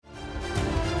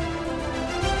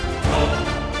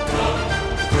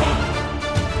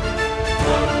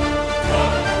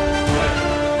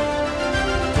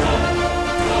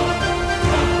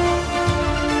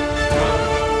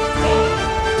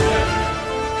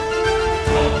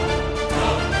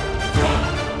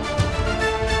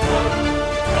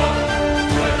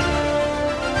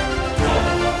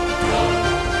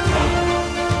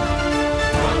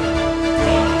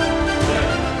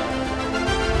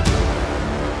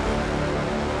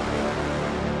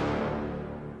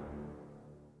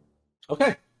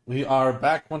Okay, we are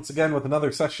back once again with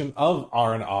another session of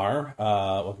R&R.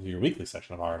 Welcome to your weekly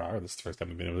session of R&R. This is the first time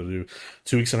we've been able to do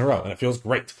 2 weeks in a row, and it feels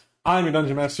great. I'm your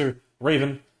Dungeon Master,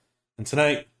 Raven, and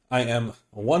tonight I am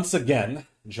once again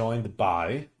joined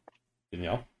by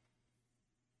Danielle.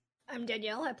 I'm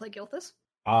Danielle, I play Gilthus.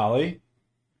 Ollie.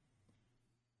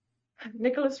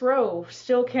 Nicholas Rowe.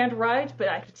 Still can't write, but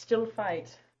I could still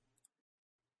fight.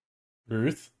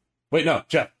 Ruth. Wait, no,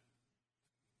 Jeff.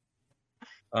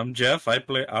 I'm Jeff. I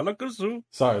play Alakazu.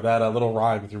 Sorry, that little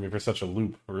rhyme threw me for such a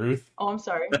loop. Ruth. Oh, I'm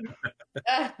sorry.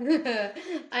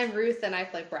 I'm Ruth, and I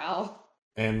play Growl.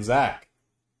 And Zach.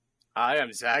 Hi,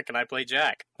 I'm Zach, and I play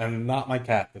Jack. And not my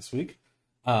cat this week.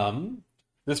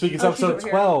 This week is Oh, she's episode over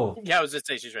here. 12. Yeah, I was just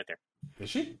saying she's right there. Is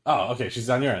she? Oh, okay, she's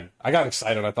on your end. I got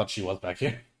excited. I thought she was back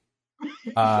here.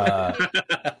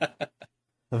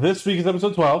 This week is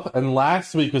episode 12, and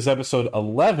last week was episode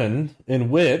 11, in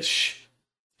which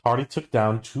party took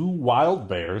down 2 wild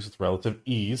bears with relative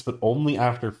ease, but only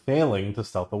after failing to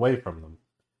stealth away from them.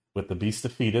 With the beasts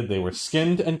defeated, they were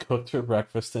skinned and cooked for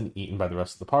breakfast and eaten by the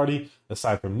rest of the party,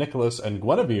 aside from Nicholas and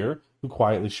Guinevere, who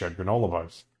quietly shared granola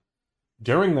bars.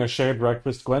 During their shared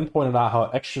breakfast, Gwen pointed out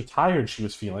how extra tired she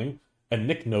was feeling, and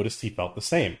Nick noticed he felt the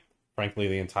same. Frankly,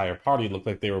 the entire party looked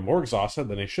like they were more exhausted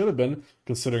than they should have been,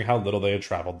 considering how little they had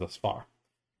traveled thus far.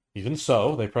 Even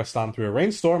so, they pressed on through a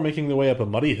rainstorm, making their way up a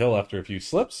muddy hill after a few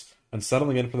slips, and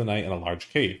settling in for the night in a large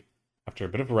cave. After a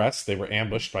bit of rest, they were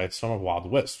ambushed by a swarm of wild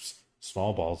wisps,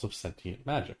 small balls of sentient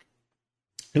magic.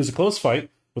 It was a close fight,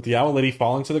 with the owl lady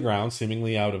falling to the ground,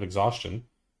 seemingly out of exhaustion,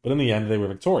 but in the end they were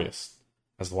victorious.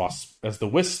 As the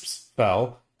wisps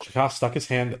fell, Chaka stuck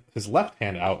his left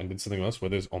hand out and did something most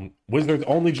wizards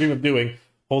only dream of doing,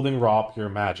 holding raw, pure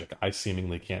magic. I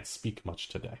seemingly can't speak much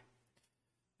today.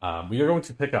 We are going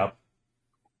to pick up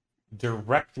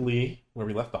directly where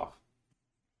we left off.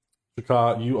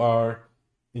 Chaka, you are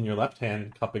in your left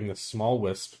hand cupping this small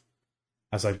wisp.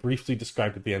 As I briefly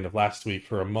described at the end of last week,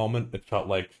 for a moment it felt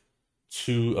like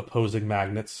 2 opposing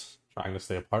magnets trying to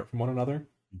stay apart from one another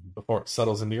before it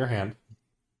settles into your hand.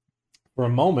 For a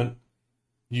moment,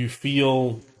 you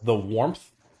feel the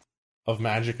warmth of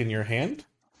magic in your hand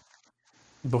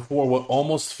before what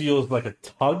almost feels like a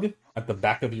tug at the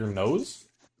back of your nose,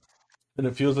 and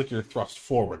it feels like you're thrust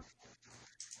forward.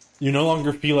 You no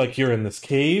longer feel like you're in this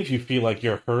cave, you feel like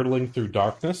you're hurtling through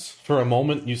darkness. For a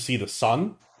moment, you see the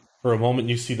sun. For a moment,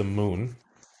 you see the moon.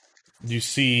 You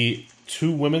see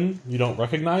 2 women you don't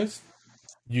recognize.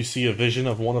 You see a vision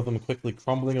of one of them quickly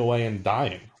crumbling away and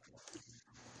dying.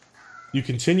 You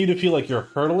continue to feel like you're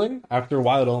hurtling. After a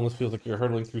while, it almost feels like you're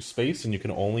hurtling through space, and you can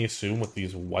only assume with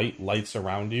these white lights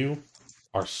around you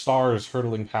are stars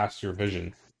hurtling past your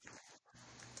vision.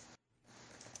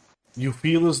 You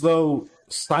feel as though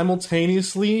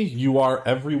simultaneously you are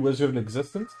every wizard in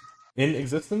existence,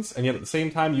 and yet at the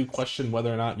same time you question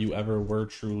whether or not you ever were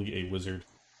truly a wizard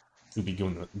to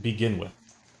begin with.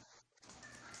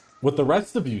 What the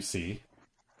rest of you see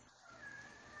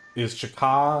is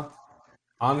Chaka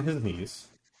on his knees,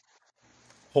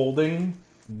 holding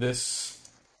this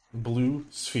blue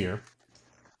sphere.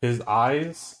 His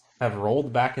eyes have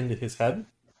rolled back into his head,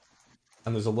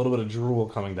 and there's a little bit of drool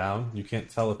coming down. You can't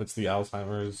tell if it's the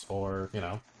Alzheimer's or,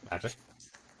 magic.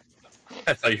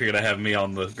 I thought you were going to have me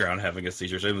on the ground having a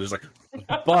seizure. So it was like,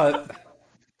 But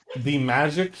the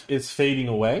magic is fading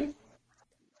away,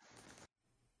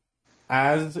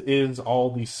 as is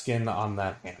all the skin on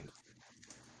that hand.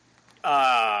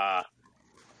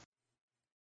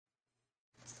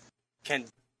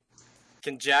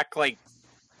 Can Jack,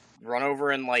 run over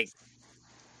and,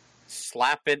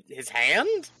 slap his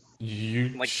hand? You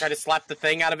Try to slap the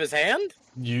thing out of his hand?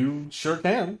 You sure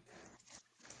can.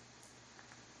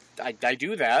 I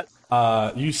do that.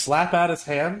 You slap at his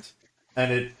hand,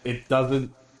 and it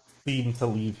doesn't seem to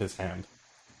leave his hand.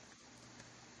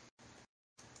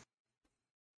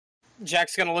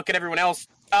 Jack's gonna look at everyone else.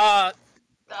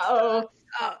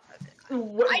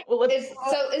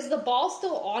 Is the ball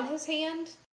still on his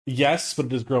hand? Yes, but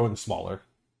it is growing smaller.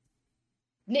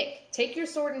 Nick, take your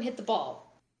sword and hit the ball.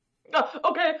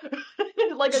 Okay.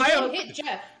 Don't hit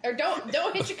Jeff, or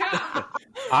don't hit Chaka.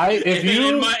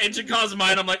 in Chaka's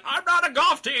mind, I'm like, I'm not a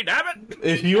golf team, damn it!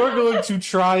 If you are going to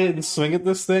try and swing at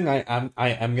this thing, I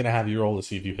am going to have you roll to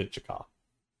see if you hit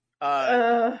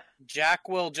Chaka. Jack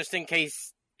will, just in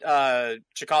case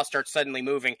Chaka starts suddenly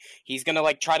moving, he's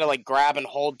gonna try to grab and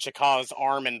hold Chaka's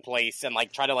arm in place and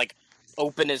try to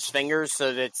open his fingers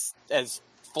so that it's as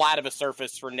flat of a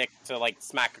surface for Nick to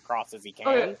smack across as he can.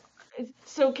 Okay.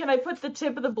 So can I put the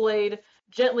tip of the blade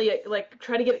gently,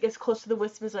 try to get as close to the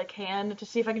wisp as I can to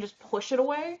see if I can just push it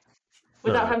away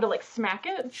without having to smack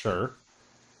it? Sure.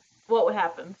 what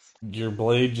happens? Your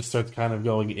blade just starts kind of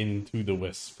going into the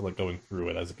wisp, like going through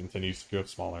it as it continues to grow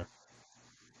smaller.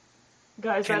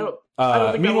 Guys, I don't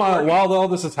think meanwhile, while all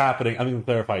this is happening, I'm going to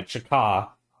clarify. Chaka,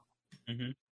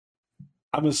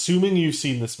 I'm assuming you've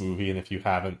seen this movie, and if you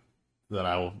haven't, then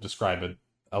I will describe it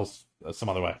some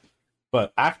other way.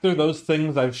 But after those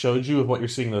things I've showed you of what you're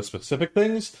seeing, those specific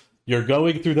things, you're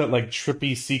going through that like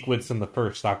trippy sequence in the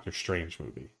first Doctor Strange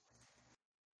movie.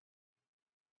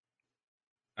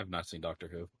 I've not seen Doctor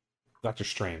Who. Doctor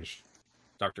Strange.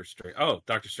 Doctor Strange. Oh,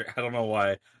 Doctor Strange. I don't know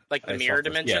why. Like the mirror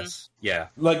dimension? Yes. Yeah.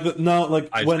 Like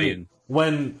I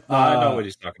know what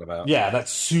he's talking about. Yeah, that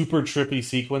super trippy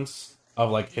sequence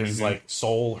of like his like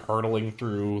soul hurtling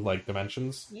through like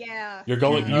dimensions. Yeah. You are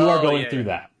going through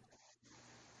that.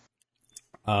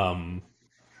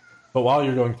 But while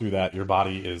you're going through that, your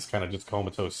body is kind of just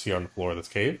comatose here on the floor of this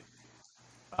cave.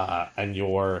 And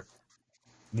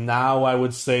now I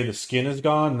would say the skin is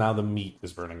gone, now the meat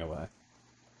is burning away.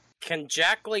 Can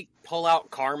Jack, like, pull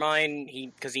out Carmine,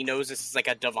 because he knows this is, like,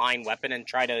 a divine weapon, and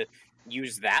try to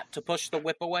use that to push the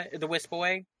wisp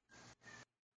away?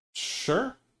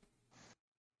 Sure.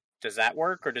 Does that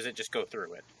work, or does it just go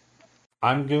through it?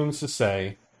 I'm going to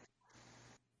say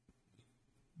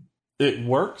it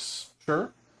works,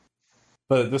 sure.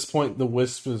 But at this point, the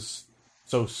wisp is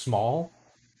so small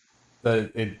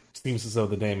that it seems as though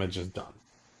the damage is done.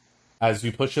 As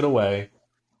you push it away,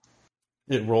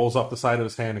 it rolls off the side of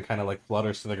his hand and kind of like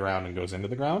flutters to the ground and goes into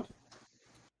the ground.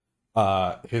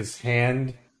 His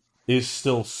hand is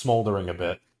still smoldering a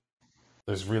bit.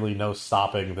 There's really no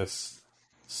stopping this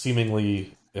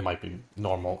seemingly, it might be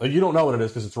normal. You don't know what it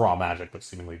is because it's raw magic, but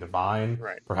seemingly divine.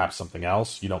 Right. Perhaps something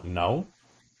else. You don't know.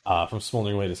 From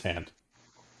smoldering away his hand.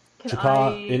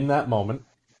 Chaka, in that moment,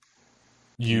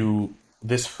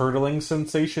 this hurtling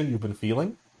sensation you've been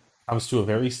feeling comes to a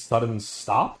very sudden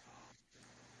stop.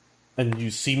 And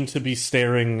you seem to be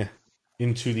staring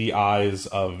into the eyes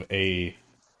of a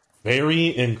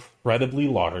very incredibly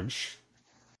large,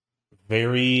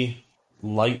 very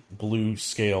light blue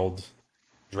scaled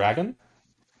dragon.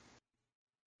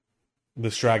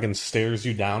 This dragon stares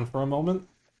you down for a moment,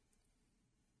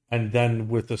 and then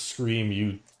with a scream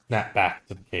you snap back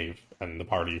to the cave and the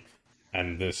party,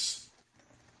 and this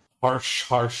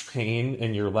harsh pain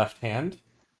in your left hand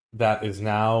that is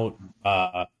now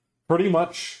pretty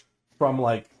much from,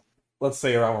 like, let's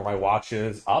say around where my watch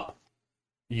is up,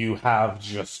 you have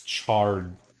just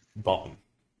charred bone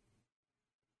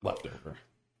left over.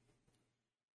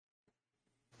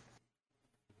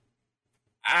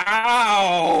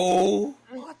 Ow!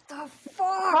 What the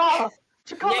fuck?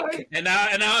 Nick, And now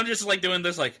I'm just like doing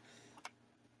this, like,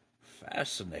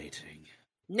 fascinating.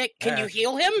 Nick, can you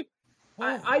heal him?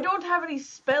 I don't have any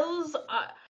spells.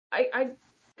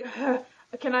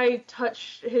 Can I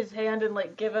touch his hand and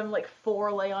like give him like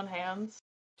 4 lay on hands?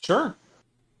 Sure.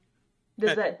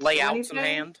 Does that lay do out anything? some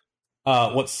hand?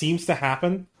 What seems to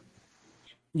happen,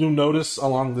 you'll notice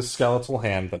along the skeletal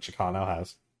hand that Chaka now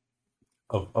has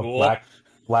of black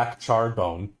charred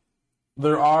bone,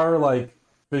 there are like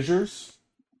fissures.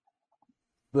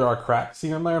 There are cracks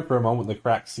seen in there, and for a moment the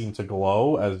cracks seem to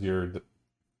glow as your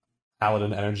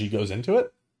paladin energy goes into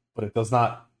it, but it does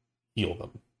not heal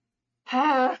them.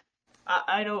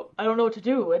 I don't know what to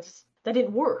do. That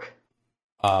didn't work.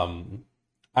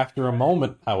 After a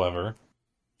moment, however,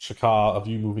 Chaka, of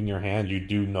you moving your hand, you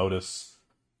do notice.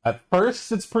 At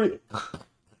first, it's pretty.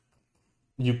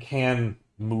 You can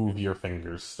move your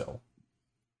fingers still.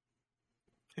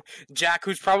 Jack,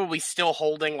 who's probably still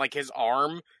holding like his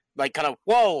arm, like kind of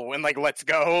whoa, and like let's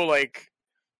go, like.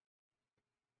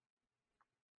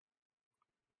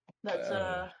 That's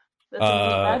a neat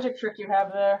magic trick you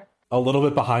have there. A little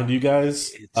bit behind you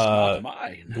guys, It's not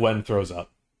mine. Gwen throws up.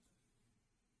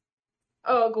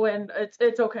 Oh, Gwen,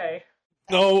 it's okay.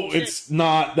 No, it's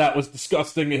not. That was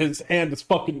disgusting. His hand is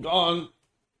fucking gone.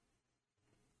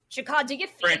 Chaka, do you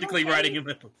feel Frantically okay? writing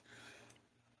him.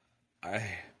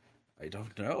 I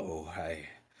don't know.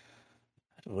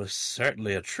 It was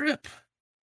certainly a trip.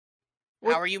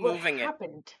 How are you What moving it?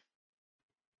 happened?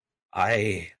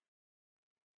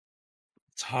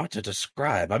 It's hard to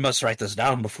describe. I must write this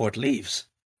down before it leaves.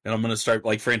 And I'm going to start,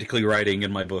 like, frantically writing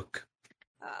in my book.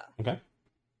 Okay.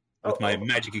 With my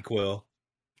magic quill.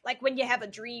 Like when you have a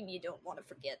dream you don't want to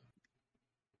forget.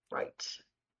 Right.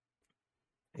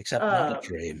 Except not a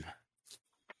dream.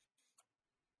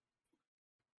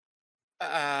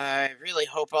 I really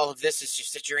hope all of this is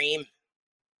just a dream.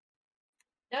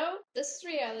 No, this is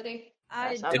reality.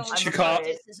 I It's don't Chaka-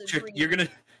 think this is a dream.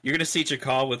 You're gonna see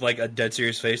Chaka with like a dead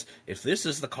serious face. If this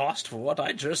is the cost for what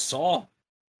I just saw,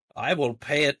 I will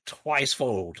pay it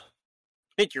twice-fold.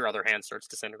 Your other hand starts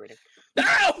disintegrating. No!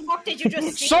 What did you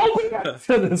just see? So be it!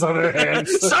 In his other hand.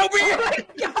 So be Oh it!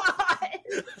 my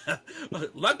god!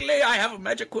 Luckily, I have a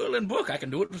magic quill and book. I can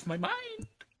do it with my mind.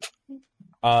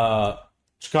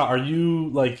 Scott, are you,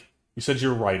 like, you said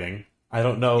you're writing. I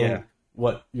don't know Yeah.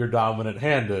 what your dominant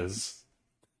hand is.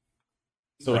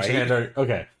 So which Right. hand are,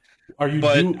 okay. Are you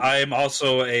But I'm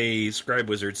also a scribe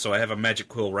wizard, so I have a magic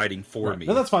quill writing for me.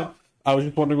 No, that's fine. I was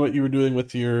just wondering what you were doing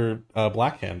with your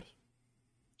black hand.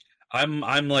 I'm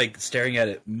like staring at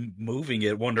it, moving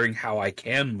it, wondering how I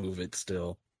can move it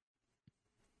still.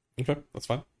 Okay, that's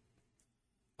fine.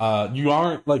 You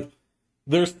aren't, like,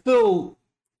 there's still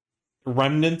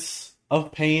remnants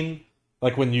of pain,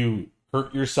 like when you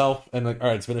hurt yourself and, like,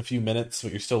 alright, it's been a few minutes,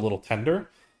 but you're still a little tender,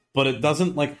 but it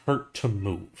doesn't, like, hurt to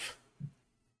move.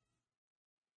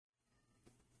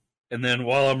 And then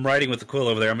while I'm writing with the quill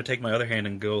over there, I'm gonna take my other hand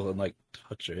and go and like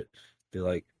touch it. Be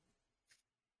like,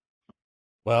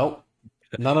 Well,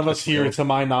 none of us here, to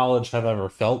my knowledge, have ever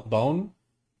felt bone,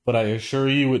 but I assure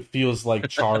you it feels like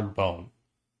charred bone.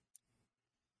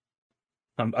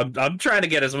 I'm trying to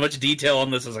get as much detail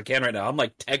on this as I can right now. I'm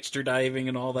like texture diving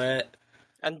and all that.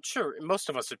 And sure, most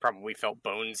of us had probably felt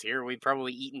bones here. We'd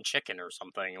probably eaten chicken or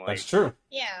something. Like, That's true.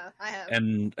 Yeah, I have.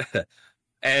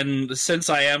 And since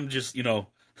I am just,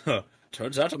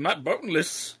 turns out I'm not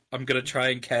boneless, I'm gonna try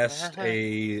and cast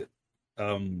a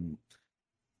level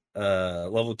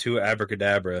 2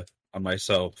 abracadabra on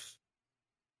myself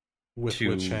With to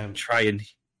which hand? try and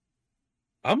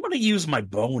I'm gonna use my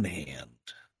bone hand.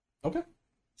 Okay.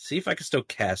 See if I can still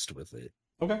cast with it.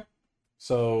 Okay.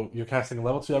 So you're casting a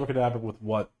level 2 abracadabra with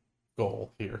what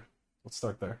goal here? Let's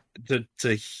start there.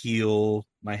 To heal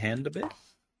my hand a bit.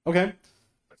 Okay.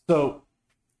 So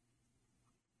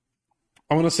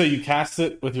I'm going to say you cast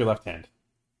it with your left hand.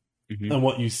 Mhm. And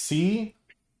what you see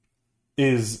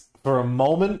is, for a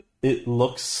moment, it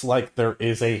looks like there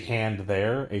is a hand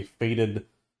there, a faded,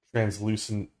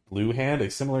 translucent blue hand, a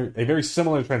very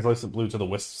similar translucent blue to the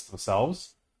wisps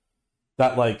themselves,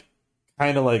 that, like,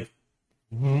 kind of,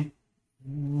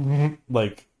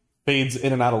 like fades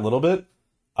in and out a little bit,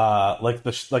 like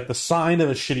the sign of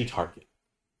a shitty target.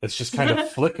 It's just kind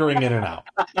of flickering in and out,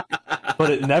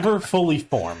 but it never fully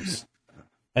forms,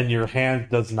 and your hand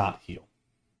does not heal.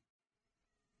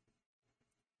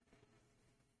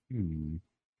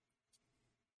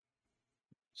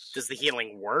 does the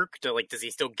healing work? Does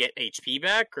he still get HP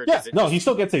back? Or Yeah, does it no, just... he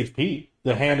still gets HP.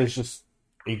 The hand is just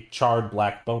a charred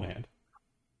black bone hand.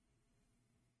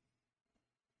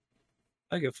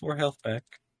 I get 4 health back.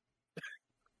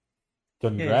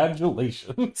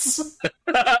 Congratulations.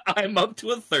 I'm up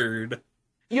to a third.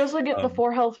 You also get the Um,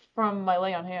 4 health from my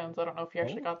lay on hands. I don't know if you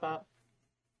actually got that.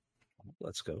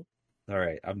 Let's go. All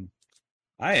right,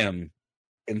 I am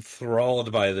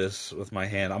enthralled by this with my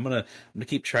hand. I'm gonna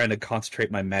keep trying to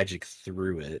concentrate my magic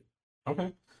through it.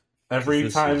 Okay. Every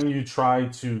This time is- you try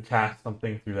to cast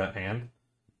something through that hand,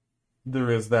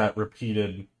 there is that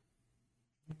repeated.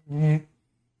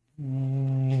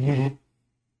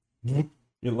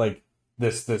 Like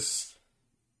this.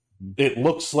 It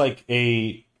looks like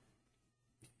a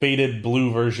faded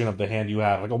blue version of the hand you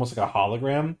have, like almost like a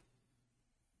hologram,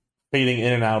 fading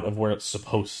in and out of where it's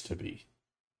supposed to be,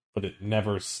 but it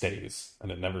never stays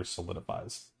and it never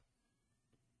solidifies.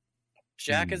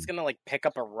 Jack is gonna like pick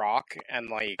up a rock and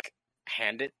like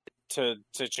hand it to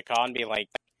Chaka and be like,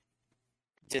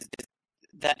 "Does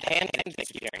that hand thing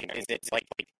you're carrying, is it like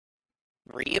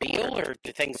real, or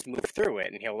do things move through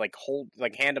it?" And he'll like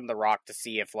hand him the rock to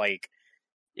see if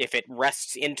it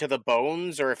rests into the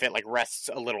bones or if it like rests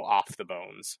a little off the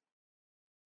bones.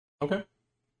 Okay.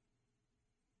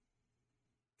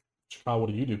 Chaka, what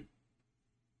do you do?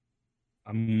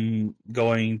 I'm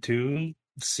going to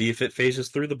see if it phases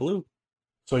through the blue.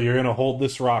 So you're going to hold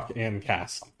this rock and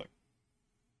cast something.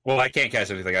 Well, I can't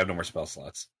cast anything. I have no more spell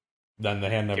slots. Then the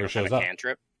hand You never don't shows have a up.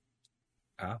 cantrip?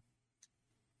 Huh?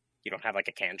 You don't have like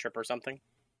a cantrip or something?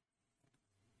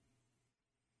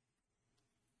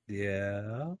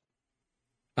 Yeah.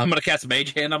 I'm going to cast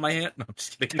Mage Hand on my hand. No, I'm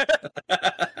just kidding.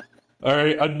 All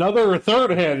right, another third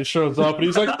hand shows up, and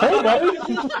he's like, "Hey, buddy!"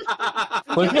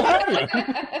 Like,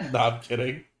 hey. No, I'm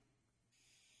kidding.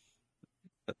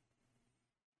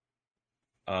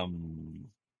 I'm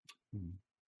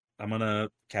gonna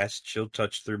cast Chill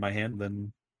Touch through my hand,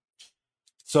 then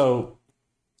So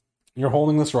you're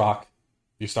holding this rock.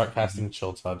 You start casting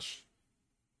Chill Touch.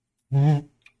 And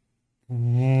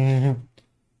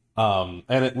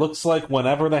it looks like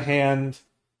whenever the hand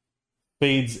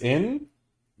fades in,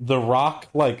 the rock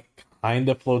like kind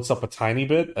of floats up a tiny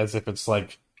bit, as if it's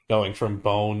like going from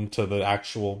bone to the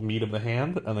actual meat of the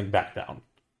hand, and then back down.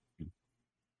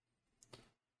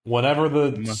 Whenever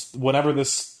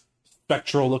this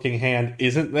spectral looking hand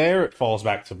isn't there, it falls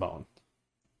back to bone.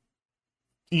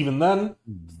 Even then,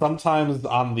 sometimes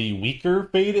on the weaker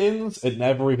fade-ins, it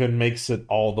never even makes it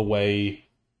all the way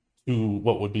to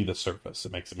what would be the surface.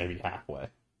 It makes it maybe halfway.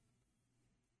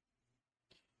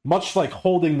 Much like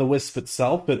holding the wisp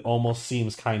itself, it almost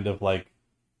seems kind of like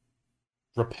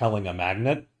repelling a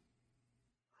magnet.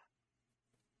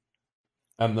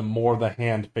 And the more the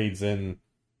hand fades in,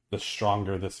 the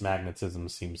stronger this magnetism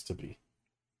seems to be.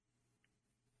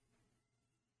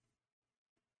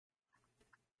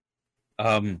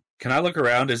 Can I look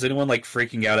around? Is anyone like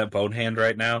freaking out at Bonehand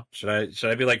right now? Should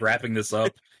I be like wrapping this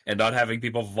up and not having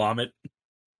people vomit?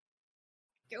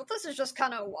 Gilthus is just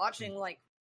kind of watching, like,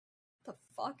 the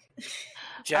fuck?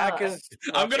 Jack is.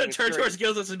 I'm gonna turn towards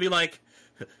Gilthus and be like,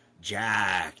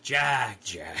 Jack. Jack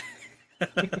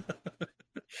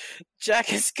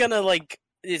is gonna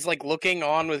is looking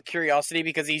on with curiosity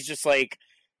because he's just like,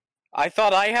 I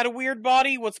thought I had a weird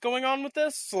body. What's going on with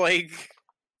this? Like.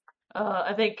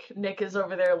 I think Nick is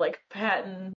over there, like,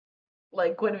 patting,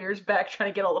 like, Guinevere's back,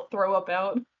 trying to get all the throw up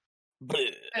out.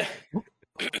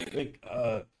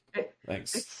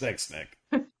 Thanks, Nick.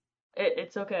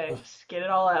 It's okay. Just get it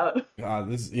all out. God,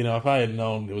 this, if I had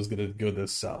known it was gonna go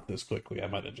this south this quickly, I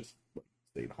might have just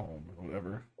stayed home or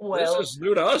whatever. Well, this is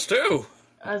new to us too.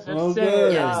 As I Oh,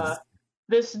 said, good.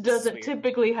 this doesn't Sweet.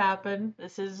 typically happen.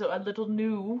 This is a little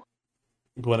new.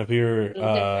 Guinevere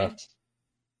Different.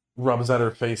 rubs at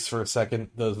her face for a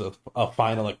second, does a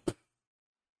final like,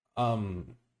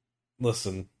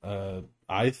 listen,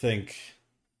 I think,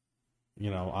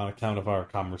 on account of our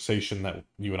conversation that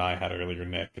you and I had earlier,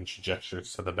 Nick, and she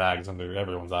gestures to the bags under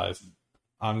everyone's eyes,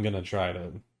 I'm gonna try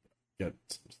to get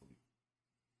some sleep.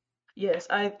 Yes,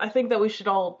 I think that we should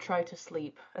all try to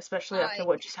sleep, especially after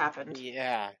what just happened.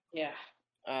 Yeah. Yeah.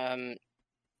 And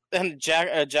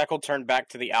Jack will turn back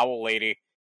to the owl lady.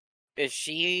 Is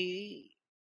she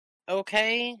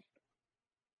okay?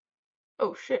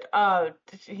 Oh shit!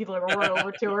 Did he run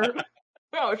over to her?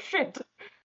 Oh shit!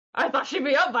 I thought she'd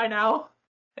be up by now.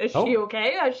 Is she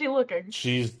okay? How's she looking?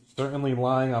 She's certainly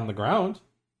lying on the ground.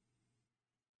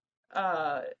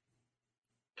 Can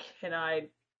I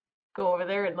go over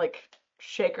there and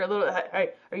shake her a little?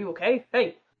 Hey, are you okay?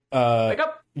 Hey, wake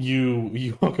up!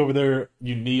 You walk over there,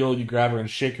 you kneel, you grab her and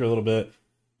shake her a little bit,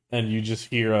 and you just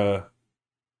hear I'm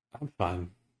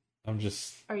fine. I'm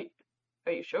just... Are you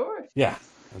sure? Yeah,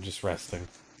 I'm just resting.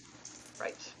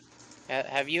 Right.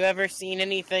 Have you ever seen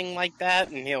anything like that?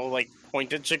 And he'll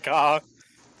point at Chaka.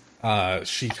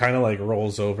 She kind of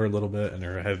rolls over a little bit, and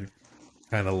her head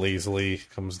kind of lazily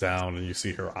comes down, and you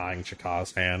see her eyeing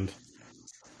Chaka's hand.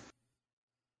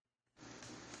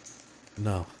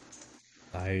 No,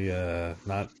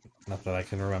 not that I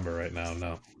can remember right now.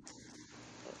 No.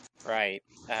 Right.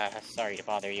 Sorry to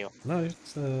bother you. No,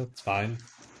 it's fine.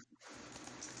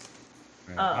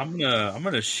 I'm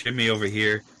gonna shimmy over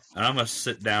here and I'm gonna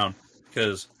sit down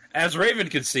because, as Raven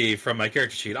can see from my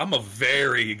character sheet, I'm a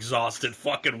very exhausted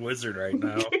fucking wizard right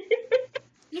now.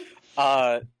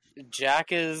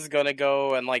 Jack is gonna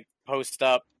go and post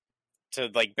up to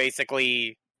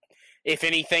basically, if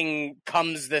anything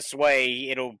comes this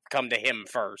way, it'll come to him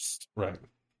first. Right.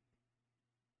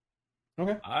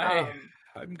 Okay.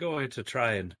 I'm going to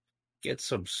try and get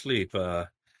some sleep.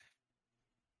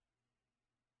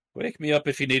 Wake me up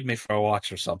if you need me for a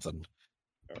watch or something.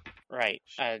 Right.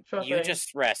 Sure You thing.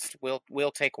 just rest.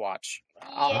 We'll take watch.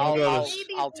 Maybe I'll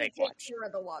we'll take watch. care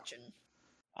of the watching.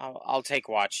 I'll take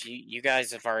watch. You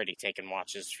guys have already taken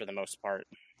watches for the most part.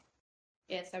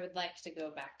 Yes, I would like to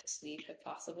go back to sleep if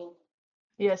possible.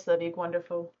 Yes, that'd be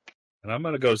wonderful. And I'm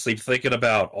gonna go sleep thinking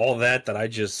about all that I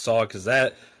just saw, because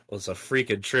that was a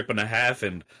freaking trip and a half,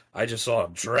 and I just saw a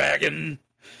dragon.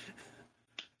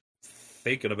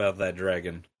 Thinking about that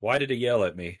dragon. Why did it yell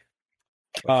at me?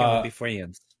 Why can't we be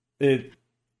friends?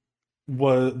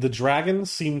 The dragon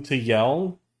seemed to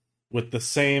yell with the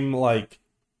same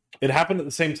it happened at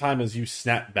the same time as you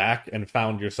snapped back and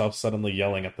found yourself suddenly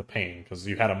yelling at the pain, because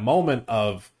you had a moment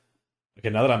of, okay,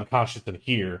 now that I'm conscious and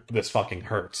here, this fucking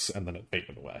hurts, and then it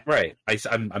faded away. Right.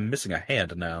 I'm missing a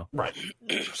hand now. Right.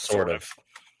 Sort of.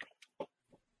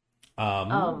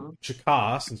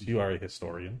 Chaka, since you are a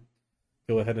historian,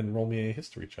 go ahead and roll me a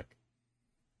history check.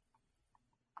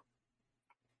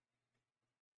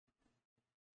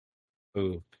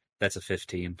 Ooh, that's a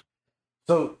 15.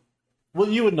 So, what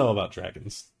you would know about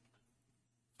dragons.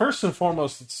 First and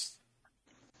foremost, it's,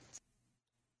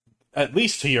 at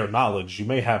least to your knowledge, you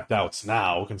may have doubts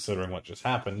now, considering what just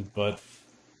happened, but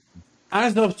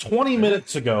as of 20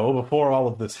 minutes ago, before all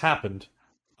of this happened,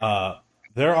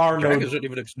 There are Dragons no. don't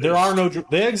even exist. There are no.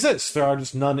 They exist. There are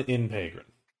just none in Pagan.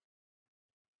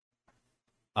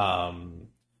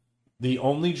 The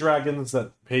only dragons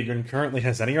that Pagan currently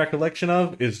has any recollection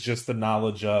of is just the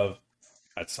knowledge of,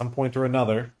 at some point or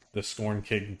another, the Scorn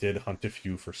King did hunt a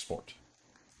few for sport.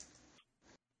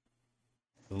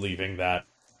 Believing that,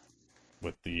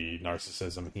 with the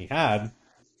narcissism he had,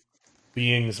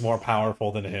 beings more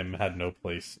powerful than him had no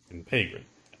place in Pagan.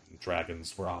 And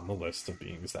dragons were on the list of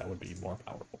beings that would be more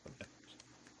powerful than him.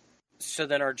 So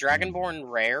then are Dragonborn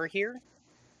rare here?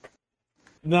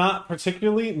 Not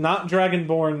particularly. Not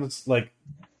Dragonborns, like...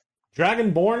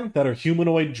 Dragonborn that are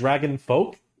humanoid dragon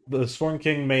folk, the Scorn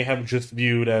King may have just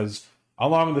viewed as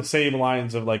along the same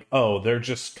lines of like, oh, they're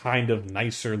just kind of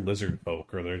nicer lizard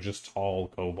folk, or they're just tall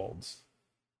kobolds.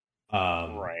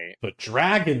 Right. But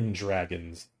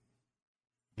dragons,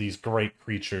 these great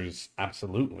creatures,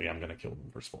 absolutely, I'm going to kill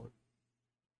them for sport.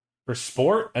 For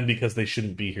sport, and because they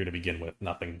shouldn't be here to begin with.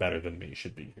 Nothing better than me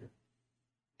should be here.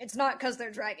 It's not because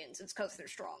they're dragons, it's because they're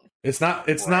strong. It's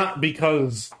not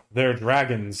because they're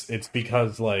dragons, it's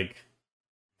because, like,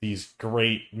 these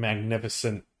great,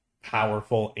 magnificent,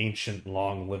 powerful, ancient,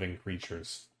 long-living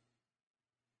creatures.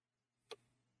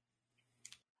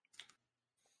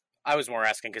 I was more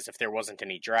asking because if there wasn't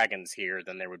any dragons here,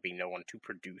 then there would be no one to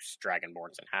produce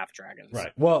Dragonborns and half-dragons.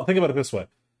 Right. Well, think about it this way.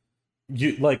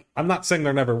 I'm not saying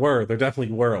there never were. There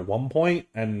definitely were at one point,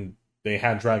 and they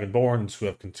had Dragonborns who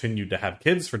have continued to have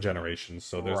kids for generations,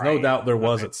 so there's no Right. doubt there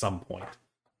was Okay. at some point.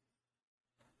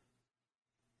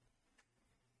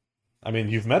 I mean,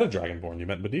 you've met a Dragonborn. You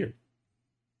met Badir.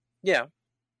 Yeah.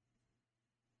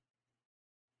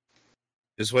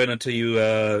 Just wait until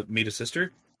you meet a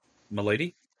sister, my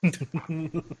lady.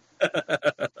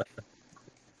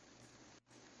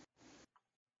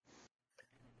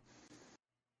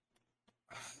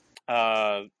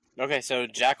 Okay, so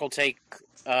Jack will take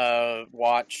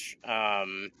watch. How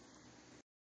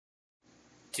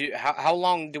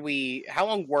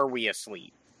long were we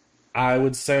asleep? I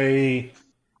would say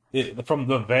from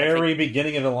the very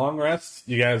beginning of the long rest,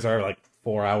 you guys are like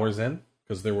 4 hours in,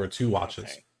 because there were 2 watches.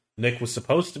 Okay. Nick was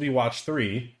supposed to be watch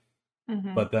 3,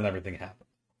 Mhm. but then everything happened.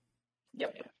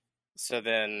 Yep. So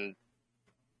then,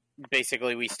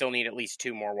 basically, we still need at least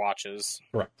 2 more watches.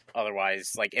 Correct.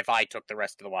 Otherwise, like, if I took the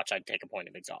rest of the watch, I'd take a point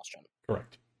of exhaustion.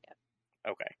 Correct.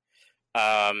 Okay.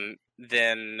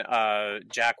 Then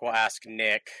Jack will ask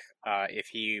Nick if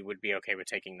he would be okay with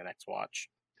taking the next watch.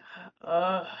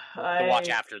 The watch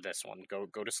after this one. Go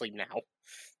to sleep now.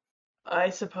 I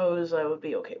suppose I would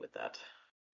be okay with that.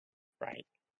 Right.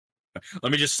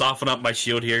 Let me just soften up my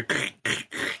shield here.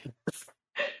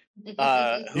 Who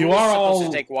You was are supposed all-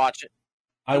 to take watch?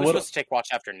 I Who was would. supposed to take watch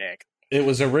after Nick? It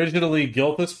was originally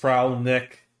Gilthus Prowl,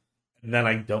 Nick, and then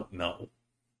I don't know.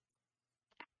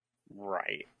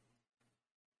 Right.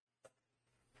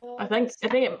 I think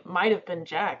it might have been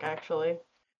Jack actually.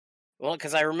 Well,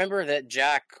 because I remember that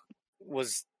Jack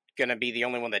was gonna be the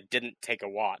only one that didn't take a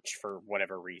watch for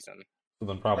whatever reason. So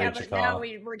then probably Yeah, but now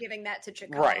Chikala. we're giving that to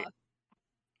Chikala. Right.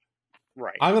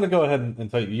 Right. I'm going to go ahead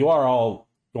and tell you, you are all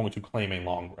going to claim a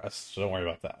long rest, so don't worry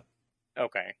about that.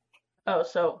 Okay. Oh,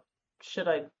 so should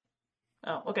I?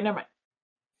 Oh, okay, never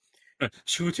mind.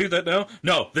 Should we do that now?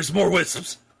 No, there's more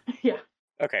wisps. Yeah.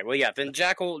 Okay. Well, yeah. Then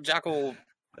Jack will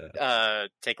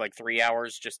take like 3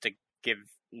 hours just to give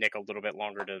Nick a little bit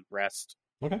longer to rest.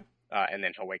 Okay. And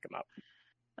then he'll wake him up.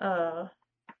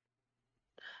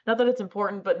 Not that it's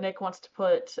important, but Nick wants to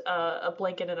put a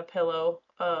blanket and a pillow,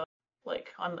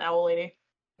 like on the Owl Lady.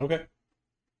 Okay.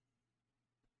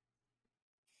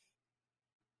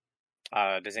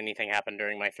 Does anything happen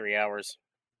during my 3 hours?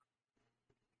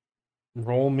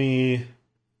 Roll me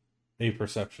a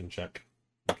perception check,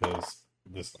 because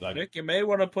this... Nick, you may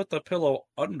want to put the pillow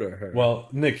under her. Well,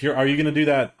 Nick, are you going to do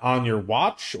that on your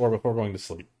watch or before going to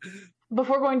sleep?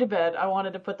 Before going to bed, I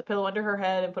wanted to put the pillow under her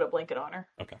head and put a blanket on her.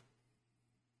 Okay.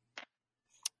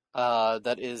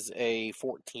 That is a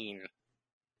 14.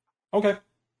 Okay.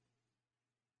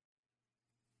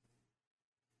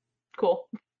 Cool.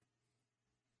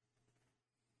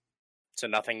 So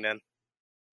nothing then.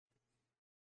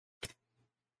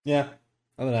 Yeah,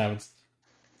 nothing happens.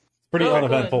 Pretty Oh,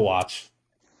 uneventful good. watch.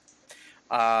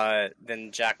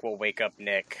 Then Jack will wake up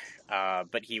Nick,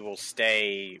 but he will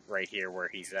stay right here where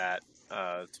he's at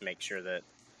to make sure that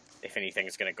if anything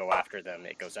is going to go after them,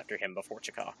 it goes after him before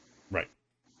Chaka. Right.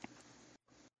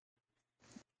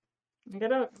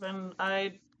 Get up. Then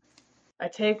I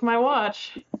take my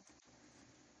watch.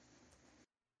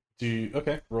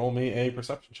 Okay, roll me a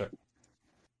perception check.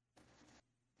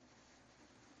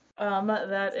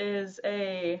 That is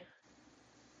a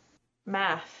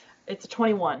math. It's a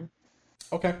 21.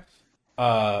 Okay.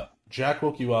 Jack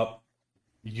woke you up.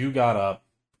 You got up.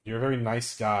 You're a very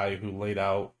nice guy who laid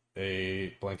out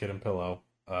a blanket and pillow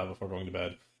before going to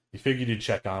bed. You figured you'd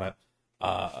check on it.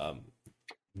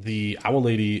 The owl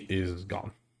lady is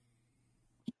gone.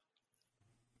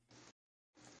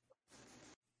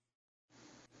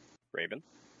 Raven.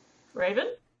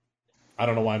 Raven? I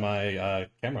don't know why my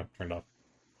camera turned off,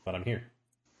 but I'm here.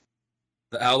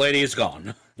 The owl lady is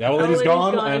gone. The owl lady's lady's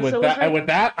gone, gone, and with so that, is and with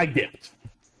that, I dipped.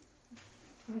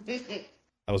 That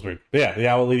was weird. But yeah, the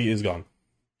owl lady is gone.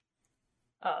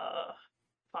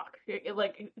 Fuck.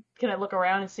 Like, can I look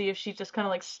around and see if she just kind of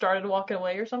like started walking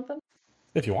away or something?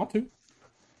 If you want to.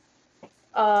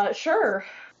 Sure.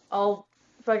 I'll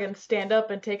fucking stand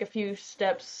up and take a few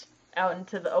steps out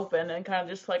into the open and kind of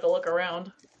just like a look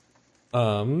around.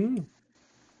 Roll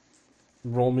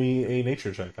me a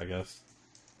nature check, I guess.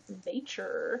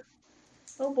 Nature.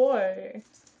 Oh boy.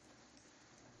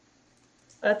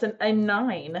 That's a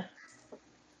 9.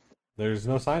 There's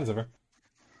no signs of her.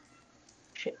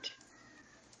 Shit.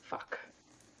 Fuck.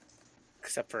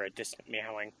 Except for a distant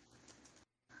meowing.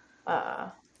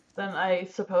 Then I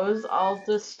suppose I'll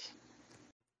just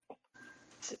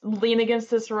lean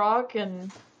against this rock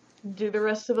and do the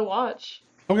rest of the watch.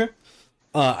 Okay.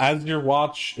 As your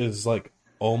watch is like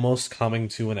almost coming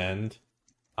to an end,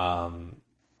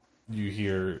 you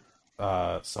hear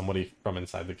somebody from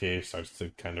inside the cave starts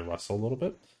to kind of rustle a little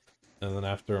bit, and then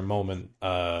after a moment,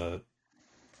 Guinevere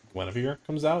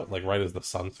comes out, like right as the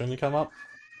sun's starting to come up.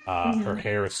 Her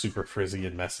hair is super frizzy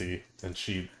and messy, and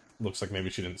she looks like maybe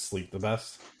she didn't sleep the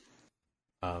best.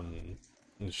 And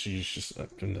she's just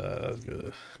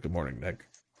good morning, Nick.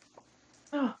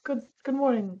 Oh, good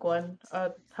morning, Gwen.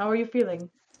 How are you feeling?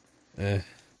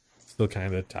 Still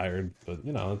kind of tired, but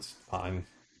it's fine.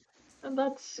 And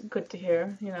that's good to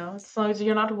hear, as long as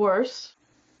you're not worse.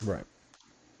 Right.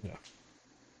 Yeah.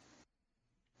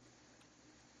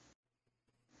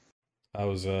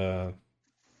 How's your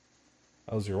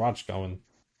watch going?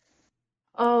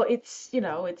 Oh, it's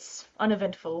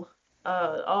uneventful.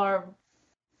 The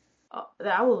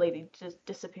owl lady just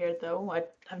disappeared, though. I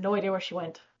have no idea where she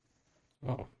went.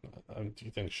 Oh, do you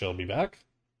think she'll be back?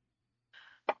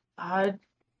 I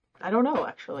don't know,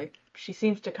 actually. She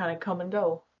seems to kind of come and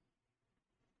go.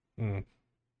 I'm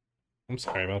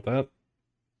sorry about that.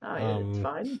 It's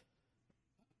fine.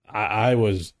 I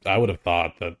would have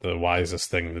thought that the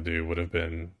wisest thing to do would have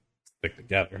been stick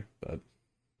together, but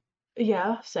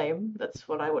Yeah, same. That's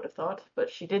what I would have thought. But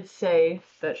she did say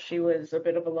that she was a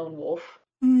bit of a lone wolf.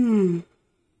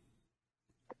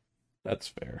 that's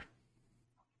fair.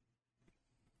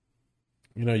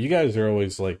 You guys are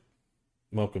always like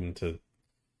welcome to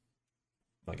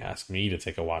like ask me to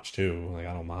take a watch too. Like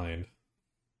I don't mind.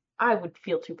 I would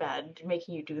feel too bad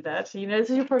making you do that. This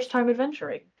is your first time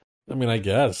adventuring. I mean, I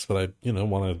guess, but I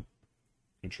want to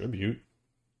contribute.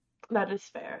 That is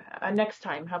fair. Next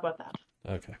time, how about that?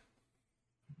 Okay.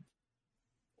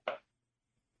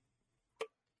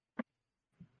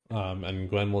 And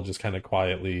Gwen will just kind of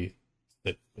quietly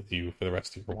sit with you for the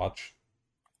rest of your watch.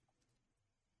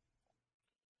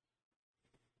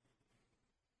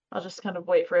 I'll just kind of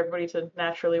wait for everybody to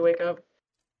naturally wake up.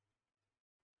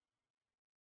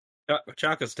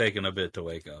 Chaka's taking a bit to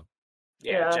wake up.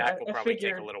 Yeah, Jack will I probably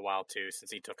figure- take a little while too,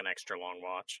 since he took an extra long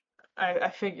watch. I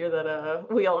figure that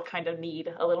we all kind of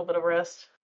need a little bit of rest.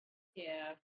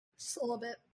 Yeah. Just a little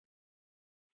bit.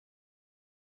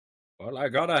 Well, I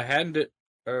gotta hand it.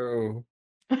 Oh,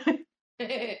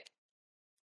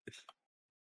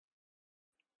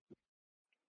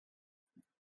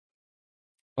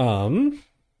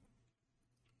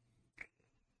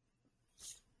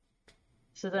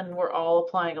 So then we're all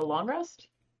applying a long rest?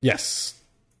 Yes.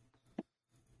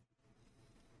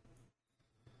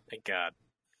 Thank God.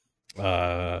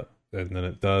 And then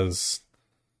it does,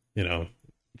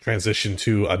 transition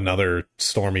to another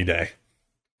stormy day.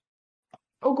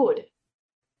 Oh, good.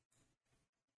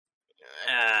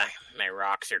 My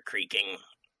rocks are creaking.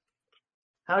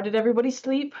 How did everybody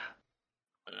sleep?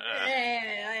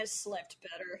 I slept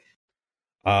better.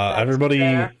 That's Everybody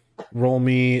fair. roll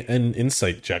me an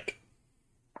insight check.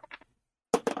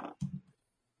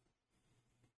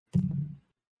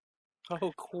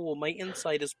 Oh, cool. My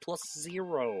insight is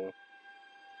 +0.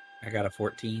 I got a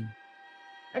 14.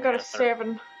 I got a Yeah,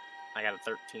 7. I got a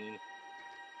 13.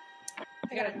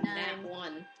 I got a Nine. nat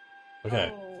 1.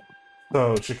 Okay. Oh.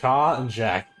 So, Chaka and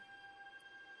Jack,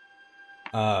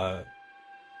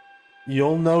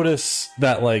 you'll notice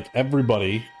that, like,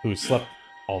 everybody who slept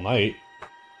all night...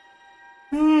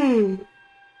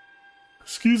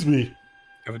 Excuse me.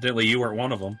 Evidently, you weren't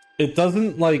one of them. It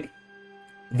doesn't, like...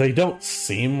 They don't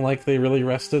seem like they really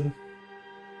rested.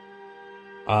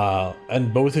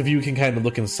 And both of you can kind of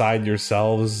look inside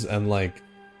yourselves and like,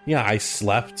 yeah, I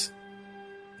slept,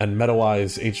 and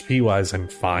meta-wise, HP-wise, I'm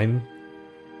fine.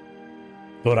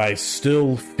 But I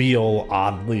still feel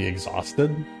oddly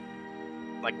exhausted.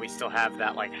 Like we still have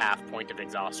that like half point of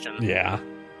exhaustion. Yeah.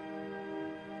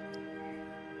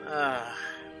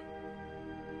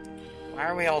 Why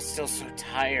are we all still so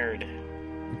tired?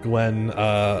 Gwen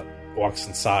walks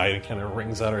inside and kind of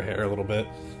wrings out her hair a little bit.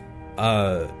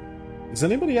 Does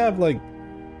anybody have like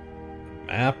a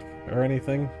map or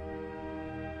anything?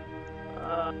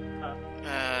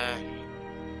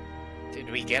 Did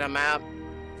we get a map?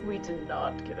 We did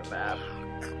not get a map.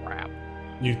 Oh, crap.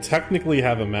 You technically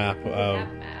have a map We of have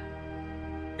a map.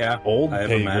 Yeah, Old I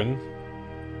have a map. Pagan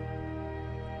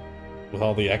with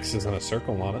all the X's and a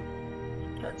circle on it.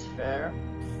 That's fair.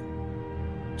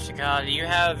 Shika, do you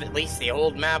have at least the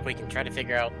old map? We can try to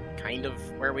figure out kind of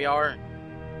where we are.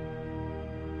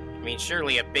 I mean,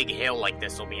 surely a big hill like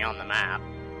this will be on the map.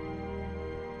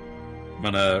 I'm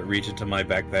gonna reach into my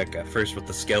backpack at first with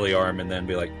the skelly arm, and then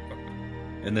be like,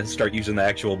 and then start using the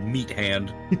actual meat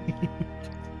hand.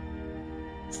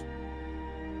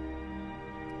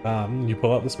 You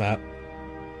pull out this map.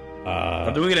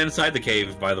 I'm doing it inside the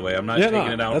cave, by the way. I'm not taking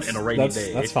it out in a rainy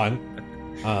day. That's fine.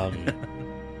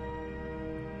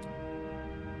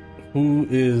 Who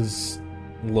is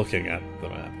looking at the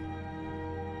map?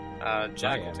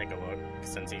 Jack will take a look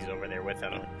since he's over there with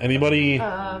him. Anybody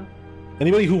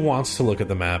who wants to look at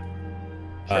the map,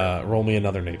 Sure. roll me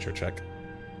another nature check.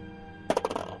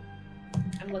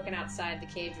 I'm looking outside the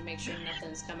cave to make sure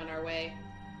nothing's coming our way.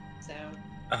 So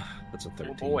That's a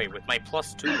 13. Oh boy, with my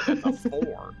 +2, that's a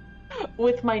 4.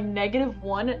 With my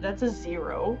 -1, that's a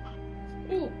 0.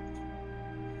 ooh,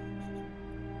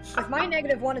 With my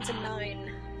 -1, it's a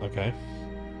 9. Okay.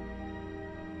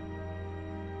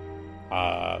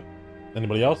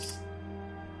 Anybody else?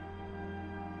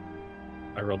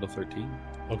 I rolled a 13.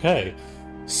 Okay.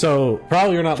 So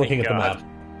probably you're not Thank looking at the God. map.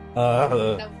 no, I'm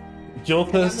looking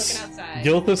Gilthus, outside.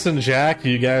 Gilthus and Jack,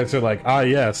 you guys are like,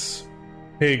 yes,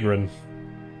 Hagrin.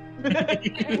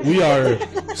 We are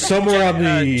somewhere on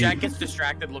the. Jack gets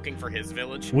distracted looking for his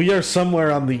village. We are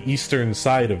somewhere on the eastern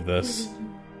side of this.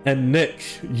 And Nick,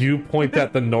 you point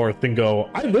at the north and go,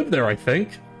 I live there, I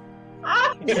think.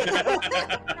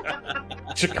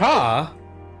 Chaka,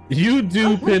 you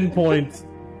do pinpoint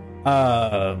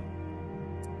a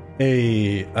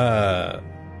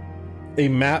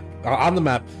map on the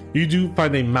map. You do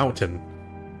find a mountain.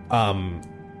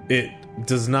 It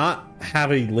does not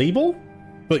have a label,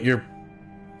 but you're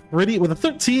pretty with a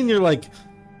 13. You're like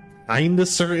kinda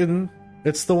certain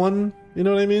it's the one. You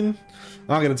know what I mean?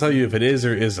 I'm not gonna tell you if it is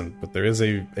or isn't, but there is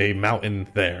a mountain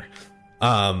there.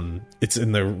 It's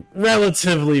in the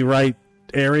relatively right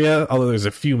area, although there's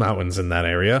a few mountains in that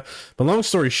area. But long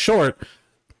story short,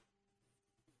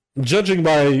 judging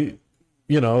by,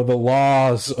 the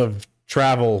laws of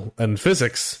travel and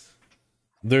physics,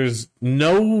 there's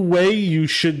no way you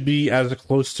should be as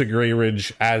close to Grey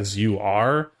Ridge as you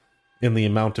are in the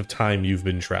amount of time you've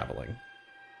been traveling.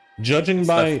 Judging It's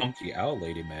by the funky owl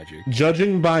lady magic.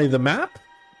 Judging by the map,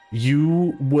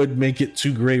 you would make it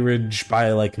to Grey Ridge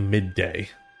by like midday.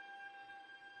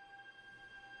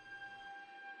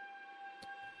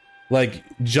 Like,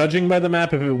 judging by the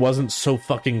map, if it wasn't so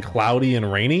fucking cloudy and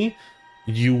rainy,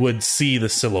 you would see the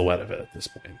silhouette of it at this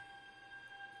point.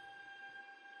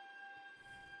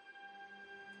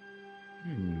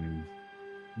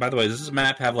 By the way, does this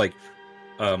map have like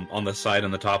on the side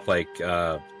and the top like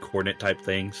coordinate type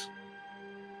things?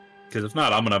 Because if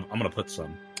not, I'm gonna put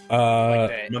some. Uh,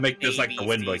 the I'm gonna make this like the ABC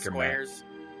Windbreaker map. squares.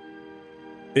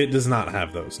 it does not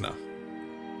have those, no. Okay,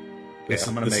 This,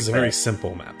 I'm gonna this make is a very that.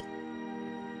 simple map.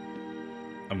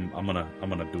 I'm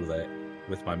gonna do that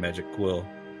with my magic quill,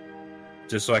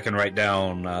 just so I can write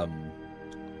down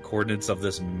coordinates of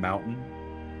this mountain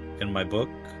in my book,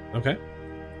 Okay.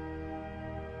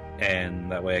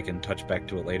 and that way I can touch back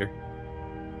to it later.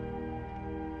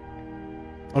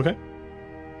 Okay.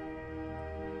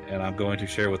 And I'm going to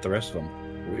share with the rest of them.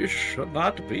 We should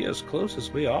not be as close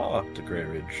as we are to Grey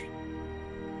Ridge.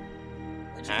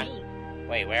 What do Huh? you mean?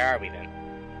 Wait, where are we then?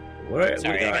 We're,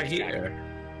 Sorry, we I are got distracted. here.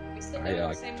 we still I go the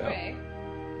like same that. way.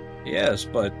 Yes,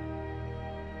 but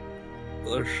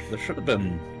there should have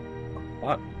been a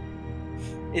lot.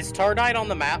 Is Tardite on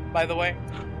the map, by the way?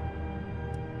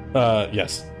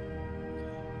 Yes.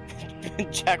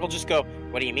 Jack will just go,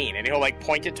 what do you mean? And he'll like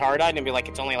point at Tardite and be like,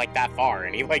 it's only like that far.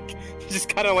 And he like just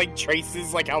kind of like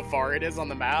traces like how far it is on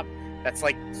the map. That's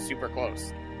like super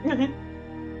close.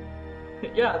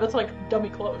 Yeah, that's like dummy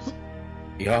close.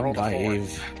 You're rolled a four.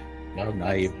 naive. You're That's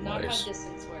naive, not how boys.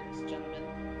 distance works,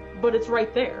 gentlemen. but it's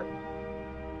right there.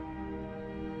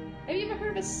 Have you ever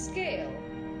heard of scale,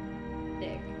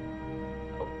 Nick?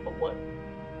 Oh, what?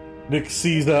 Nick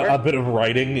sees a bit of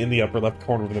writing in the upper left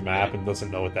corner of the map and doesn't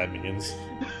know what that means.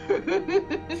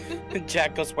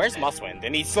 Jack goes, "Where's Muswind?"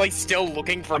 And he's like still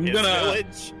looking for his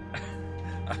village.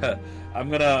 I'm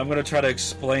gonna try to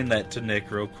explain that to Nick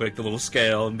real quick, the little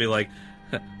scale, and be like,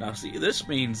 now see, this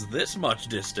means this much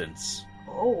distance.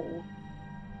 Oh,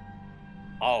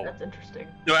 Oh, that's interesting.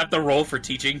 Do I have to roll for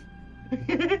teaching?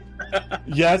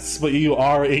 Yes, but you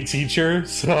are a teacher,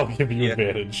 so I'll give you Yeah.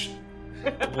 advantage.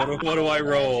 What do I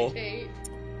roll?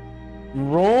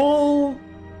 Roll.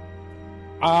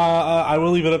 I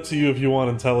will leave it up to you if you want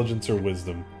intelligence or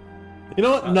wisdom. You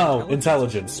know what? No,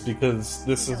 intelligence, because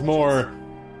this is more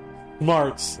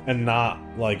smarts and not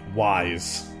like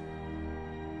wise.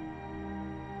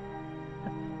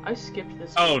 I skipped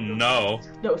this. Oh week. no!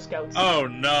 No scouts. Oh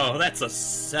no! That's a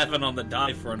 7 on the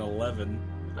die for an 11.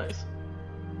 Nice.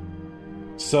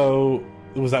 So,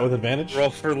 was that with advantage? Roll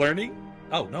for learning?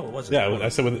 Oh no, it wasn't. Yeah, I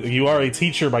said you are a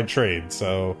teacher by trade,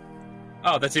 so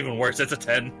Oh, that's even worse. That's a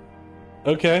 10.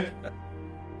 okay.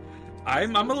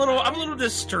 I'm a little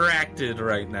distracted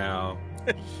right now.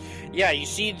 yeah. You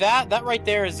see that? That right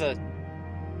there is a.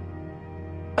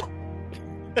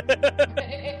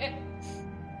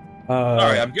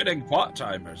 Sorry, I'm getting plot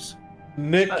timers.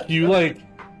 Nick, you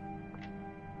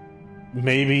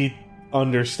maybe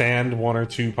understand one or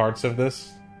two parts of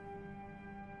this.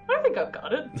 I think I've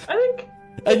got it. I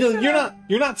think.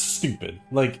 You're not stupid.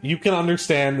 Like you can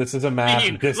understand this is a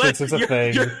map, distance is a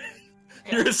thing.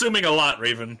 You're assuming a lot,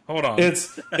 Raven. Hold on.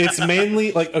 It's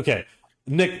mainly like, okay,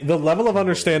 Nick, the level of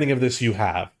understanding of this you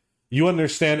have. You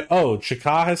understand, oh,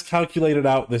 Chaka has calculated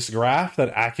out this graph that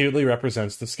accurately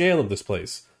represents the scale of this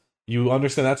place. You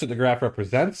understand that's what the graph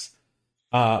represents,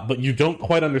 but you don't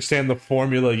quite understand the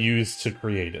formula used to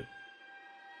create it.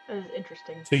 That is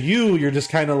interesting. To you, you're just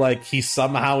kind of like, he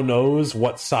somehow knows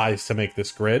what size to make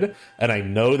this grid, and I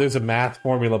know there's a math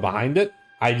formula behind it,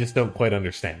 I just don't quite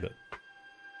understand it.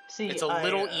 See, It's a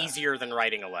little easier than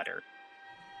writing a letter.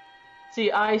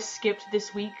 See, I skipped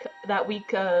that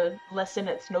week lesson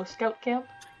at Snow Scout Camp.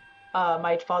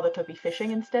 My father took me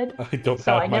fishing instead. I don't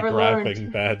So have I my never graphing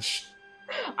learned. badge.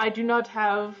 I do not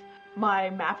have my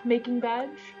map making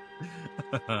badge.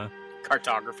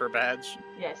 Cartographer badge.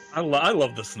 Yes. I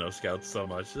love the Snow Scouts so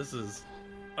much. This is...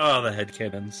 Oh, the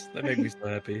headcanons. They make me so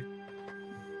happy.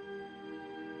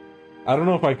 I don't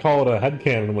know if I call it a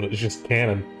headcanon when it's just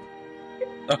canon.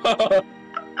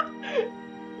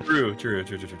 True.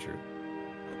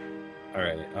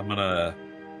 Alright, I'm gonna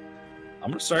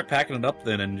start packing it up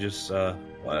then and just, are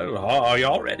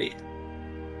y'all ready?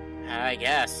 I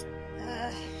guess.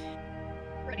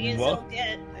 Ready as Well- they'll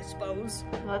get, I suppose.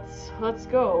 Let's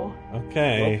go.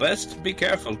 Okay. Well, best be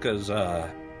careful, because,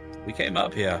 we came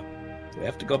up here. We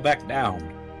have to go back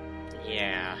down.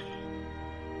 Yeah.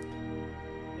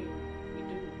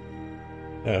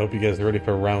 I hope you guys are ready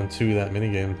for round 2 of that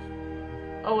minigame.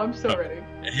 Oh, I'm so ready.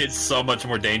 It's so much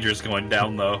more dangerous going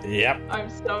down, though. Yep. I'm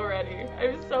so ready.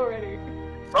 I'm so ready.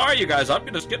 Sorry, you guys, I'm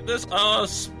gonna skip this,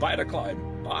 spider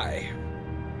climb. Bye.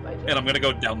 Bye, And I'm gonna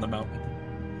go down the mountain.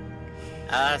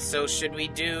 So should we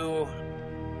do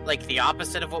like the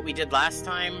opposite of what we did last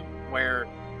time, where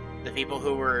the people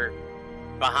who were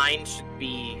behind should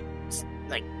be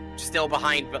like still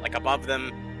behind, but like above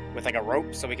them with like a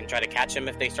rope, so we can try to catch them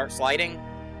if they start sliding?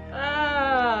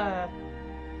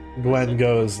 Gwen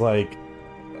goes like,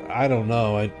 I don't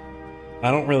know. I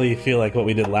don't really feel like what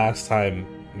we did last time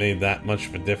made that much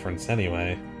of a difference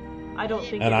anyway. I don't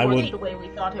think And it I worked would- the way we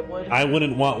thought it would. I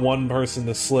wouldn't want one person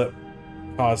to slip,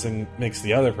 makes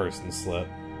the other person slip.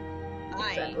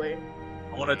 Exactly.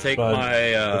 I want to take But my,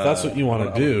 if that's what you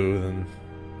want to do, then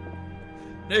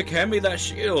Nick, hand me that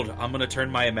shield. I'm gonna turn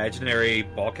my imaginary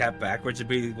ball cap backwards and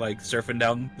be like surfing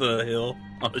down the hill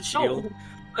on the shield. No,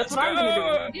 that's what I'm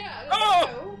gonna do. Yeah.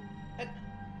 Oh!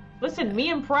 Listen, me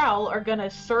and Prowl are gonna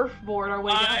surfboard our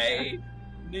way down there. I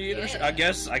need a I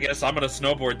guess I'm gonna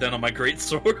snowboard then on my great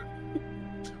sword.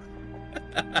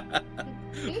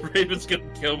 Raven's gonna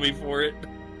kill me for it.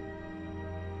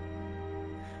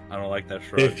 I don't like that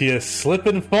shrug. if you slip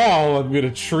and fall, I'm going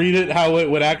to treat it how it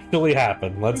would actually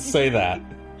happen. Let's say that.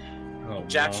 Oh,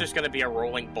 Jack's no. just gonna be a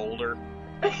rolling boulder.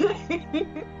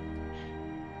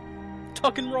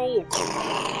 Tuck and roll.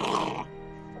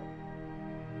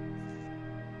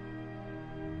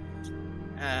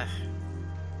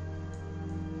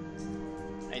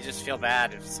 I just feel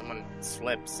bad if someone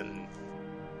slips and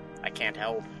I can't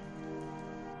help.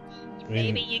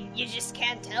 Maybe you just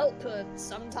can't help.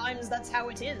 Sometimes that's how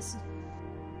it is.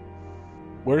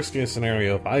 worst case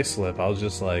scenario, if I slip, I'll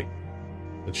just like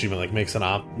Achievement like makes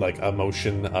a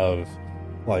motion of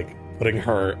like putting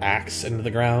her axe into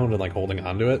the ground and like holding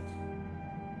onto it.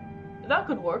 That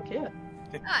could work, yeah.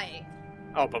 Hi.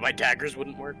 Oh, but my daggers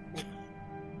wouldn't work.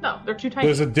 No, they're too tiny.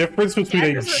 There's a difference between a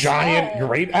Daggers are giant small.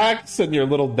 great axe and your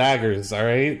little daggers,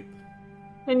 alright?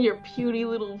 And your puny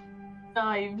little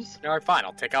knives. Alright, fine,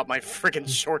 I'll take out my friggin'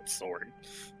 short sword.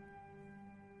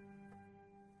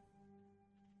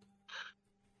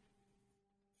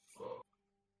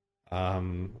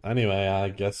 Anyway, I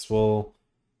guess I'm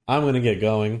gonna get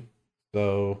going.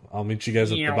 So I'll meet you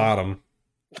guys at the Meow. bottom.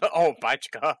 Oh, bye,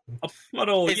 Chika. A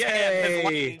funnel, His hand has yay!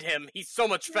 lightened him. He's so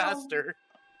much faster.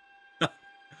 That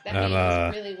And,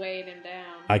 means really weighing him down.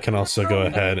 I can also go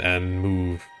ahead and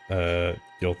move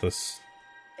Gilthus.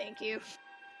 Thank you.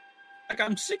 Like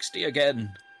I'm 60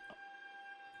 again.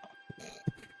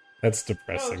 That's Oh, to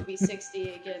depressing. be 60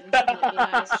 again.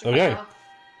 Nice. Okay.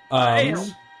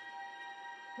 Nice.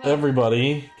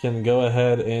 Everybody can go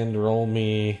ahead and roll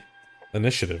me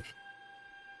initiative.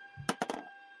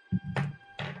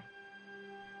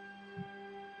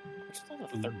 What's all the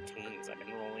 13s I've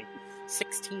been rolling?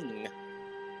 16.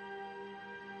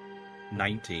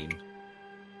 19.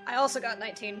 I also got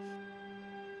 19.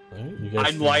 Alright, you guys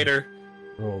I'm can lighter.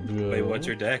 roll duo. Wait, what's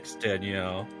your dex,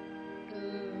 Danielle?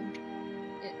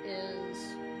 It is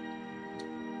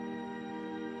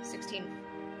 16.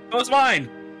 Oh, it's mine!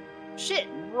 Shit.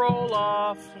 Roll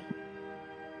off.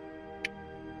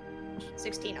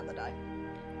 16 on the die.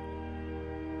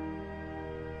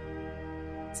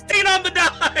 16 on the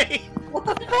die! What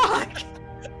the fuck?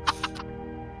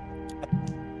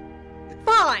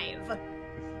 5.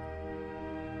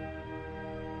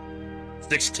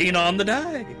 16 on the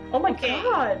die! Oh my Okay.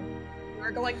 god!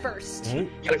 We're going first.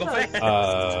 Alright. Gotta go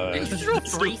fast. Did you roll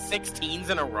 3 16s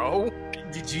in a row?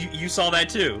 Did you saw that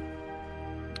too?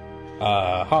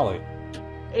 Holly.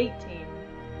 18.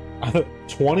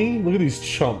 20? Look at these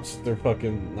chumps. They're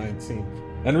fucking 19.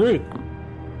 And Ruth.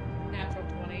 Natural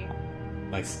 20.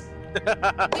 Nice.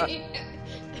 I mean,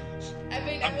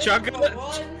 I'm I chugging went it. from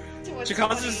 1 to a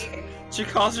Chikazu's 20.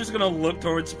 Chikazu's gonna look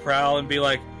towards Prowl and be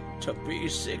like, to be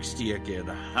 60 again,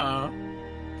 huh?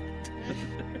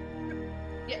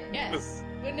 Yes.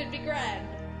 Wouldn't it be grand?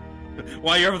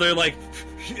 While you're over there like,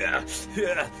 yeah,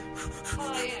 yeah.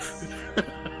 Oh, yes.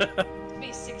 To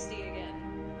be 60 again.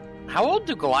 How old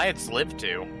do Goliaths live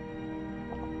to?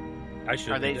 I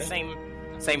should Are they the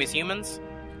same as humans?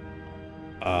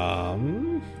 I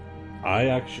mean,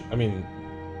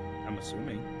 I'm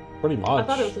assuming. pretty much. I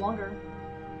thought it was longer.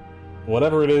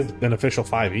 Whatever it is, beneficial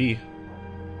 5e.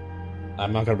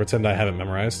 I'm not gonna pretend I haven't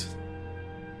memorized.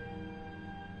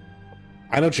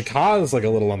 I know Chika is like a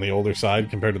little on the older side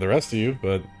compared to the rest of you,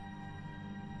 but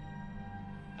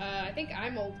I think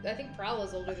I'm old. I think Prowl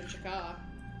is older than Chaka.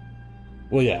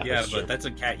 well, yeah. Yeah, that's but true. that's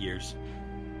in cat years.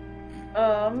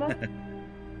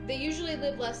 They usually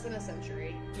live less than a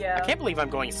century. Yeah. I can't believe I'm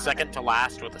going second to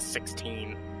last with a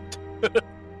 16.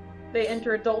 They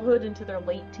enter adulthood into their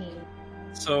late teens.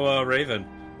 So, Raven,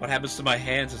 what happens to my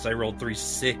hands as I rolled 3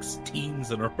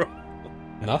 16s in a row?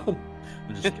 Nothing.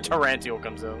 I'm just kidding. Tarantiel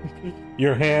comes out.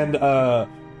 Your hand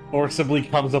forcibly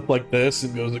comes up like this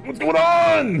and goes like, "What's going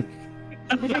on?"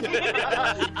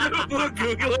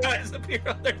 Google eyes appear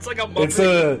out there. It's like a It's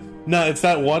it's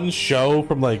that one show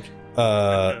from like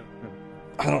I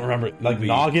don't remember, like Ubi.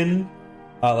 Noggin,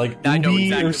 like I know Ubi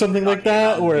exactly or what something you're like that,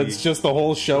 talking where about. it's just the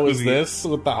whole show is Ubi. this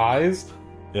with the eyes.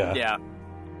 Yeah. Yeah.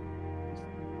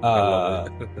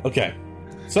 Okay.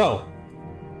 So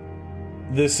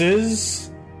this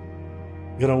is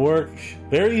gonna work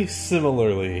very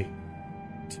similarly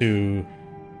to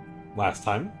last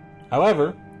time.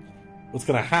 However, what's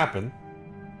gonna happen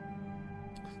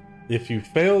if you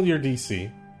fail your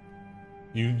DC,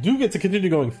 you do get to continue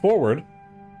going forward,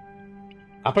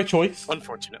 not by choice,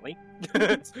 Unfortunately.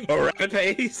 A rapid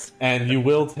pace. and you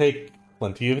will take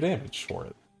plenty of damage for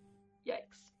it.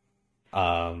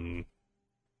 Yikes.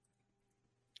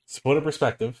 To put in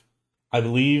perspective, I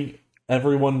believe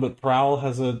everyone but Prowl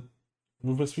has a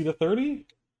movement speed of 30.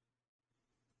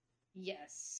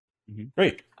 Yes.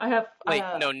 Great. I have. Wait,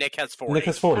 no, Nick has 40. Nick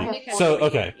has 40. I have Nick has So, 40,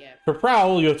 okay. Yeah. For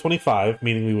Prowl, you have 25,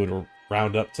 meaning we would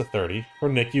round up to 30. For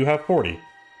Nick, you have 40.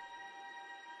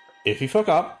 If you fuck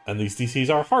up, and these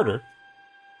DCs are harder,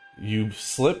 you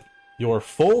slip your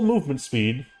full movement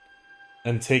speed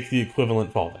and take the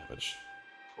equivalent fall damage.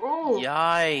 Oh,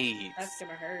 Yikes. That's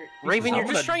gonna hurt. Raven, I'm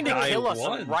you're just gonna trying to die kill us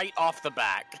one. right off the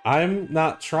back. I'm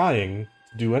not trying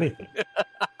to do anything.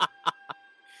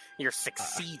 You're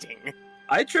succeeding.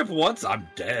 I trip once, I'm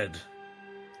dead.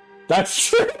 That's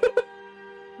true.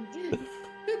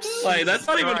 Like, that's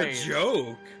not even a Christ.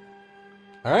 joke.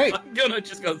 All right. I'm gonna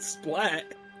just go splat.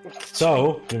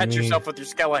 So give Catch me yourself with your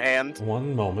Skellahand.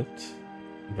 one moment,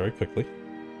 very quickly.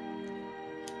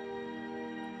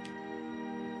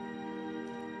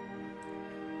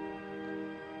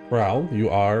 Prowl, you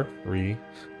are free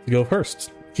to go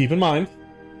first. Keep in mind,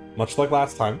 much like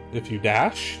last time, if you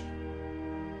dash,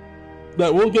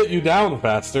 that will get you down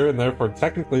faster and therefore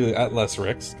technically at less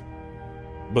risk,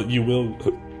 but you will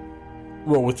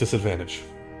roll with disadvantage.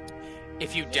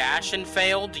 If you dash and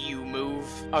fail, do you move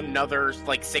another,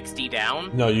 60 down?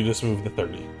 No, you just move the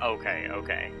 30.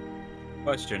 Okay.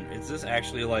 Question: is this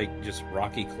actually like just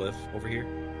rocky cliff over here?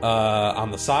 On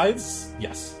the sides,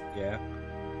 yes. Yeah.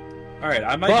 All right,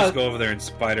 I might But- just go over there and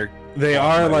spider. They climb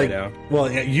are my way like, down. well,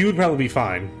 yeah, you would probably be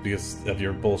fine because of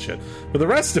your bullshit. But the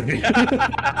rest of you,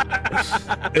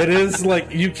 it is like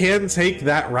you can take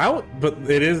that route, but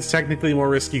it is technically more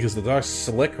risky because there are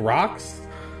slick rocks,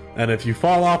 and if you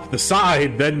fall off the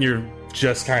side, then you're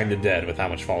just kind of dead with how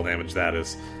much fall damage that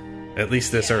is. At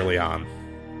least this early on.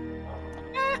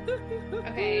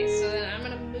 Okay, so then I'm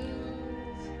gonna move.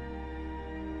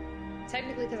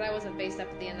 Technically, because I wasn't based up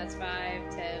at the end, that's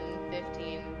 5, 10,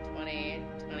 15, 20,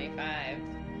 25.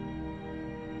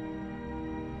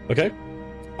 Okay.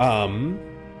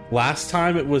 Last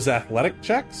time it was athletic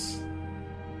checks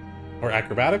or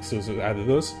acrobatics. It was either of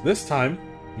those. This time,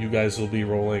 you guys will be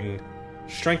rolling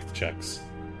strength checks.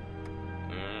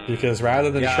 Because rather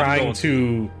than Yeah, I'm trying going-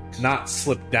 to not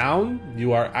slip down,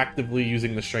 you are actively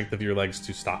using the strength of your legs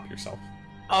to stop yourself.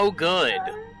 Oh, good.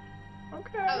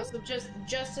 Okay. Oh, so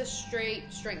just a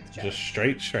straight strength check. Just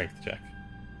straight strength check.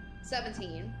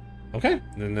 17. Okay,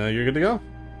 then you're good to go.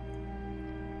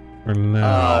 For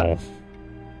now.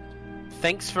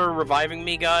 Thanks for reviving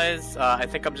me, guys. I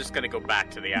think I'm just gonna go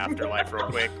back to the afterlife real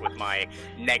quick with my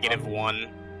 -1.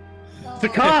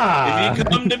 Taka! If you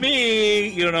come to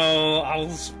me, I'll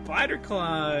spider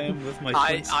climb with my.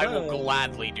 twin I will spell.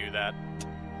 gladly do that.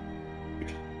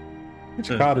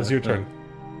 Chakad, it's your turn.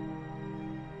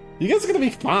 You guys are gonna be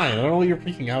fine. I don't know what you're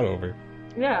freaking out over.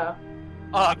 Yeah.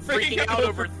 I'm freaking out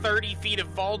over 30 feet of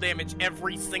fall damage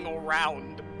every single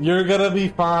round. You're gonna be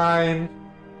fine.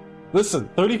 Listen,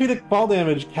 30 feet of fall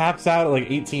damage caps out at like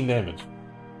 18 damage.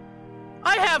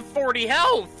 I have 40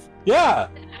 health! Yeah!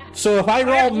 So if I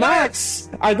roll have max,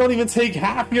 I don't even take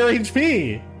half your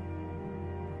HP.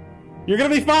 You're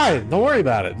gonna be fine. Don't worry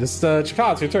about it. Just,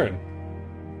 Chakad, it's your turn.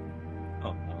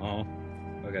 Oh no.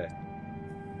 Okay.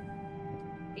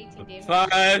 18 damage.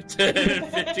 5, 10,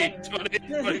 15, 20,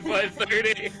 25,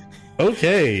 30.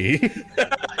 Okay.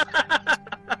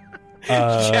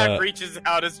 Jack reaches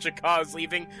out as Chakad's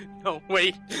leaving. No,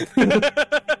 wait.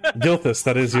 Gilthus,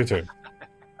 that is your turn.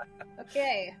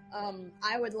 Okay,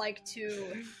 I would like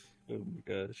to Oh my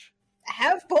gosh.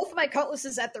 have both of my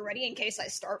cutlasses at the ready in case I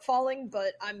start falling,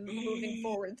 but I'm moving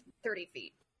forward 30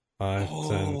 feet. 5, Oh.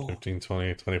 10, 15,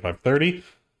 20, 25, 30.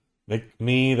 Make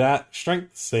me that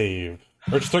strength save.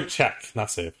 Or strength check, not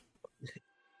save.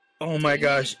 Oh my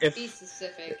gosh. Be If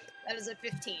specific. That is a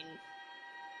 15.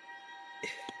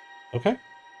 Okay.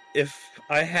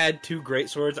 I had 2 great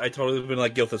swords, I totally would have been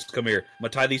like, Gilthus, come here. I'm gonna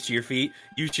tie these to your feet,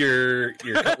 use your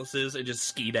cutlasses, and just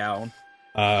ski down.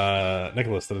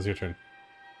 Nicholas, that is your turn.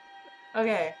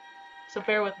 Okay. So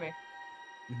bear with me.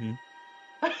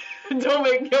 Mm-hmm.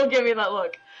 Don't give me that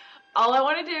look. All I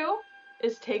want to do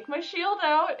is take my shield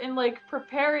out and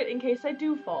prepare it in case I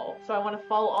do fall. So I want to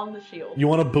fall on the shield. You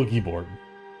want a boogie board.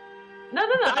 No.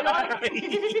 I don't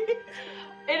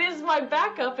it is my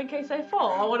backup in case I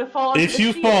fall. I want to fall. onto If the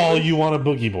you shield. fall, you want a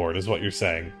boogie board, is what you're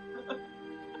saying.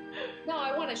 No,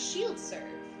 I want a shield serve.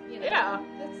 Yeah.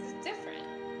 That's different.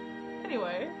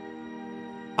 Anyway.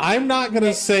 I'm not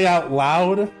gonna say out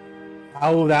loud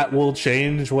how that will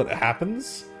change what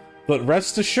happens, but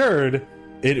rest assured,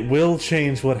 it will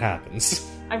change what happens.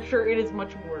 I'm sure it is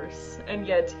much worse, and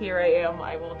yet here I am,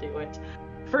 I will do it.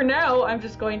 For now, I'm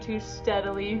just going to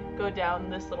steadily go down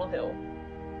this little hill.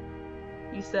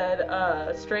 You said,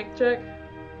 strength check?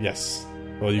 Yes.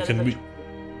 Well, you That can is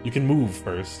you can move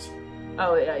first.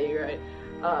 Oh, yeah, you're right.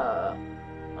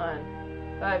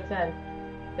 1, 5, 10,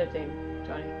 15,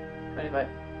 20, 25,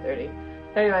 30,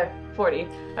 35, 40.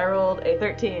 I rolled a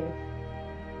 13.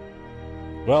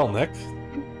 Well, Nick,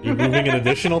 you're moving an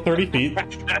additional 30 feet,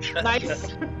 Nice.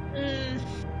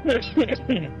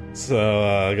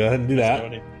 so go ahead and do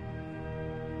that.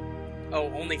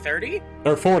 Oh, only 30?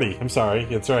 Or 40. I'm sorry.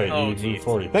 That's right. Oh, you moved geez.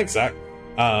 40. Thanks, Zach.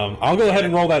 I'll go ahead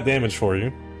and roll that damage for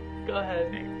you. Go ahead.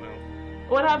 Okay, well.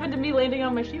 What happened to me landing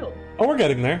on my shield? Oh, we're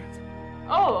getting there.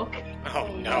 Oh, okay. Oh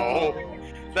no.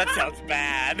 That sounds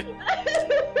bad.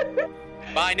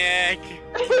 Bye, Nick.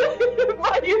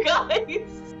 Bye, you guys.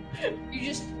 You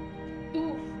just.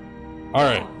 Ooh. All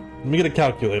right, let me get a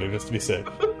calculator just to be safe.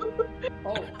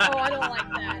 Oh, I don't like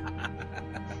that.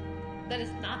 that is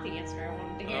not the answer I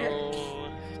wanted to hear. Oh,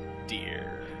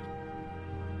 dear.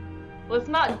 Let's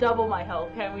not double my health.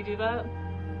 Can we do that?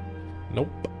 Nope.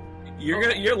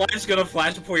 Your life's gonna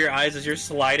flash before your eyes as you're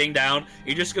sliding down.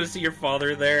 You're just gonna see your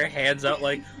father there, hands out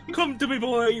like, "Come to me,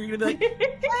 boy." You're gonna be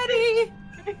like, "Daddy,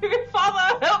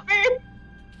 Father, help me!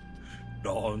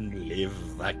 long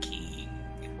live the king."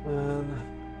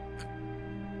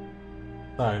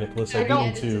 Sorry, Nicholas. I I do don't- need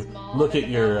It's to his mom look and at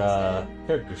the your mom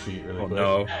character sheet really Oh quick.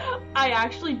 no! I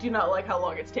actually do not like how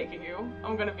long it's taking you.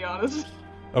 I'm gonna be honest.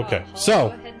 Okay, Go so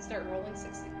ahead and start rolling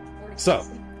 60, 40. So.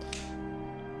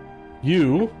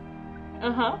 you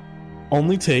Uh-huh.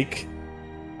 only take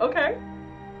Okay.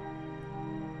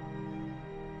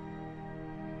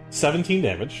 17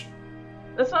 damage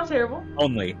That's not terrible.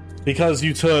 Only. because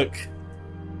you took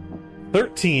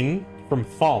 13 from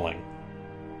falling.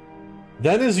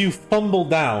 Then as you fumble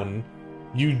down,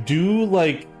 you do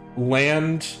like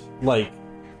land like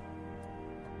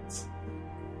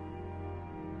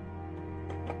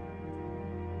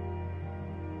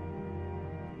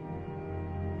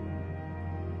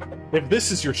if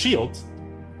this is your shield,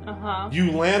 Uh-huh.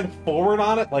 you land forward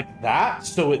on it like that,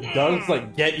 so it does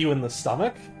like get you in the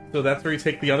stomach. So that's where you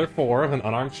take the other 4 of an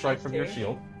unarmed strike from your see.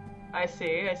 shield. I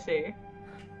see.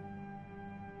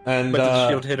 And But the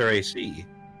shield hit her AC.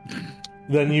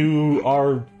 then you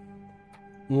are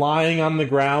lying on the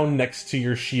ground next to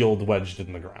your shield wedged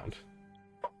in the ground.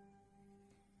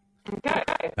 Okay.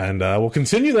 And we'll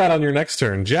continue that on your next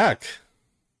turn. Jack.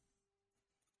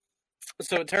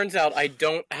 So it turns out I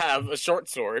don't have a short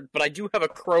sword, but I do have a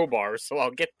crowbar, so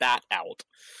I'll get that out.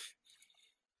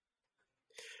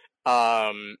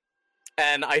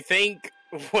 And I think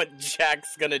what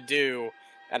Jack's gonna do,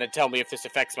 and tell me if this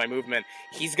affects my movement,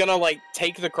 he's gonna, like,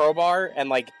 take the crowbar and,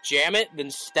 like, jam it, then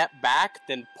step back,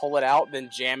 then pull it out, then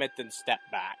jam it, then step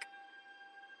back.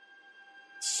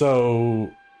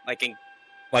 So, Like,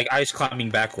 Like ice climbing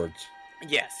backwards.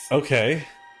 yes. okay.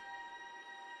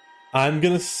 I'm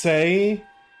gonna say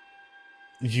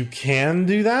you can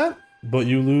do that, but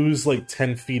you lose like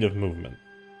 10 feet of movement.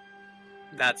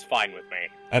 That's fine with me.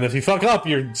 And if you fuck up,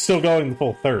 you're still going the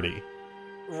full 30.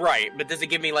 Right, but does it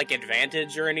give me, like,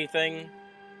 advantage or anything?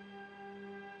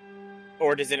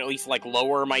 Or does it at least, like,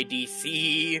 lower my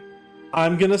DC?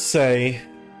 I'm gonna say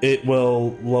it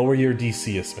will lower your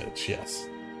DC a smidge, yes.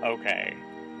 Okay.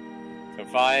 So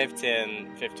 5,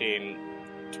 10, 15,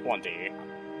 20.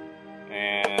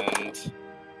 And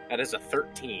that is a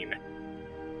 13.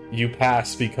 You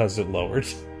pass because it lowered.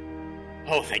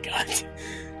 Oh, thank God.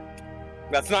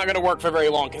 That's not going to work for very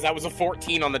long, because that was a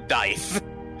 14 on the dice.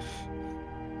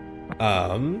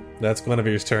 That's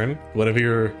Guinevere's turn.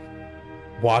 Guinevere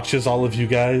watches all of you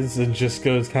guys and just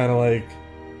goes kind of like,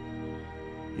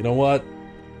 you know what?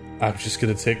 I'm just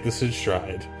gonna take this in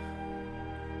stride.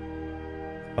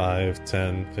 5,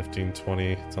 10, 15,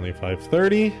 20, 25,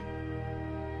 30.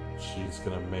 She's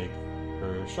gonna make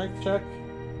her strength check.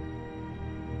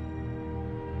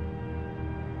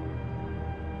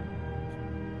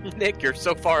 Nick, you're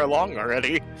so far along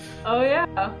already. Oh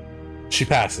yeah. She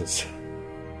passes.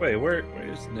 Wait, where's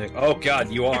Nick? Oh God,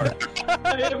 you are.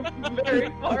 I am very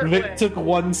far Vic away. took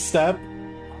one step.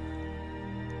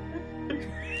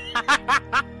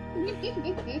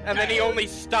 And then he only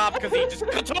stopped because he just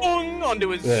ka-tong onto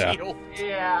his Yeah. shield.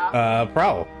 Yeah.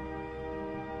 Prowl.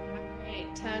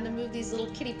 Alright, time to move these little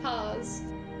kitty paws.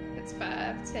 That's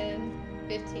 5, 10,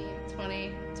 15,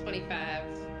 20, 25.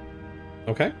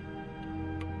 Okay,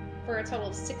 For a total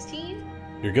of 16.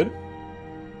 you're good.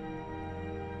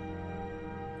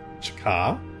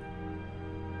 Chaka.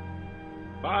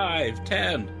 5,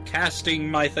 10, casting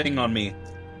my thing on me.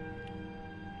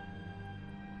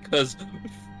 Because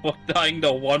dying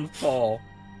to one fall.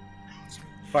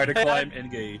 Fighter climb,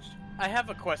 engage. I have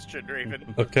a question,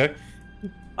 Raven. Okay.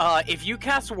 If you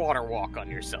cast Water Walk on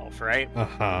yourself, right?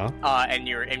 Uh-huh. And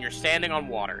you're standing on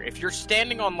water. If you're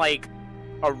standing on like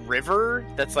a river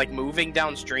that's like moving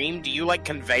downstream, do you like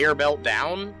conveyor belt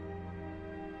down?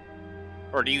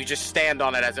 Or do you just stand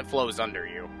on it as it flows under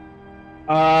you?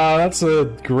 That's a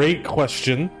great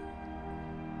question.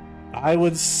 I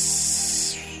would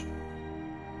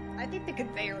I think the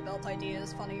conveyor belt idea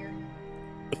is funnier.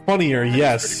 funnier, That is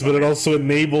yes, pretty but it funny. also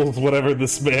enables whatever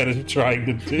this man is trying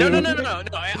to do. No.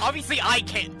 Obviously, I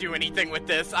can't do anything with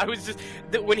this. I was just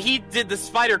when he did the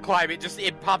spider climb,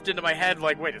 it popped into my head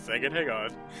like, wait a second, hang on,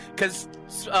 because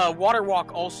water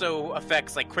walk also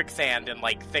affects like quicksand and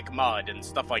like thick mud and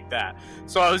stuff like that.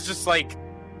 So I was just like,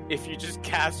 if you just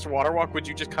cast Water Walk, would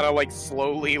you just kind of like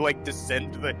slowly like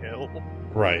descend the hill?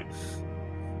 Right.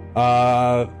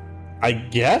 I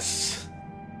guess.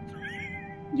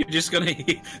 You're just gonna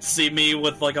see me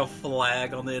with like a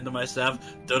flag on the end of my staff.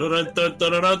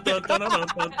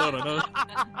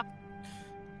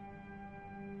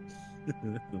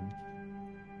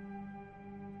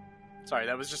 Sorry,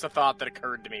 that was just a thought that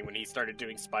occurred to me when he started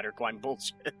doing spider climb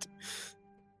bullshit.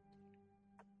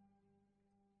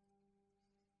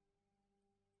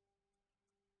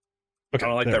 Okay, I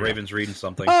don't like there that we go. Raven's reading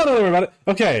something. Oh, don't worry about it.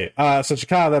 Okay, so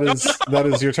Chaka, that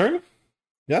is your turn?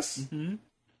 Yes? Mm-hmm.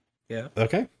 Yeah.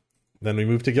 Okay. Then we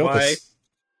move to Gilthus.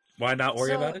 Why not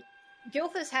worry about it?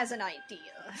 Gilthus has an idea.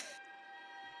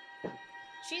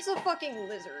 She's a fucking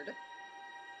lizard.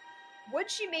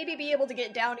 Would she maybe be able to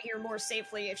get down here more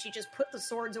safely if she just put the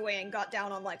swords away and got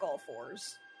down on, like, all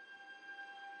fours?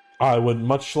 I would,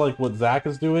 much like what Zach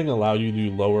is doing, allow you to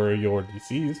lower your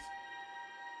DCs.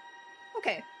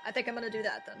 Okay, I think I'm gonna do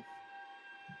that then.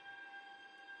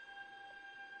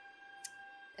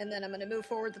 And then I'm gonna move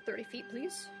forward the 30 feet,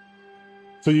 please.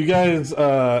 So you guys,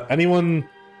 everyone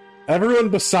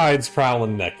besides Prowl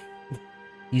and Nick,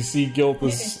 you see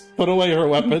Gilthus put away her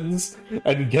weapons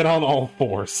and get on all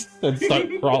fours and start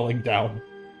crawling down.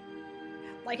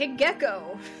 Like a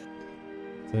gecko.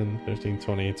 10, 15,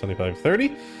 20, 25,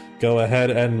 30. Go ahead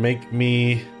and make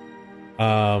me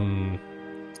that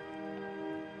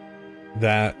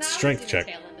Now I strength see check.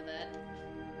 the tail end of that.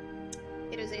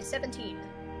 It is a 17.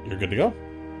 You're good to go.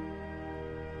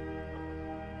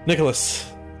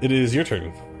 Nicholas, it is your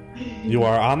turn. You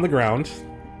are on the ground,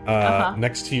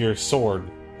 next to your sword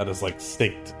that is like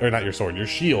staked, or not your sword, your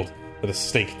shield that is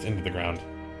staked into the ground.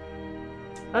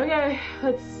 Okay,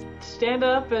 let's stand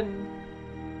up and...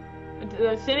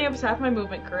 standing up is half my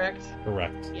movement, correct?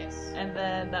 Correct. Yes. And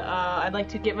then I'd like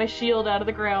to get my shield out of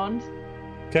the ground.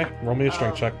 Okay, roll me a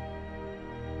strength check.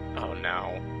 Oh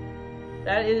no.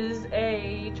 That is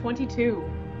a 22.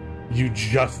 You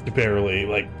just barely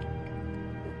like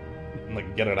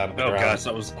get it out of the Oh ground. gosh,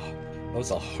 that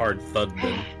was a hard thud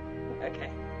then. Okay.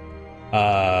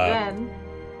 Then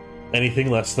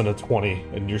anything less than a 20,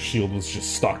 and your shield was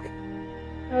just stuck.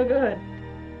 Oh, good.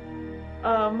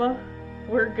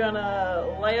 We're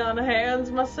gonna lay on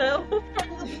hands myself for a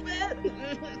little bit.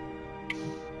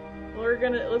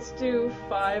 Let's do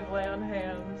 5 lay on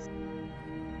hands.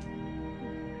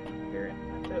 You're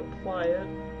gonna have to apply it.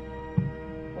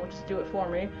 Won't just do it for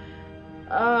me.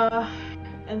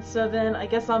 And so then I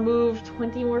guess I'll move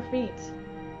 20 more feet.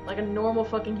 Like a normal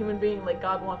fucking human being, like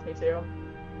God wants me to.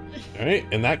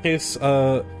 Alright, in that case,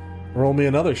 roll me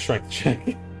another strength check.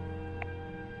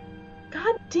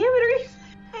 God damn it, Reese!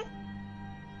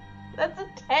 That's a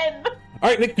 10!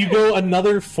 Alright, Nick, you go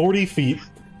another 40 feet.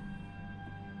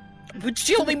 But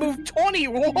she only moved 20,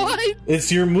 what? It's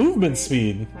your movement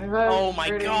speed. Oh my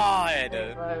god.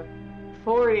 35,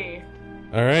 40.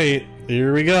 Alright,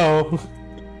 here we go.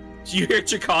 You hear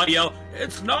Chaka yell,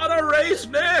 "It's not a race,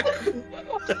 Nick!"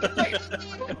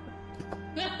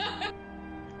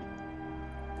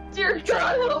 Dear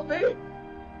God, help me!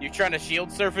 You trying to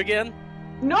shield surf again?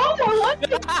 No, I want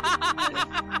to!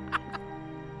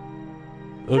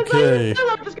 Okay.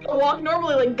 I'm just gonna walk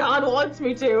normally like God wants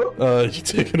me to. You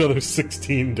take another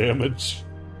 16 damage.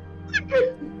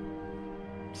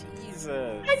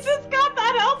 Jesus. I just got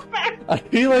that health back! I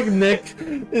feel like Nick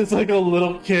is like a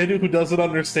little kid who doesn't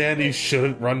understand he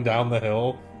shouldn't run down the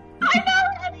hill. I know,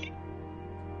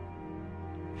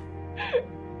 right?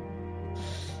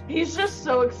 He's just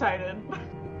so excited.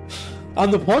 On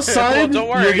the plus Well, side, don't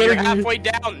worry, you're getting- halfway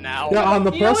down now. Yeah, on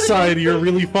the You know plus what it side, is? you're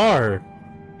really far.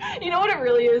 You know what it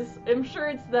really is? I'm sure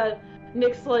it's that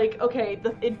Nick's like, okay,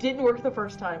 it didn't work the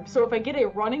first time, so if I get a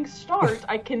running start,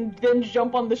 I can then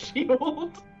jump on the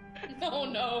shield. Oh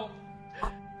no.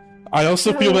 I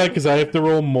also feel bad because I have to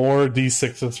roll more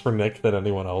d6s for Nick than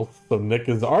anyone else, so Nick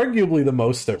is arguably the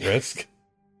most at risk.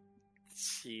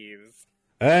 Jeez.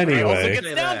 Also Anyway,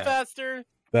 gets down faster.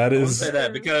 that I will is say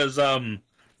that because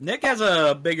Nick has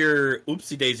a bigger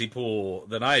oopsie daisy pool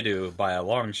than I do by a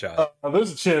long shot.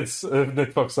 there's a chance if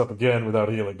Nick fucks up again without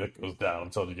healing, Nick goes down. I'm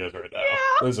telling you guys right now. Yeah.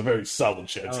 There's a very solid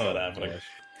chance of that happening. gosh.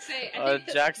 Say, I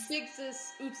think Jax- the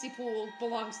Big's oopsie pool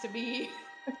belongs to me.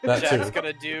 That Jack's too.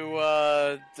 gonna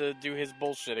do his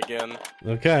bullshit again.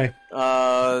 Okay.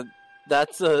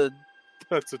 That's a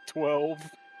 12.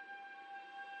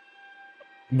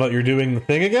 But you're doing the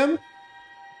thing again?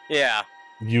 Yeah.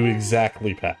 You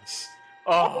exactly pass.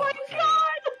 Oh my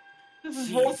God! This is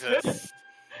bullshit. Jesus.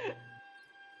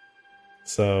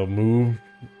 So move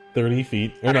 30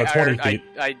 feet. Or no, 20 feet.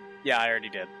 I already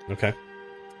did. Okay.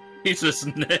 He's just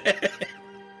Nick.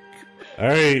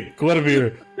 right,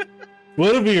 Guinevere.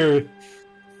 Guinevere.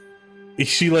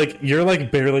 She like you're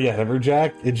like barely ahead of her,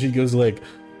 Jack, and she goes like,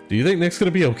 "Do you think Nick's gonna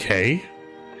be okay?"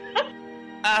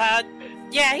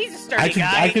 Yeah, he's a sturdy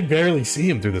guy. I could barely see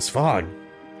him through this fog.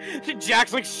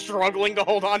 Jack's like struggling to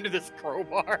hold on to this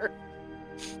crowbar.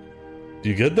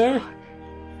 You good there?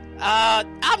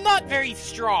 I'm not very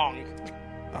strong.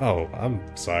 Oh, I'm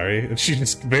sorry. And she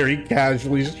just very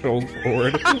casually strolled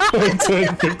forward.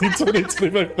 10, 15, 20,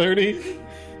 25, 30.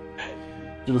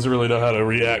 She doesn't really know how to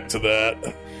react to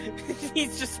that.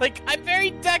 He's just like, I'm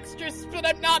very dexterous, but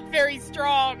I'm not very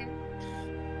strong.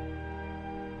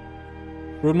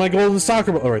 Where'd my golden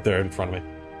soccer ball? Oh, right there in front of me.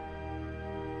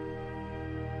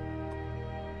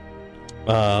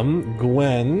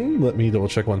 Gwen, let me double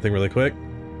check one thing really quick.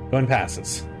 Gwen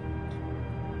passes.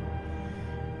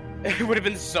 It would have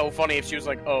been so funny if she was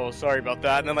like, oh, sorry about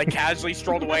that, and then like casually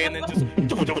strolled away and then just...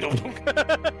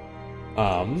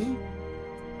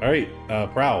 Alright,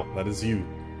 Prowl, that is you.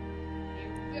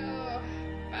 Here we go.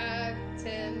 5,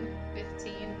 10,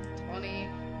 15, 20,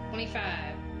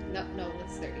 25. No,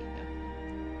 that's 30.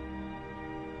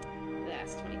 No.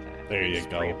 That's 25. There you Just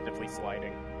go. preemptively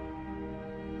sliding.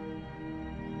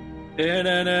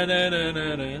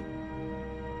 Da-na-na-na-na-na-na.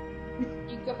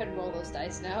 You go ahead and roll those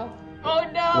dice now. Oh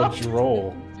no! What'd you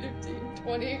roll? 15,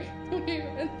 20,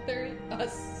 21, 30,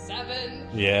 7.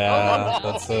 Yeah, Oh,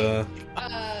 no.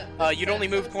 that's You'd only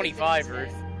move 25, Ruth.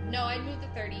 No, I moved to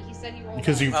 30. He said he rolled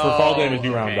because you for up. fall Oh, damage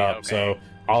you round okay, up, okay. so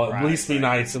I'll at Right, least be right.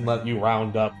 nice and let you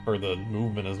round up for the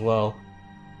movement as well.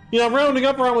 You know, I'm rounding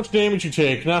up for how much damage you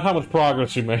take, not how much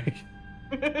progress you make.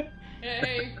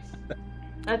 Hey.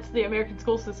 That's the American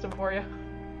school system for you.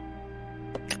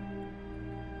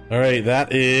 Alright,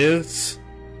 that is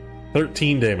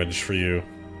 13 damage for you.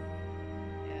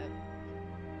 Yeah.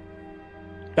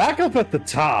 Back up at the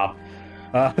top.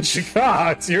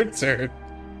 Shaka, it's your turn.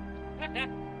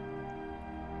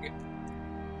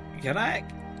 Can I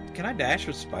dash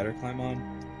with spider climb on?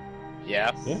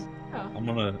 Yeah. Yeah. I'm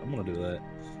gonna do that.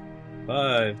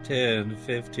 5, 10,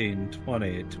 15,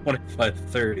 20, 25,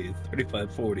 30,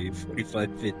 35, 40,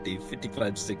 45, 50,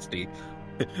 55, 60.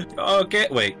 Okay,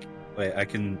 wait, I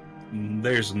can...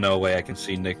 There's no way I can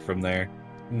see Nick from there.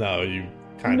 No, you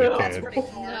kind of No. That's can't. pretty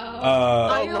far. No.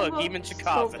 I Oh, am look, so even Chaka's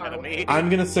far ahead of away. me. I'm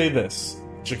gonna say this,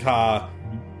 Shaka,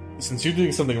 since you're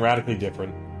doing something radically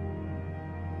different,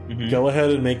 go ahead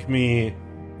and make me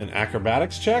an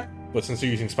acrobatics check, but since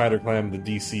you're using Spider Climb, the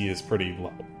DC is pretty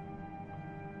low.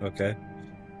 Okay.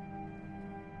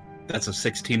 That's a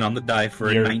 16 on the die for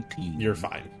a You're- 19. You're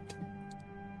fine.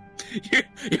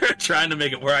 You're trying to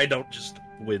make it where I don't just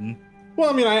win. Well,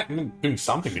 I mean, I'm doing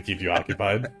something to keep you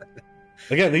occupied.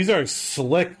 Again, these are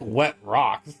slick, wet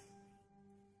rocks,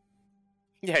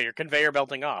 Yeah, you're conveyor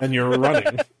belting off. and you're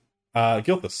running.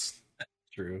 Gilthus.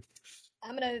 True.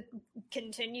 I'm gonna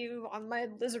continue on my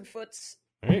lizard foots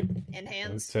Alright. and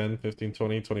hands. 10, 15,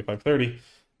 20, 25, 30.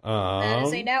 That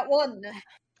is a nat 1.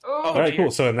 Oh, Alright, dear.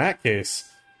 cool. So in that case,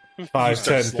 5,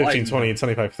 start 10, 15, sliding. 20,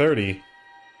 25, 30.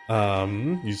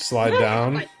 You slide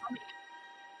down. My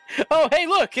Oh, hey,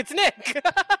 look, it's Nick!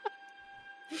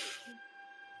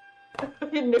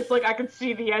 Nick's like, I can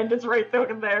see the end. It's right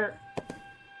there.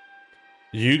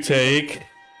 You take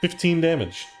 15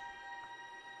 damage.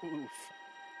 Oof.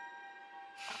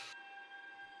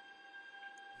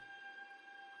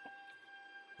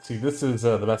 See, this is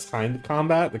the best kind of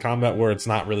combat. The combat where it's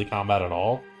not really combat at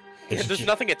all. Yeah, It's there's ju-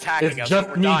 nothing attacking It's us. just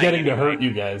we're me dying getting to anyway. hurt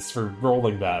you guys for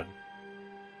rolling bad.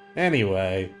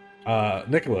 Anyway,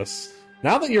 Nicholas,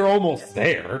 now that you're almost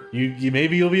there, you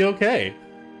maybe you'll be okay.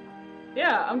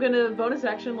 Yeah, I'm gonna bonus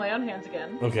action lay on hands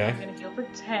again. Okay. I'm gonna heal for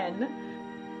 10.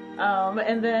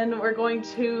 And then we're going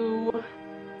to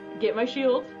get my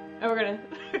shield, and we're gonna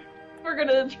we're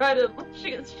gonna try to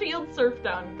shield surf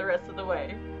down the rest of the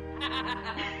way.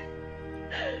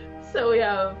 So we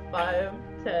have 5,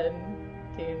 10,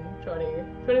 15, 20,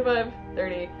 25,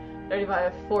 30,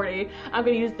 35, 40. I'm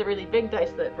gonna use the really big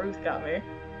dice that Bruce got me.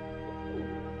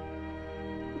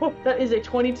 Oh, that is a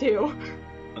 22.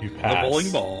 You The pass.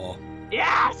 bowling ball.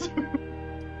 Yes!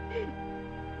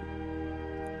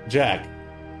 Jack.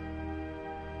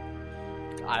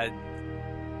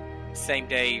 Same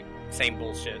day, same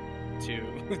bullshit. 2,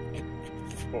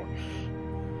 4.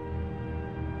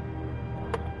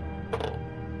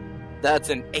 That's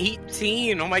an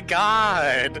 18. Oh my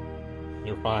god.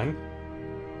 You're fine.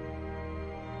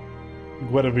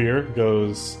 Guinevere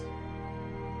goes,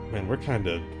 man, we're kind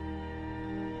of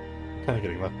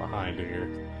getting left behind here.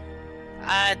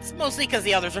 It's mostly because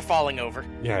the others are falling over.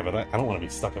 Yeah, but I don't want to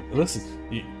be stuck up.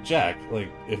 Jack,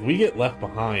 like, if we get left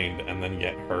behind and then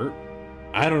get hurt,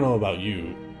 I don't know about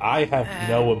you, I have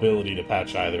no ability to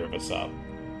patch either of us up.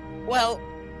 Well,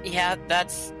 yeah,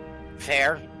 that's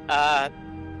fair.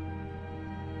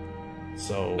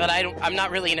 So, But I'm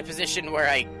not really in a position where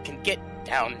I can get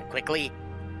down quickly.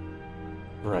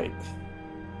 right.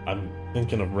 I'm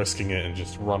thinking of risking it and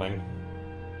just running.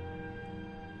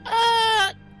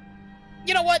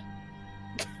 You know what?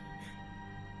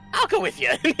 I'll go with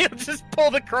you. You'll just pull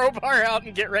the crowbar out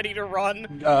and get ready to run.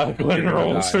 Gwen You're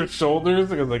rolls gonna her shoulders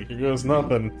because, like, here goes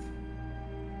nothing.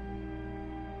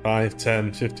 5,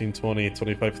 10, 15, 20,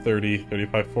 25, 30,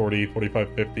 35, 40,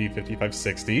 45, 50, 55,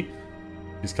 60.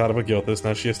 She's caught up with Gilthus.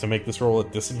 Now she has to make this roll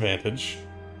at disadvantage.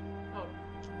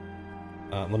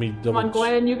 Oh. Let me Come double... on,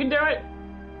 Gwen, you can do it.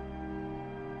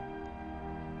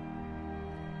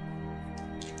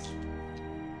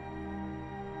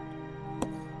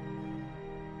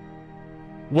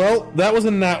 Well, that was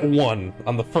a nat 1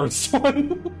 on the first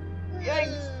one.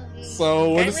 Yikes. So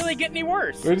we're Can't just, really get any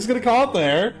worse. we're just gonna call it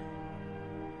there.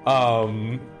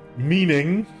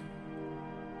 Meaning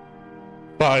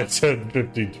 5, 10,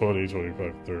 15, 20,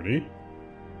 25, 30.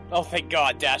 Oh, thank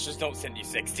God, dashes don't send you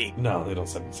 60. No, they don't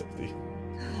send me 60.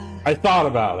 I thought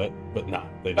about it, but no,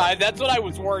 they don't. That's what I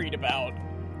was worried about.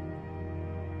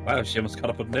 Wow, she almost caught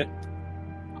up with Nick.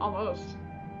 Almost.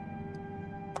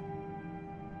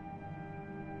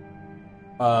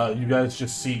 You guys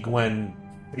just see Gwen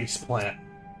face plant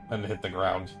and hit the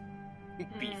ground.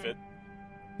 Beef it.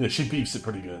 Yeah, she beefs it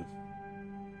pretty good.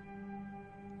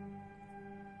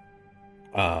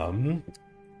 Prowl,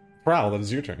 that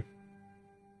is your turn.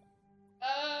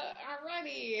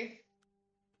 Alrighty.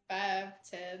 5,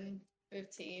 10,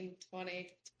 15, 20,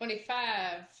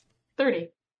 25. 30.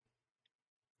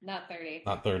 Not 30.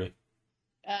 Not 30.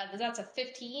 That's a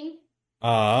 15.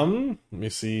 Let me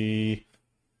see.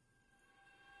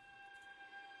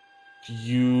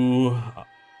 You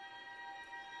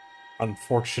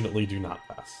unfortunately do not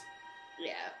pass.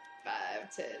 Yeah.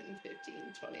 5, 10, 15,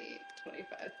 20,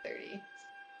 25, 30.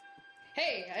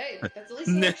 Hey, that's at least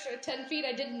an extra 10 feet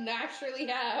I didn't actually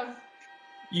have.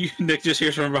 Nick just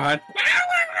hears from behind.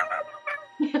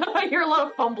 I hear a lot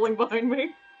of fumbling behind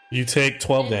me. You take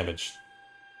 12 damage.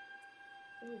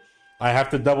 Oof. I have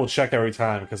to double check every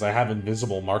time because I have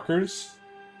invisible markers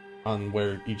on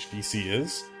where each DC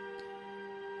is.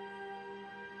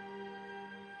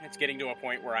 It's getting to a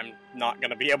point where I'm not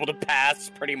gonna be able to pass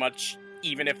pretty much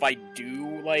even if I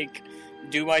do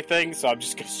my thing, so I'm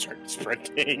just gonna start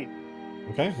sprinting.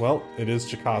 Okay, well, it is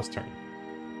Chaka's turn.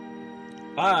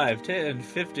 5, 10,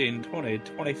 15, 20,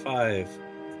 25.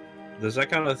 Does that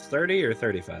count as 30 or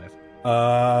 35?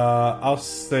 I'll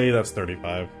say that's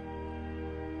 35.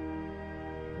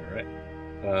 Alright.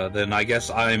 Then I guess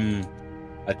I'm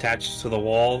attached to the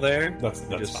wall there. That's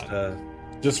just, fine.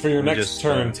 Just for your we next just,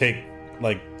 turn, take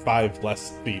like 5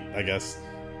 less feet, I guess.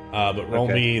 But roll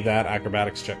Okay. me that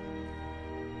acrobatics check.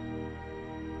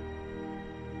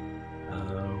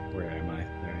 Where am I?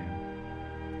 There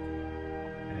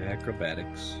I am.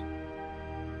 Acrobatics.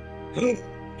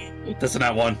 That's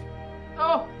not one.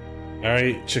 Oh,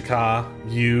 Alright, Chaka,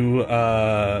 you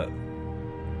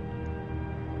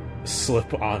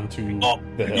slip onto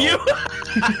the hill.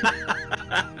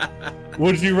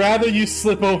 Would you rather you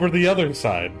slip over the other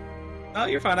side? Oh,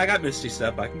 you're fine. I got Misty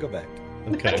Step. I can go back.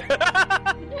 Okay.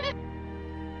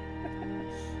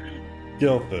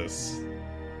 Gilthus.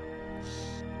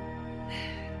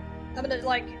 I'm gonna,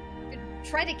 like,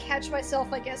 try to catch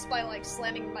myself, I guess, by, like,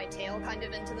 slamming my tail kind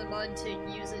of into the mud to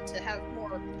use it to have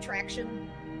more traction,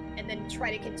 and then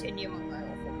try to continue on my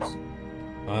all fours.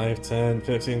 5, 10,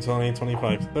 15, 20,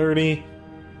 25, 30.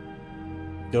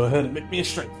 Go ahead and make me a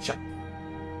strength check.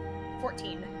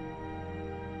 14.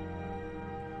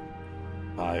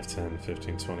 5, 10,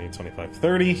 15, 20, 25,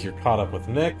 30. You're caught up with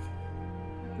Nick.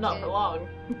 not for long.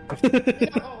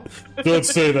 No. Don't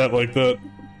say that like that.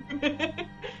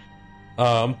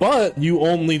 But you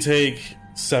only take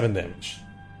 7 damage.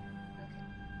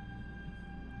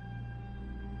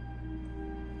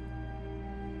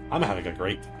 I'm having a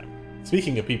great time.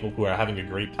 Speaking of people who are having a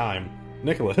great time,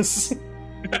 Nicholas.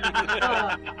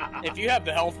 If you have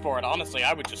the health for it, honestly,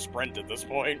 I would just sprint at this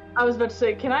point. I was about to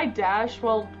say, can I dash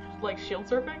while, like, shield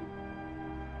surfing?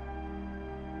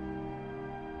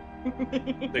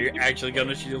 So you're actually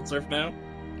gonna shield surf now?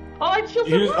 Oh, I shield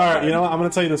surf. Alright, you know what? I'm going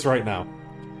to tell you this right now.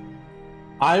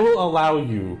 I will allow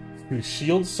you to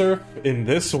shield surf in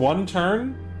this one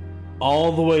turn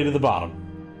all the way to the bottom.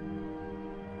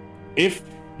 If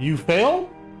you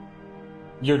fail,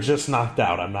 you're just knocked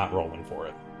out. I'm not rolling for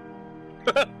it.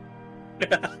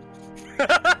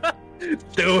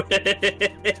 Do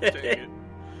it.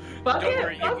 Fuck Don't it,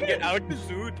 worry, you fuck can get it. out the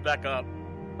suit back up.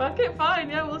 Fuck it, fine.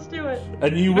 Yeah, let's do it.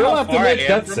 And you will How have to far I make am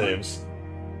death from- saves.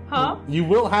 Huh? You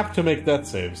will have to make death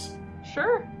saves.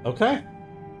 Sure. Okay.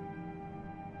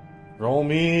 Roll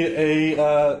me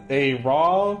a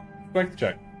raw strength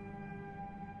check.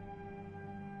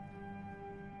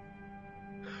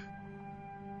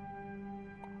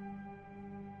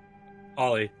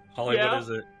 Holly, Yeah. what is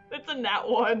it? It's a nat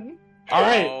 1. All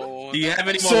right. Oh, Do you have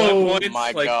any more So- luck points?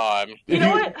 my Like, god. You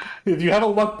know what? If you have a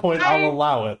luck point, I'll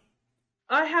allow it.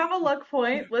 I have a luck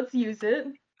point. Let's use it.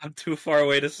 I'm too far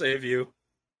away to save you.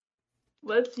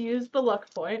 Let's use the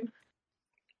luck point.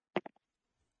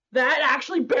 That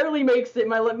actually barely makes it.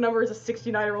 My luck number is a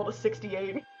 69. I rolled a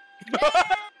 68.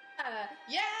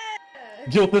 Yeah!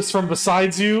 Gilthus from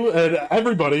beside you, and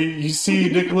everybody, you see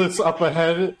Nicholas up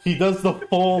ahead. He does the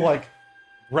full, like,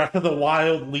 Breath of the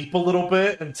Wild leap a little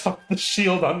bit and tuck the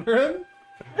shield under him.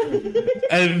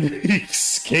 And he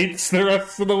skates the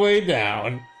rest of the way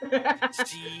down.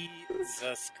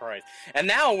 Jesus Christ. And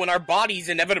now, when our bodies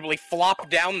inevitably flop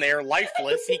down there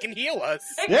lifeless, he can heal us.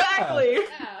 Exactly.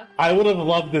 Yeah. I would have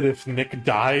loved it if Nick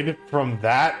died from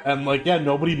that, and, like, yeah,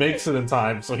 nobody makes it in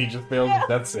time, so he just fails his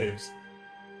death saves.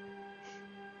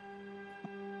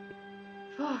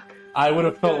 Fuck. I would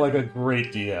have felt like a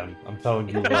great DM, I'm telling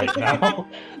you right now.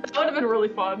 That would have been really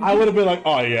fun. I would have been like,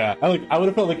 oh yeah. I would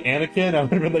have felt like Anakin. I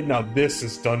would have been like, now this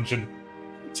is Dungeons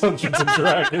and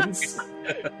Dragons.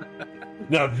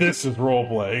 Now this is role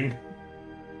playing.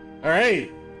 All right,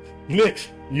 Nick,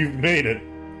 you've made it.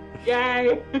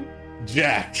 Yay.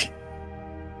 Jack,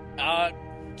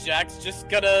 Jack's just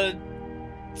gonna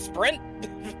sprint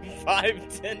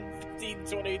 5, 10, 15,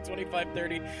 20, 25,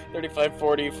 30, 35,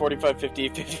 40, 45, 50,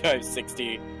 55, 60.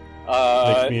 Make me a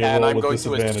And roll I'm with going to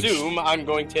disadvantage. assume I'm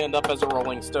going to end up as a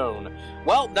rolling stone.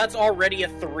 Well, that's already a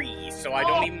 3, so I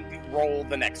don't even roll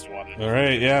the next one. all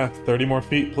right, yeah, 30 more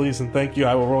feet, please, and thank you.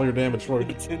 I will roll your damage for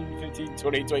you. 10, 15,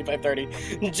 20, 25, 30.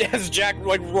 As Jack,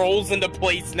 like, rolls into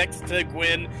place next to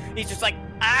Gwyn, he's just like,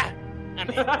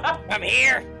 I'm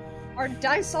here! Our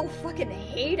dice all fucking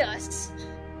hate us.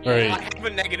 All right. I have a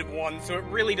 -1, so it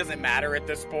really doesn't matter at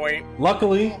this point.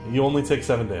 Luckily, you only take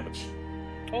 7 damage.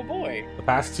 Oh boy. The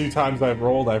past 2 times I've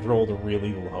rolled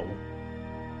really low.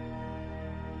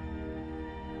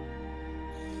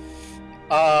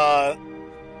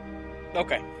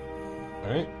 Okay. All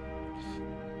right.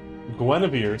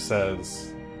 Guinevere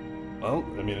says, "Well,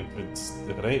 I mean, if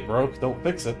it ain't broke, don't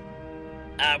fix it."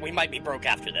 We might be broke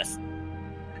after this.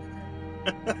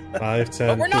 5, 10,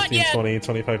 But we're not 15, yet. 20,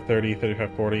 25, 30,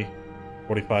 35, 40,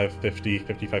 45, 50,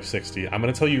 55, 60. I'm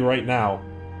going to tell you right now,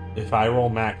 if I roll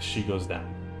max, she goes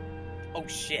down. Oh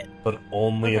shit. But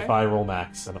only if Okay. I roll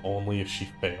max, and only if she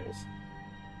fails.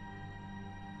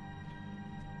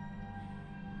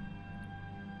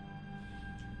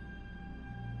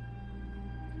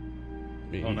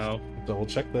 Oh no. Double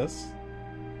check this.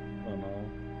 Oh no.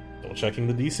 Double checking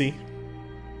the DC.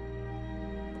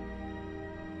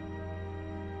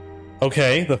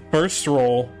 Okay, the first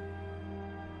roll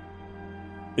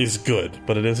is good,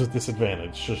 but it is with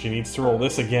disadvantage, so she needs to roll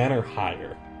this again or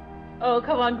higher. Oh,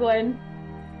 come on, Gwen.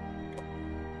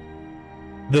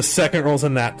 The second roll's a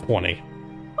nat 20.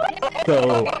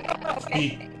 So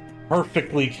she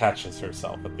perfectly catches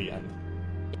herself at the end.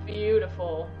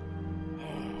 Beautiful.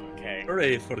 Okay.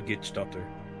 Hooray for the Gitch Doctor.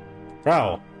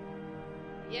 Wow.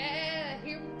 Yeah,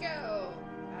 here we go.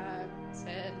 5,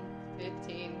 10,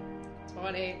 15,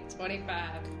 20,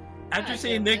 25. After Ah,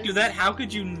 seeing Nick do goodness. that, how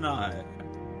could you not?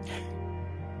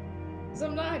 So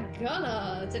I'm not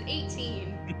gonna. It's an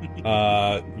 18.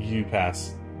 You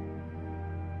pass.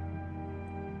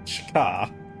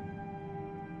 Shka.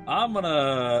 I'm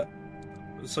gonna.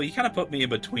 So you kind of put me in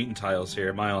between tiles here.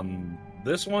 Am I on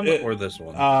this one or this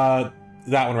one?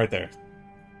 That one right there.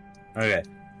 Okay.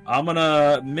 I'm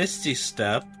gonna Misty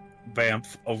Step,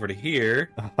 Bamf, over to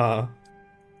here. Uh-huh.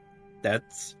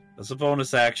 That's a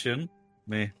bonus action.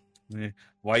 Me.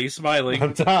 Why are you smiling?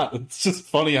 I'm not. It's just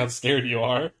funny how scared you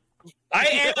are. I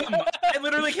am! I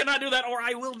literally cannot do that or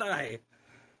I will die.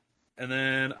 And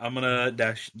then I'm gonna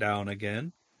dash down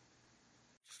again.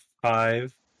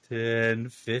 5, 10,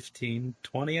 15,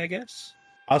 20, I guess?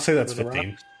 I'll say that's Over the 15.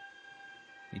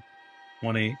 rocks.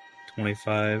 20,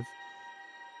 25,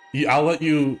 I'll let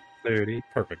you... 30.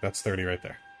 Perfect, that's 30 right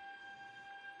there.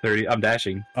 30. I'm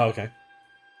dashing. Oh, okay.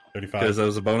 35. Because that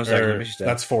was a bonus Or, action. Misty Step.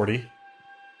 that's 40.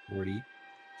 40,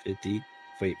 50,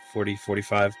 wait, 40,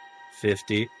 45,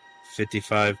 50,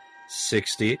 55,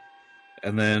 60.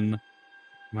 And then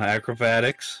my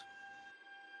acrobatics.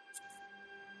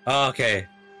 Okay.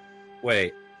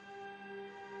 Wait.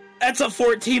 That's a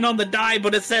 14 on the die,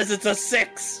 but it says it's a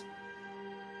 6.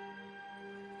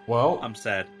 Well, I'm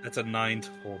sad. That's a 9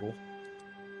 total.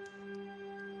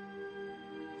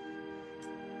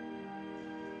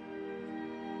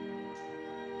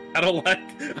 I don't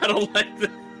like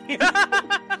this.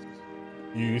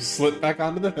 you slip back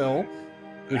onto the hill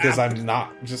because I'm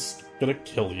not just gonna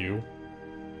kill you.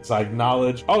 So I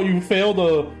acknowledge. Oh, you failed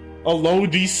a low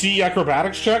DC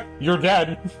acrobatics check? You're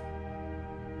dead.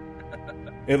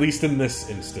 At least in this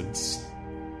instance.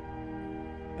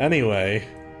 Anyway,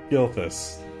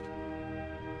 Gilthus.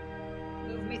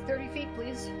 Move me 30 feet,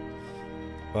 please.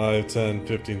 5, 10,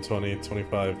 15, 20,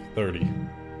 25, 30.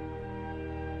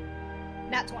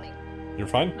 Nat 20. You're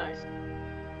fine? Nice.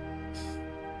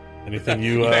 Anything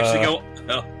you actually go.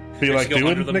 No, feel like go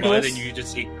doing, under the Nicholas? mud and you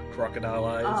just see crocodile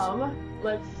eyes.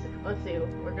 Let's see.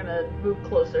 We're gonna move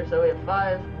closer. So we have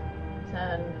 5,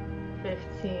 10,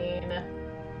 15.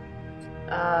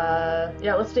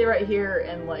 Yeah, let's stay right here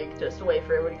and like just wait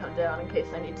for everybody to come down in case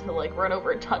I need to like run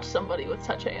over and touch somebody with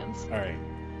touch hands. Alright.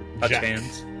 Touch Jack.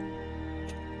 hands.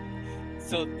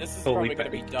 So this is Holy probably going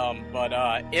to be panic. dumb, but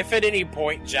if at any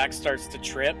point Jack starts to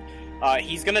trip,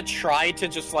 he's going to try to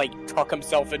just like tuck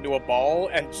himself into a ball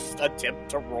and just attempt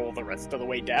to roll the rest of the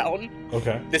way down.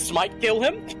 Okay. This might kill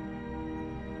him,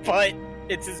 but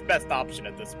it's his best option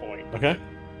at this point. Okay.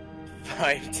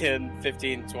 5, 10,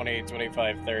 15, 20,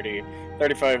 25, 30,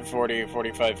 35, 40,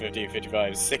 45, 50,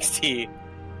 55, 60.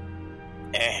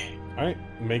 Alright.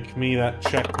 Make me that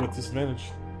check with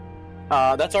disadvantage.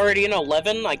 That's already an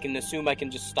 11. I can assume I can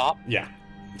just stop. Yeah.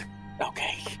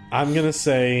 Okay. I'm gonna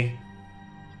say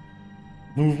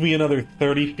move me another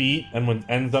 30 feet, and what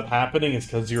ends up happening is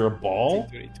because you're a ball,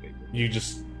 you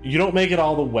don't make it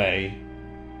all the way.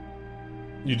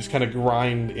 You just kind of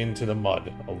grind into the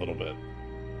mud a little bit.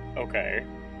 Okay.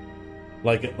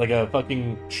 Like a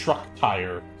fucking truck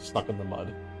tire stuck in the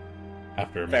mud.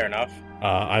 After a Fair minute. enough.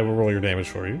 I will roll your damage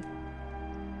for you.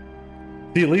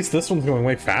 See, at least this one's going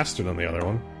way faster than the other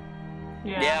one.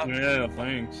 Yeah. Yeah,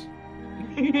 thanks.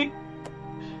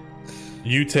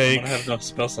 You I take don't have enough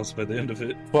spell slots by the end of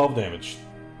it. 12 damage.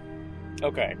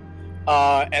 Okay.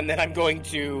 And then I'm going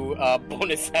to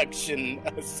bonus action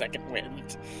a second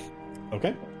wind.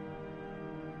 Okay.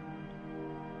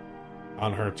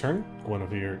 On her turn,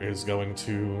 Guinevere is going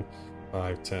to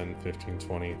 5, 10, 15,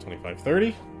 20, 25,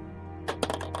 30.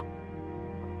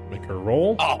 Make her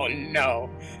roll. Oh no!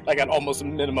 I got almost a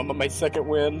minimum of my second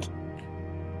wind.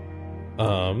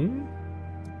 And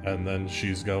then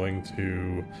she's going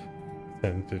to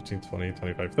 10, 15, 20,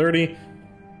 25, 30.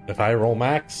 If I roll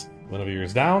max, Guinevere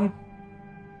is down.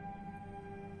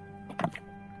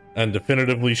 And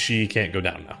definitively she can't go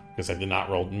down now, because I did not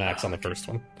roll max on the first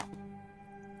one.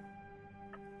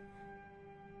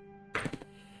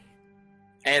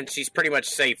 And she's pretty much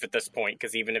safe at this point,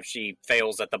 because even if she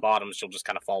fails at the bottom, she'll just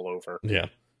kind of fall over. Yeah.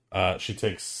 She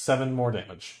takes 7 more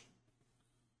damage.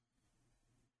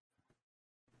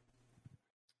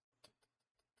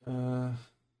 Prowl.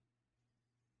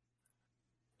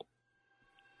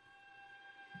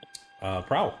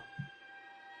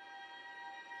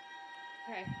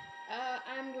 Okay.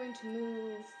 I'm going to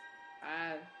move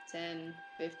 5, 10,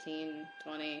 15,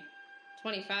 20,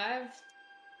 25.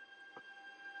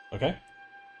 Okay.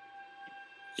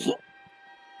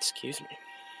 Excuse me.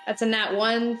 That's a nat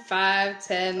 1, 5,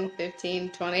 10, 15,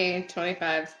 20,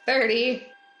 25, 30.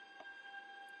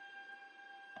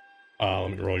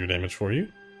 Let me roll your damage for you.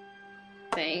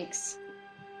 Thanks.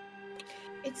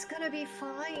 It's gonna be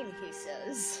fine, he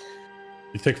says.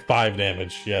 You take 5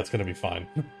 damage. Yeah, it's gonna be fine.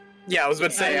 Yeah, I was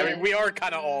about to say, I Yeah. mean, we are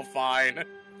kind of all fine.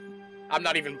 I'm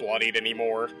not even bloodied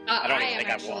anymore. I don't even am think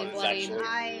I actually was, bloodied. actually.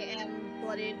 I am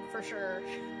bloodied for sure.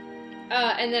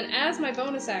 And then as my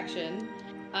bonus action,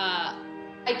 I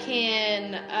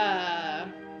can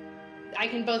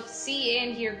both see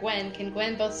and hear Gwen. Can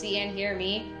Gwen both see and hear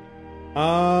me?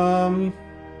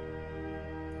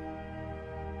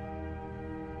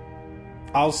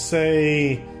 I'll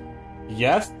say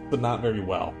yes, but not very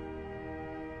well.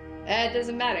 It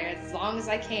doesn't matter. As long as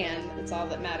I can, that's all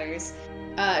that matters.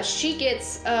 She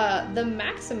gets the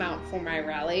max amount for my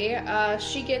rally.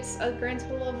 She gets a grand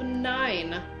total of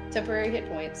 9 temporary hit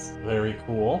points. Very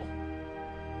cool.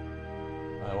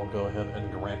 I will go ahead and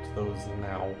grant those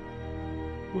now.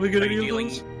 Are we Are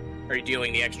you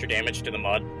dealing the extra damage to the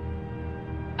mud?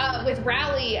 With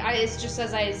rally, it's just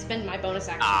as I spend my bonus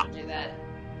action to do that,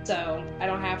 so I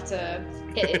don't have to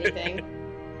hit anything.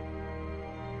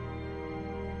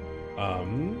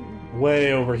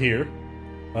 Way over here.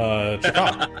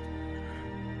 Chaka.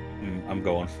 I'm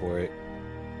going for it.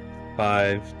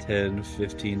 5, 10,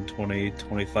 15, 20,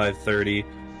 25, 30,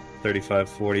 35,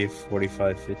 40,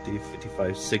 45, 50,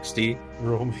 55, 60.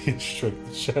 Roll me a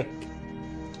strength check.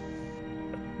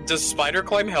 Does spider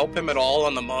climb help him at all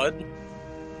on the mud?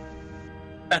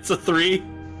 That's a 3.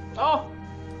 Oh,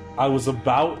 I was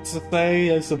about to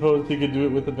say, I suppose you could do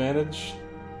it with advantage.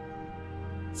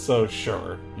 So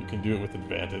sure, you can do it with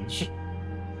advantage.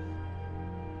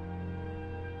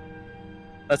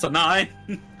 That's a 9.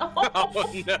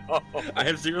 Oh no! I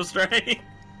have 0 strength.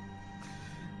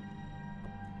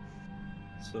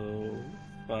 So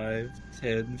 5,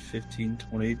 10, 15,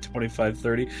 20, 25,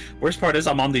 30. Worst part is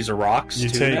I'm on these rocks You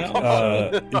too take now.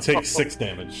 you take 6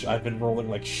 damage. I've been rolling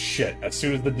like shit. As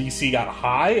soon as the DC got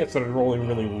high, I started rolling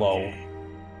really low.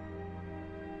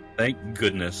 Thank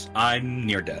goodness. I'm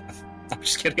near death. I'm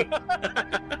just kidding.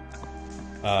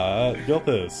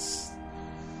 Gilthus.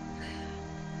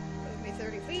 Move me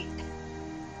 30 feet.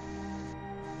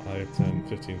 5, 10,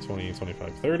 15, 20,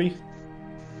 25, 30.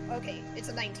 Okay, it's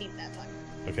a 19 that time.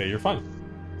 Okay, you're fine.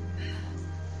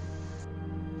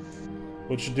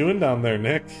 What you doing down there,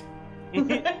 Nick? who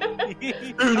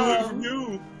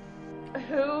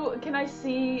can I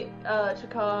see?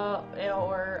 Chaka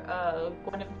or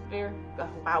Guinevere?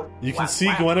 Wow. You can Wow, see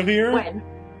wow. Guinevere. When?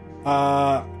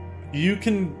 You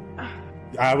can.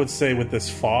 I would say with this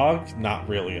fog, not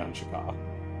really on Chaka.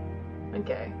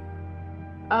 Okay.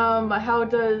 How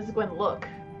does Gwen look?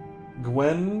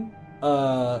 Gwen,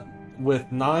 with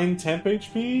 9 temp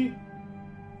HP,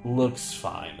 looks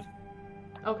fine.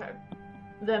 Okay.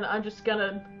 Then I'm just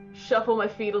gonna shuffle my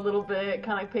feet a little bit,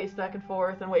 kind of pace back and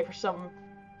forth, and wait for some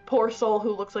poor soul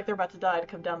who looks like they're about to die to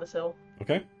come down this hill.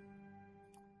 Okay.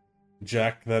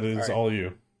 Jack, that is All right. all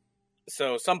you.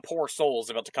 So some poor soul's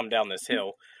about to come down this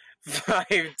hill. 5,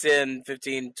 10,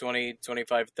 15, 20,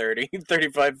 25, 30,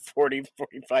 35, 40,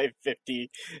 45,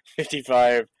 50,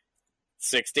 55,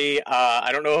 60.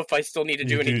 I don't know if I still need to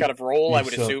do any kind of roll. I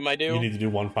would assume I do. You need to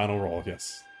do one final roll,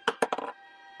 yes.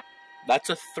 That's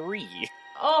a 3.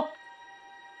 Oh!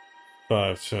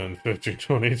 5, 10, 15,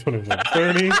 20, 25,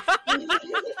 30.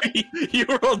 You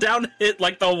roll down, hit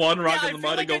like the one rock Yeah, in the I feel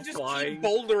mud, like and I go just flying. keep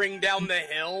bouldering down the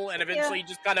hill and eventually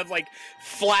just kind of like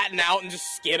flatten out and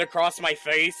just skid across my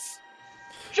face.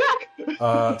 Jack!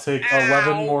 Take Ow.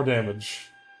 11 more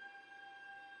damage.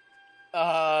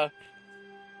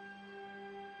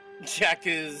 Jack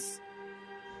is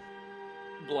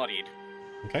bloodied.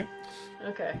 Okay.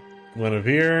 Okay.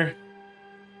 Guinevere.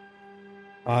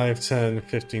 5, 10,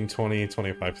 15, 20,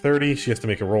 25, 30. She has to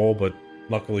make a roll, but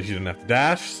luckily she didn't have to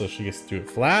dash, so she gets to do it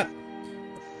flat.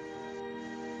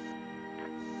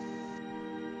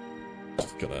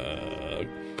 Just gonna...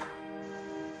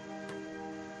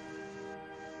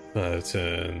 5,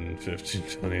 10, 15,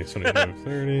 20, 25,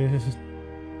 30.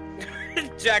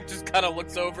 Jack just kind of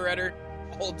looks over at her,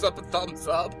 holds up a thumbs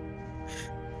up.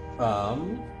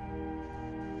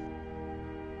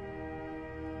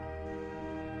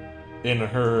 In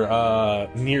her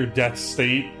near-death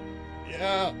state.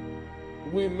 Yeah,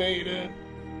 we made it.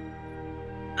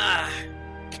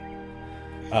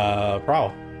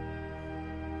 Prowl.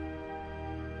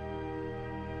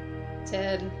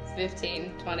 10,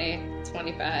 15, 20,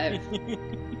 25.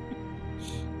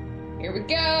 Here we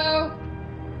go.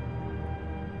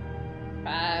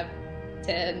 5,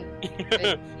 10,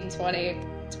 15, 20,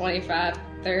 25,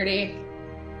 30.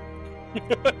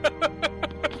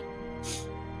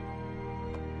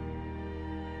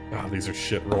 Oh, these are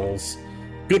shit rolls.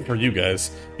 Good for you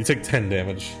guys. You take 10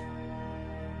 damage.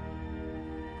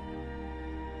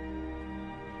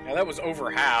 Yeah, that was over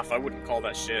half. I wouldn't call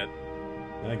that shit.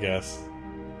 I guess.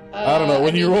 I don't know.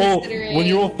 When you roll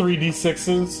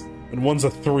 3d6s, and one's a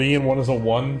 3 and one is a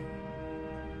 1.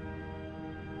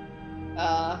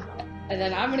 And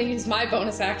then I'm gonna use my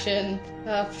bonus action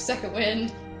for second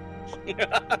wind.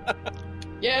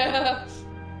 Yeah,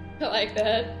 I like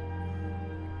that.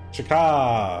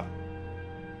 Chaka!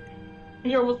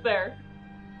 You're almost there.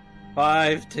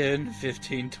 5, 10,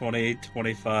 15, 20,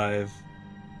 25,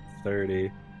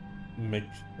 30. Make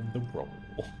the roll.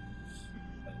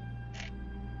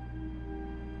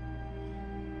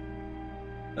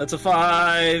 That's a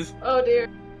 5. Oh dear.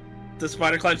 Does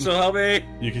spider climb still help me?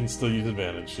 You can still use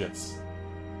advantage, yes.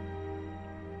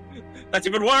 That's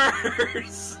even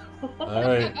worse.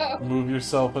 Alright, move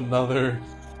yourself another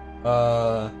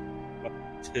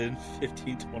 10,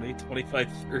 15, 20, 25,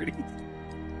 30.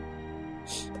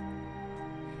 Jeez.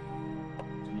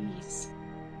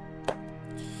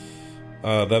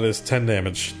 that is 10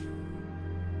 damage.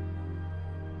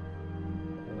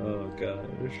 Oh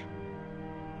gosh.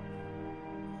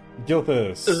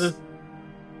 Gilthus.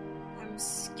 I'm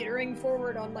skittering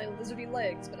forward on my lizardy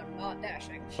legs, but I'm not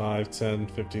dashing. 5, 10,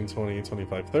 15, 20,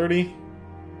 25, 30.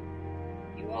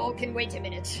 You all can wait a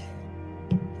minute.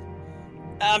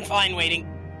 I'm fine waiting.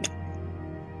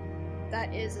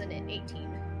 That is an 18.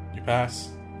 You pass.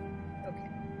 Okay.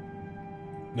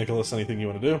 Nicholas, anything you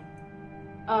want to do?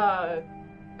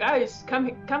 Guys,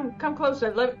 come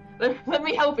closer. Let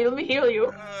me help you. Let me heal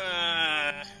you.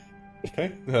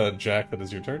 Okay, Jack, that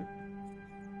is your turn.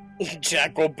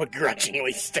 Jack will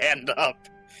begrudgingly stand up.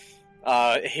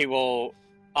 He will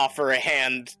offer a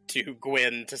hand to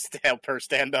Gwen to help her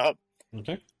stand up.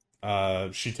 Okay.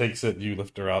 She takes it, you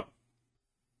lift her up.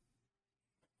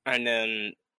 And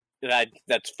then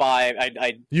that's 5.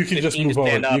 You can just 15 move to over.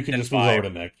 stand up You can and just move 5. over to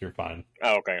Nick. You're fine.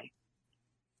 Oh, okay.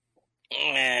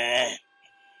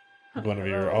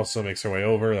 Guinevere also makes her way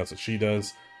over. That's what she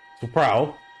does. So,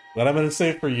 Prowl, what I'm going to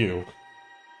say for you,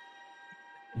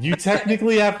 you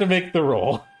technically have to make the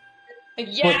roll.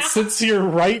 Yeah. But since you're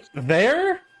right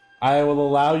there, I will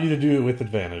allow you to do it with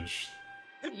advantage.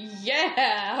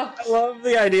 Yeah. I love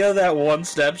the idea that one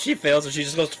step she fails and she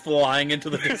just goes flying into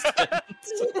the distance.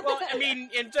 Well, I mean,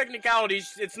 in technicality,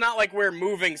 it's not like we're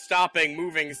moving, stopping.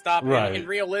 Right. And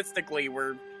realistically,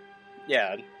 we're...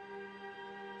 Yeah.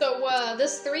 So,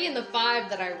 this 3 and the 5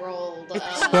 that I rolled,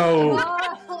 So,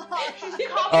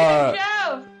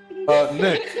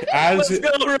 Nick, Let's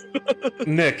go.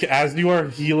 Nick, as you are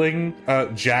healing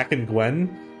Jack and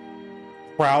Gwen,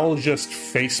 Prowl just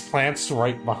face plants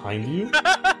right behind you.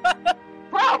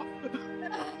 Prowl,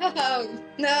 oh,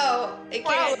 no, I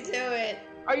can't do it.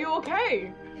 are you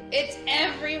okay? It's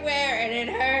everywhere and it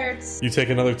hurts. You take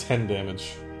another 10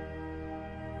 damage.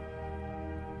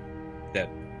 Dead.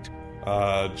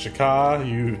 Chaka,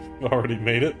 you already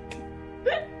made it.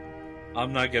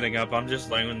 I'm not getting up. I'm just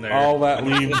laying there. All that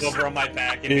Look leaves over on my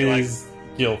back and be like, is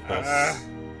Gilthus.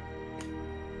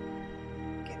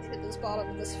 Get to this bottom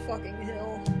of this fucking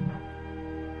hill.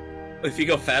 if you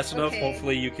go fast enough, Okay.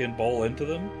 hopefully you can bowl into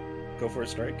them. Go for a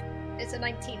strike. It's a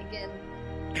 19 again.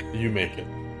 You make it.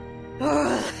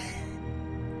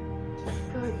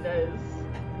 Goodness.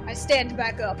 I stand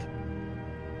back up.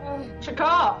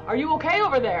 Chaka, are you okay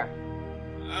over there?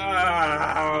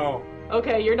 Ow!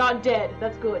 Okay, you're not dead.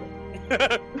 That's good.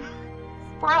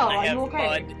 Prowl, I are have you okay?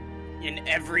 mud in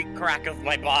every crack of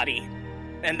my body.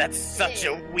 And that's such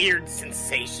a weird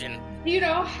sensation. Do you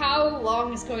know how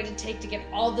long it's going to take to get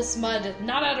all this mud,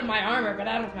 not out of my armor, but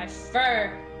out of my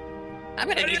fur? I'm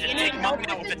gonna need to take mine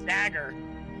out with a dagger.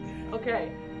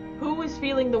 Okay. Who is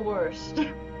feeling the worst?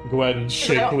 Gwen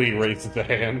shakily raises a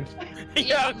hand.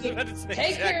 Yeah, I was about to say,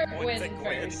 Take Jack care of points Gwen at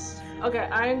Gwen. first. Okay,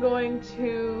 I'm going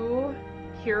to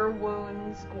Cure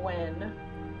Wounds Gwen.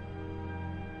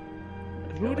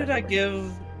 Who did I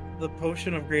give the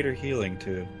potion of greater healing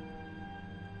to?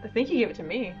 I think you gave it to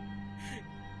me.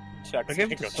 Chuck's I gave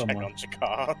gonna it to go check someone. on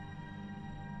Chaka.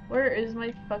 Where is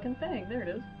my fucking thing? There it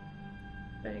is.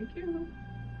 Thank you.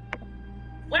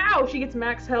 Wow, she gets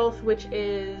max health, which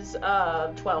is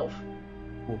 12.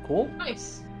 Cool, cool.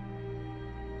 Nice.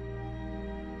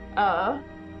 Hope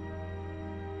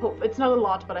it's not a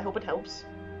lot, but I hope it helps.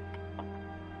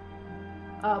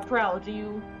 Prowl, do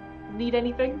you need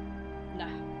anything? Nah,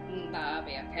 I'll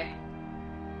be okay.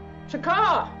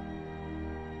 Chaka!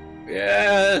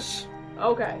 Yes!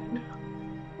 Okay.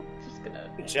 Just gonna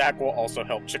Jack will also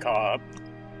help Chaka up.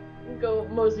 go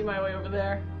mosey my way over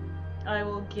there. I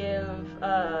will give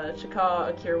Chaka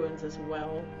a Cure Wounds as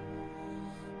well.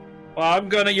 Well, I'm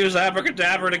gonna use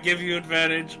Abracadabra to give you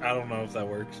advantage. I don't know if that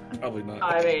works. Probably not.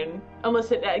 I mean,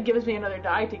 unless it gives me another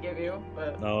die to give you,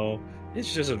 but... No,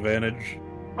 it's just advantage.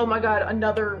 Oh my god,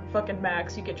 another fucking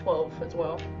max, you get 12 as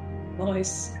well.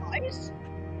 Nice. Nice.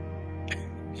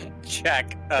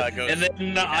 Jack goes. And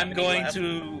then I'm gonna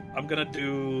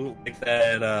do like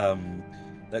that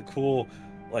cool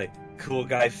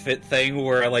guy fit thing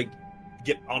where I like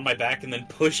get on my back and then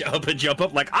push up and jump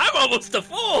up like I'm almost a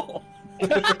full.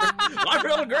 I'm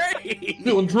feeling great.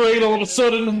 Feeling great all of a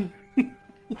sudden.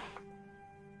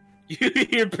 You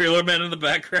hear Pillar Man in the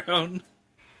background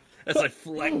as I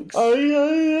flex. Oh,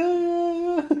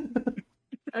 yeah.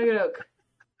 Okay, look.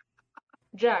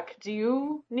 Jack, do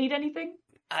you need anything?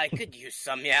 I could use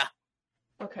some, yeah.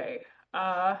 Okay,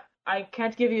 I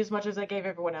can't give you as much as I gave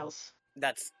everyone else.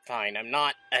 That's fine. I'm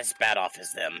not as bad off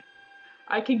as them.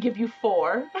 I can give you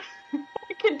 4.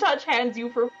 I can touch hands you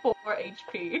for 4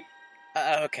 HP.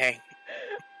 Okay.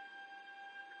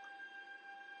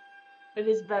 It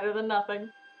is better than nothing.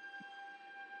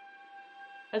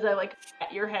 As I,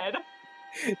 pat your head.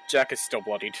 Jack is still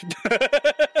bloodied.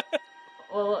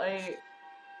 Well,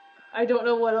 I don't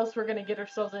know what else we're gonna get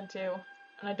ourselves into.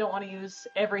 And I don't want to use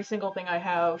every single thing I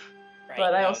have. Right,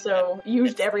 But I no, also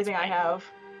used that's everything I fine. have.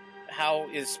 How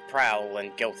is Prowl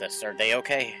and Gilthus? Are they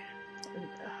okay?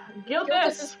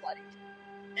 Gildas! This is bloody.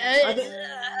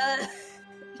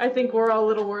 I think we're all a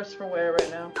little worse for wear right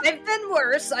now. I've been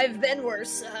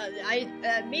worse.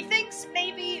 Methinks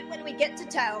maybe when we get to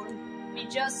town, we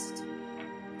just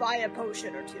buy a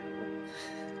potion or two.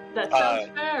 That sounds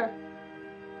fair.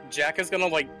 Jack is gonna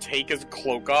like take his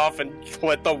cloak off and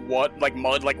let the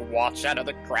mud like wash out of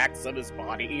the cracks of his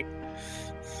body.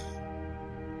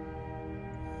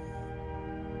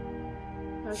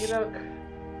 Okey-doke.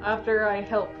 After I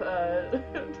help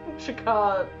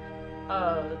Shaka,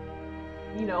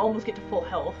 almost get to full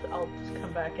health, I'll just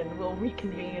come back and we'll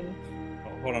reconvene.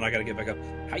 Oh, hold on, I gotta get back up.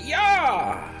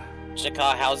 Hiya!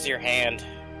 Shaka, how's your hand?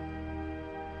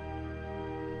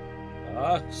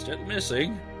 Still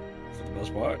missing, for the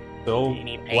most part. Still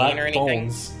Any pain black or anything?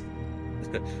 bones.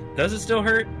 Does it still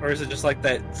hurt, or is it just like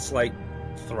that slight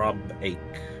throb ache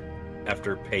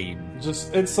after pain?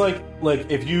 Just it's like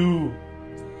if you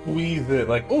squeeze it,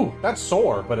 like, oh, that's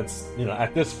sore, but it's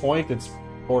at this point it's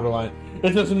borderline.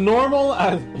 It's as normal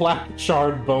as black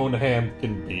charred bone hand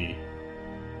can be.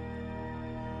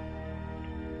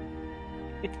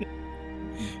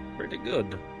 Pretty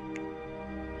good.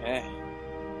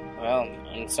 Well,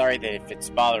 I'm sorry that if it's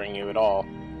bothering you at all.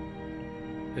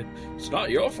 It's not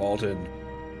your fault, and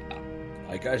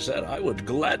like I said, I would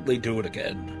gladly do it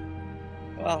again.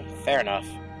 Well, fair enough.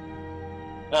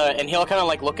 And he'll kind of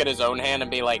like look at his own hand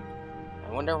and be like,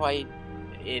 I wonder why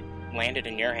it landed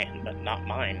in your hand, but not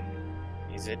mine.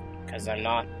 Is it because I'm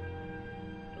not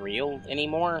real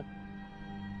anymore?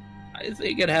 I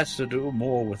think it has to do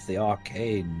more with the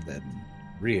arcane than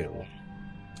real.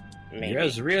 Maybe. You're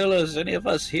as real as any of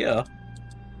us here.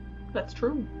 That's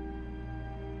true.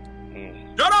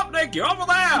 Shut up, Nick! You're over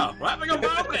there! We're having a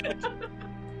moment!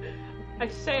 I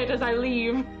say it as I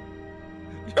leave.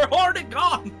 You're already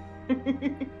gone!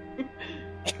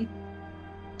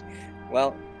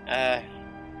 Well, I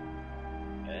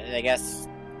guess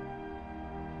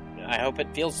I hope it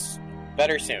feels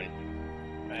better soon.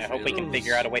 I hope we can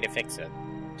figure out a way to fix it.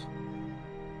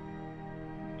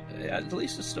 At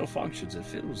least it still functions. It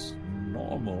feels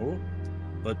normal,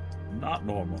 but not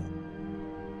normal.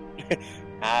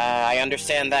 I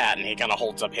understand that, and he kind of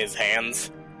holds up his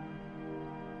hands.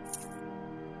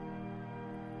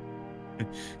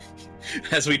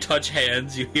 As we touch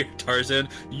hands, you hear Tarzan,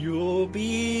 "You'll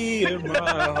be in my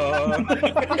heart."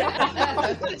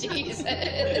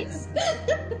 Jesus.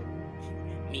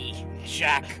 Me,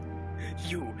 Jack.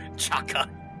 You, Chaka.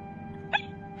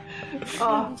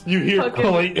 Oh, You hear Okay.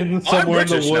 Clayton somewhere in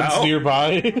the British woods now.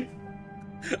 nearby.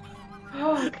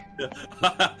 oh,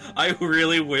 I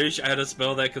really wish I had a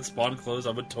spell that could spawn clothes.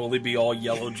 I would totally be all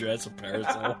yellow dress and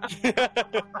parasol.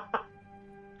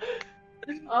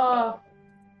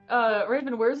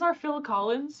 Raven, where's our Phil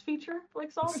Collins feature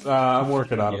song? I'm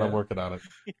working on it. Yeah. I'm working on it.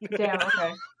 Damn,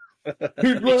 okay.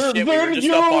 Hitler, Shit, we were then just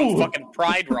up on you! fucking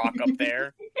Pride Rock up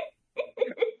there.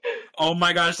 Oh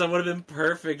my gosh, that would have been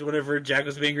perfect. Whenever Jack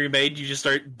was being remade, you just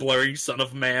start blurring "Son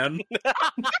of Man."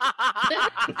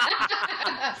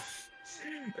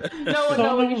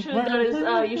 No, what you should have done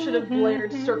is you should have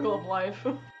blared Circle of Life.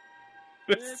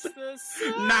 It's the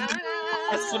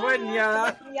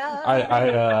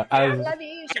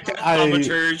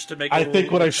Thaumaturge to make. I a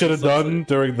think what I little should have sense. done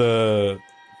during the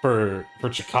for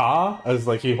Chaka, as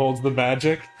like he holds the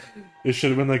magic, it should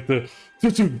have been like the.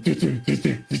 I've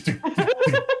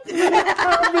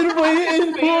been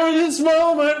waiting for this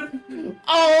moment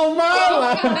all my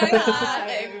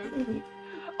life.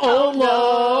 Oh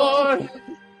Lord.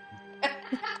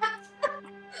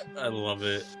 I love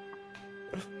it.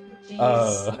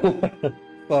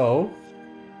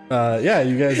 Yeah,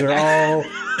 you guys are all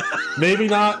maybe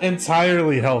not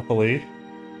entirely healthily,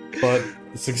 but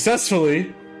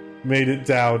successfully made it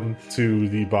down to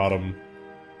the bottom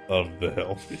of the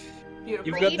hill. Beautiful. You've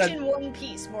We're got each that- in one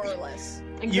piece, more or less.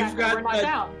 Exactly, got we're not that-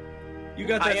 down. You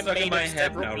got I that am stuck in made my of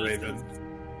head several now, pieces. Raven.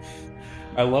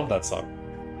 I love that song.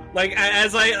 Like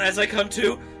as I come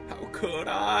to, how could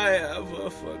I ever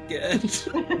forget?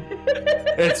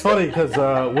 It's funny because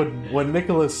when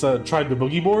Nicholas tried the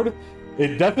boogie board,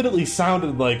 it definitely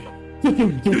sounded like.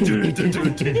 Too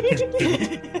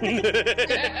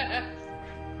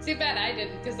bad I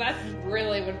didn't, because that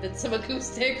really would have been some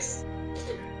acoustics.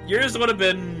 Yours would have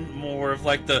been more of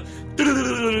like the.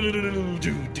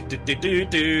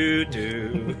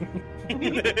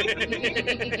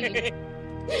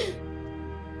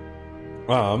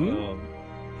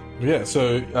 Yeah,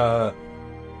 so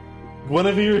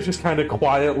Guinevere is just kind of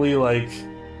quietly like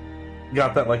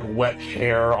got that like wet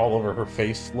hair all over her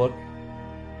face look.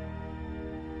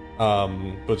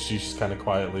 But she's just kind of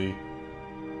quietly.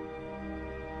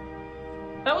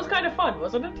 That was kind of fun,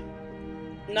 wasn't it?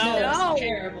 No. That's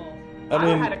terrible. I I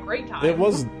mean, had a great time. It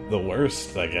was the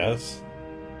worst, I guess.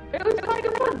 It was kind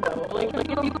of fun though. Like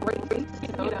you great things,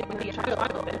 with the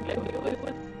child of it. It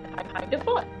was kind of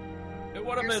fun. It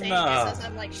would have You're been, saying this as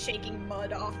I'm like shaking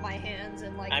mud off my hands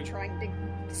and like I'm- trying to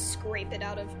scrape it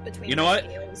out of between You know my what?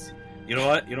 nails. You know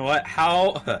what?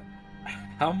 How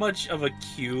much of a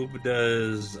cube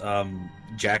does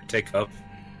Jack take up?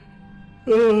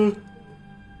 One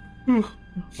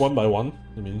by one.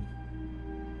 I mean,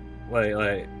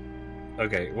 Like,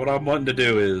 okay. What I'm wanting to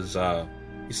do is,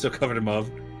 he's still covered in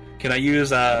mud. Can I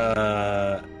use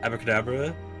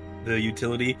Abracadabra? The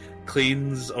utility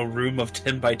cleans a room of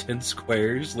 10 by 10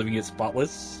 squares, leaving it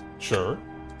spotless. sure.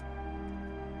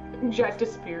 Jack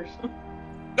disappears.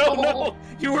 No,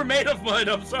 you were made of mud.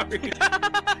 I'm sorry.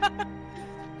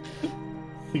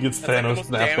 He gets That's like the Thanos most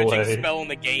snapped damaging away. spell in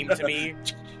the game to me.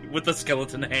 With the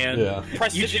skeleton hand. Yeah.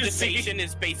 Prestidigitation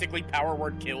is basically power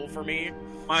word kill for me.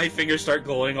 My fingers start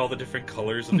glowing all the different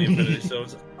colors of the Infinity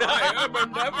Stones. I am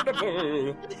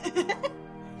inevitable.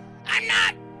 I'm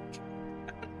not.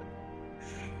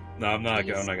 No, I'm not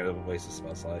gonna waste a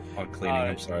spell slot on cleaning.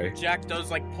 I'm sorry. Jack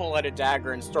does like pull out a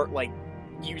dagger and start like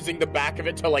using the back of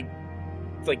it to like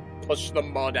push the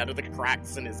mud out of the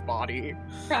cracks in his body.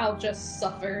 Prowl just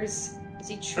suffers as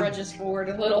he trudges forward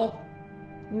a little.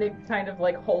 Nick kind of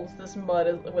like holds this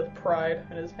mud with pride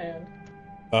in his hand.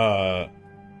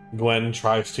 Gwen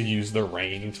tries to use the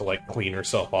rain to like clean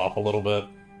herself off a little bit.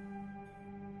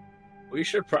 We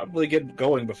should probably get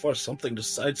going before something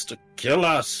decides to kill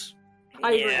us.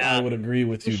 Yeah. I would agree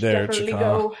with We you should there, definitely Chaka.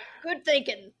 go. Good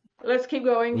thinking. Let's keep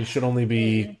going. We should only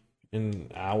be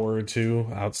an hour or two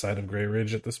outside of Grey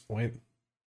Ridge at this point.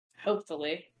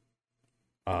 Hopefully.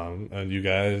 And you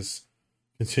guys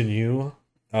continue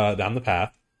down the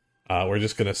path. We're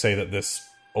just gonna say that this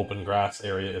open grass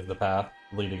area is the path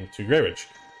leading to Grey Ridge.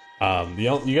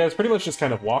 You guys pretty much just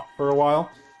kind of walk for a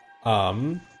while.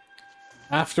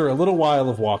 After a little while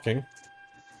of walking,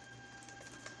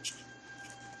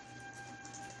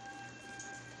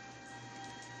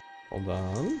 hold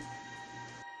on.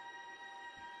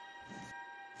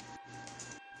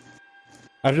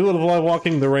 After a little while of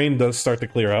walking, the rain does start to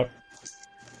clear up.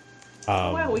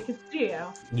 Wow, we can see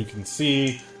now. You can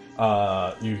see,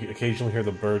 you occasionally hear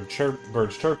the birds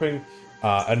chirping,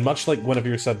 and much like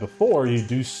Guinevere said before, you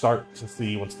do start to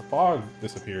see, once the fog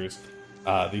disappears,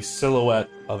 the silhouette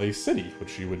of a city,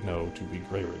 which you would know to be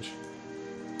Grey Ridge.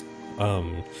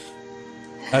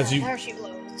 There she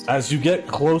blows. As you get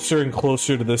closer and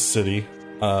closer to this city,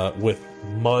 with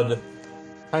mud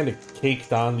kind of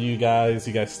caked onto you guys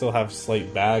still have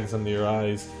slight bags under your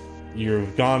eyes.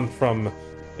 You've gone from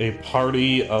a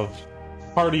party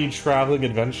traveling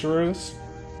adventurers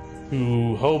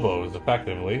to hobos,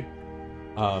 effectively.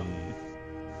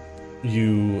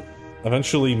 You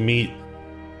eventually meet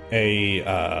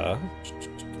a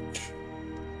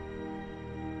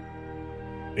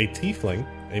tiefling,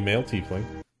 a male tiefling.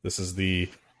 This is the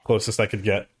closest I could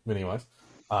get, anyway.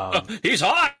 He's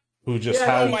hot. Who just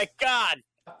Yeah, Oh my god!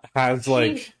 has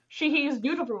like She is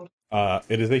beautiful.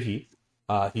 it is a he.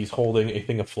 He's holding a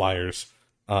thing of flyers.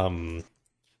 And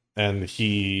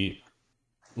he's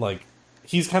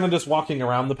kind of just walking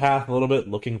around the path a little bit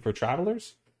looking for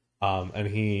travelers. And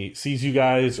he sees you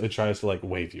guys and tries to like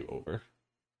wave you over.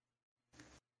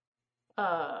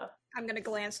 I'm gonna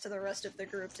glance to the rest of the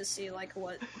group to see like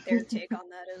what their take on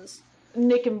that is.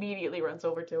 Nick immediately runs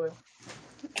over to him.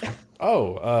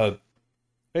 Oh,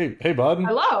 hey bud.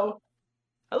 Hello,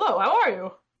 how are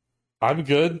you? I'm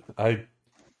good.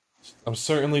 I'm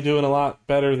certainly doing a lot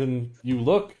better than you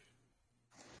look.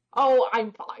 Oh,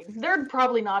 I'm fine. They're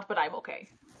probably not, but I'm okay.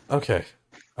 Okay.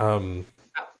 Oh,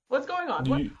 what's going on?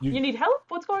 You need help?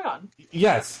 What's going on?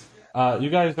 Yes. You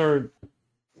guys are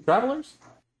travelers?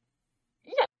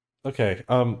 Yeah. Okay.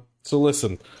 So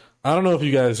listen, I don't know if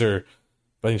you guys are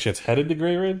by any chance headed to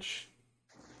Grey Ridge.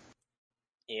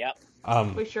 Yep.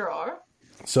 We sure are.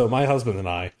 So my husband and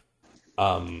I,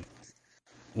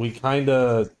 we kind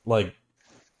of like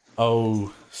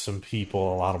owe some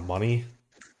people a lot of money.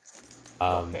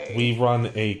 Okay. We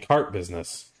run a cart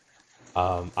business.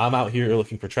 I'm out here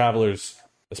looking for travelers,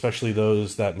 especially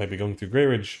those that might be going through Grey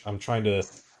Ridge. I'm trying to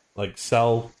like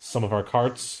sell some of our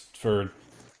carts for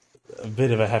a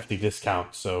bit of a hefty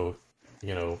discount, so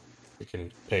we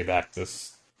can pay back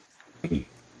this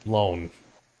loan.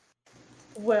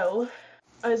 Well,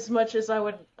 as much as I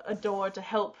would adore to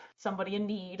help somebody in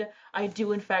need, I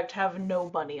do in fact have no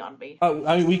money on me.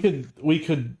 I mean, we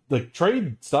could like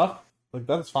trade stuff. Like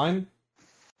that's fine.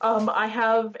 I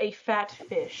have a fat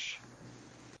fish.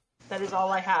 That is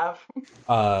all I have.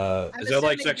 Is that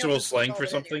like sexual slang for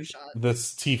something?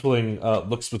 This tiefling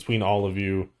looks between all of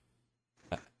you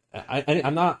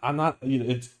I'm not.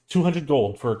 It's 200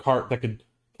 gold for a cart that could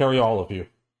carry all of you.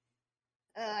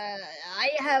 I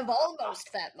have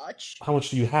almost that much. How much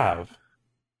do you have?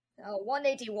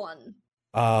 181.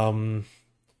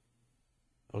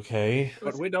 Okay.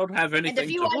 But we don't have anything And a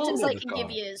few to items pull I the can car.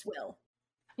 give you as well.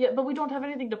 Yeah, but we don't have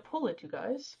anything to pull it, you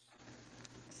guys.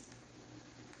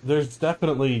 There's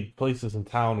definitely places in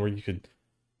town where you could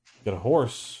get a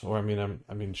horse, or I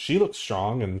mean, she looks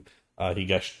strong, and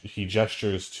he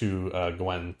gestures to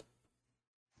Gwen,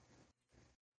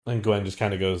 and Gwen just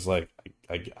kind of goes like,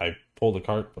 I pulled a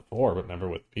cart before, but never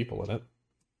with people in it.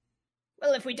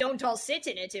 Well, if we don't all sit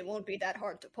in it, it won't be that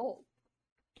hard to pull.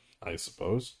 I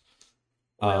suppose.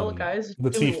 Well, guys, the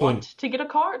do we tiefling- want to get a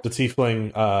cart? The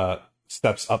tiefling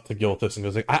steps up to Gilthus and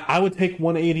goes like, I would take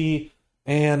 180,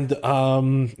 and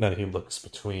then he looks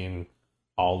between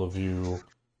all of you.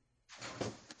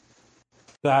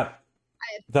 That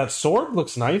sword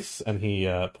looks nice, and he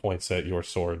points at your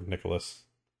sword, Nicholas.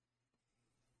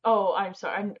 Oh, I'm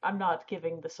sorry. I'm not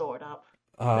giving the sword up.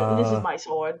 This is my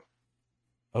sword.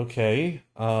 Okay.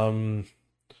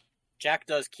 Jack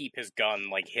does keep his gun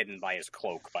like hidden by his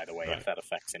cloak, by the way, Right. if that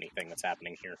affects anything that's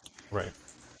happening here. Right.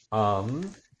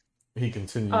 He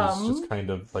continues just kind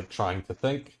of like trying to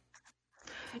think.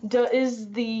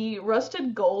 Is the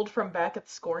rusted gold from back at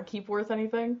the Scorn Keep worth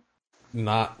anything?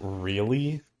 Not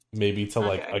really. Maybe to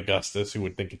like Okay. Augustus, who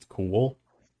would think it's cool.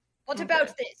 What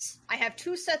about this? I have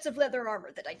 2 sets of leather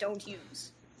armor that I don't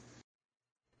use.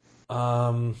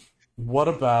 What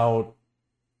about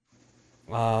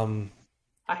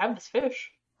I have this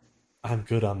fish. I'm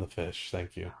good on the fish,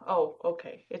 thank you. Oh,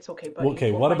 okay. It's okay, buddy.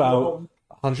 Okay, We'll what find you a about home.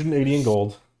 180 in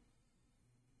gold,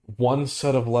 1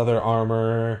 set of leather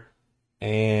armor,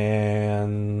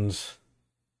 and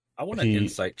I want to He-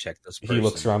 insight check this person. he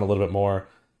looks around a little bit more,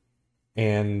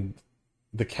 and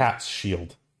the cat's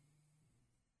shield.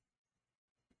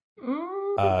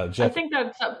 I Jeff, think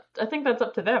that's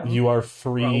up to them. you are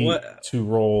free Well, what- to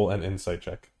roll an insight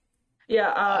check.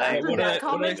 Yeah. Hey, After what that are they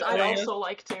comment, I'd saying? also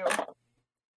like to.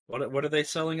 What are they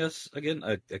selling us again?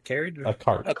 A carriage? A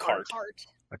cart. A cart.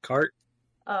 A cart?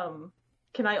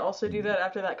 Can I also do that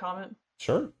after that comment?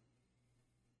 Sure.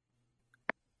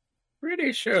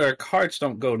 Pretty sure carts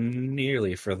don't go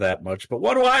nearly for that much, but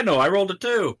what do I know? I rolled a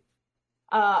 2.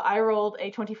 I rolled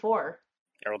a 24.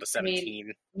 I rolled a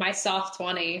 17. My soft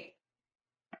 20.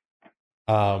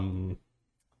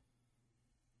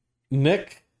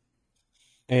 Nick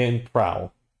and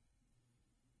Prowl.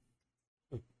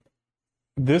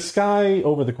 This guy,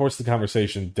 over the course of the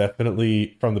conversation,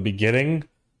 definitely from the beginning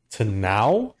to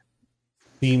now,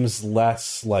 seems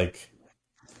less like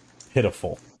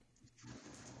pitiful.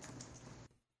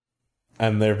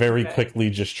 And they're very Okay. quickly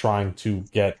just trying to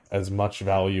get as much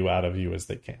value out of you as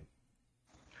they can.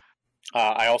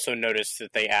 I also noticed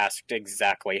that they asked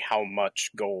exactly how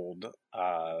much gold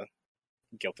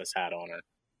Gilthus had on her,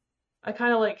 I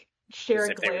kind of like share as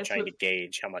a if they were glance trying with to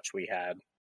gauge how much we had.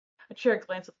 I share a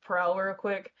glance with Prowl real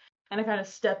quick, and I kind of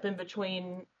step in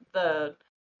between the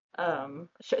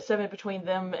step in between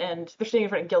them, and they're standing in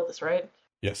front of Gilthus, right?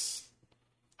 Yes.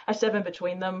 I step in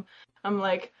between them. I'm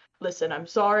like, listen, I'm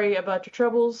sorry about your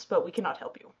troubles, but we cannot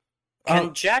help you.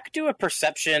 Can Jack do a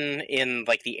perception in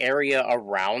like the area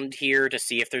around here to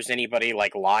see if there's anybody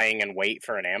like lying in wait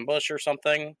for an ambush or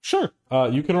something? Sure.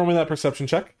 You can roll me that perception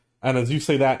check. And as you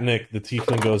say that, Nick, the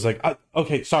tiefling goes like,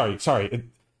 okay, sorry.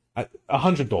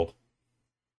 100 gold.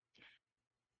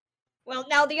 Well,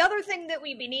 now the other thing that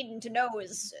we'd be needing to know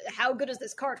is how good is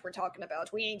this cart we're talking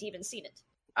about? We ain't even seen it.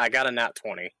 I got a nat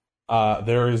 20.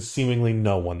 There is seemingly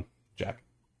no one, Jack.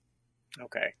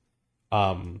 Okay.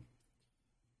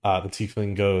 The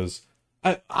tiefling goes,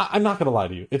 I'm not gonna lie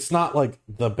to you. It's not like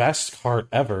the best cart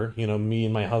ever. You know, me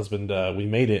and my husband, we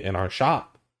made it in our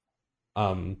shop.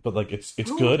 But like it's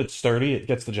Ooh. good. It's sturdy. It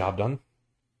gets the job done.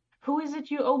 Who is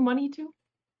it you owe money to?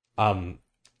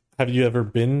 Have you ever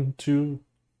been to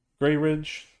Grey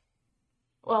Ridge?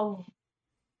 Well,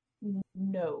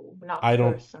 no, not I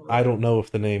personally. don't know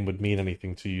if the name would mean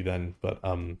anything to you then, but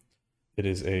it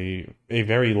is a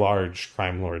very large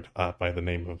crime lord by the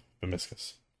name of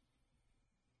Bemiscus.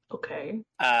 Okay.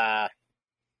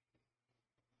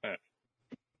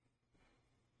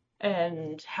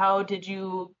 And how did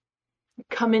you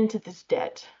come into this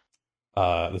debt? The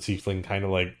tiefling kind of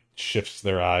like shifts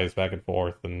their eyes back and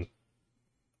forth, and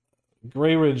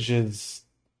Grey Ridge is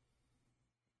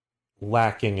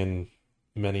lacking in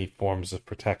many forms of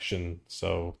protection,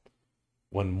 so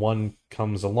when one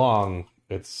comes along,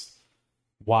 it's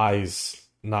wise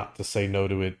not to say no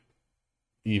to it,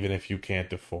 even if you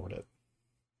can't afford it.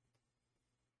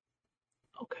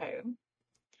 Okay.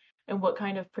 And what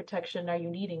kind of protection are you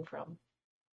needing from?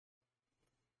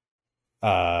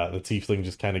 The tiefling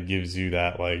just kind of gives you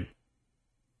that, like,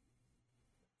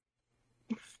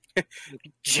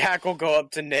 Jack will go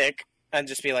up to Nick and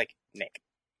just be like, Nick,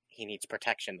 he needs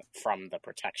protection from the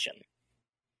protection.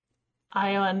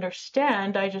 I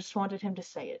understand. I just wanted him to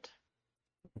say it.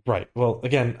 right. Well,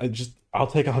 again, I'll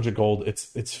take 100 gold.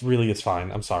 It's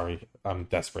fine. I'm sorry. I'm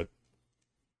desperate.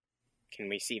 Can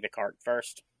we see the cart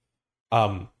first?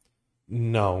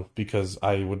 No, because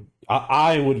I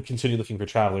would continue looking for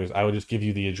travelers. I would just give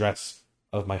you the address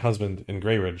of my husband in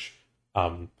Grey Ridge.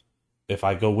 If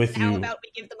I go with How you, about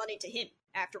we give the money to him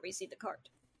after we see the cart?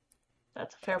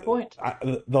 That's a fair point.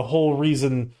 the whole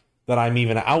reason that I'm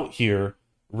even out here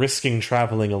risking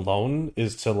traveling alone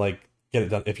is to, like, get it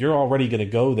done. If you're already going to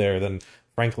go there, then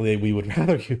frankly, we would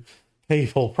rather you pay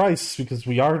full price because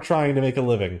we are trying to make a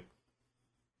living.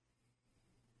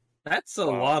 That's a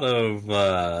lot of,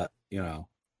 here,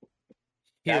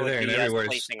 That there, would and be us everywhere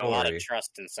placing a lot of story.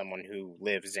 trust in someone who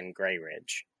lives in Grey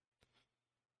Ridge.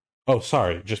 Oh,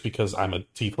 sorry. Just because I'm a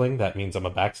tiefling, that means I'm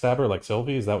a backstabber like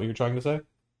Sylvie? Is that what you're trying to say?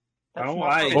 That's Oh,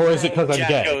 not I- what Or we is it said. 'cause I'm Jack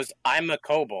gay? goes, I'm a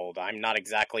kobold. I'm not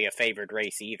exactly a favored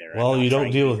race either. I'm Well, not you don't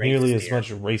trying to deal be with nearly racist as here. much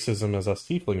racism as us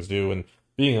tieflings do, and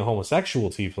being a homosexual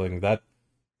tiefling,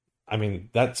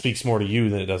 that speaks more to you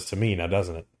than it does to me, now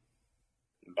doesn't it?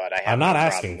 But I have I'm not no problem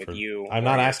asking with for. you. I'm or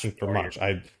not your- asking for or your- much.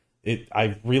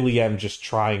 I really am just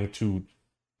trying to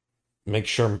make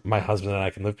sure my husband and I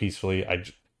can live peacefully.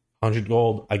 100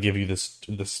 gold. I give you this.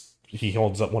 He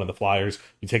holds up one of the flyers.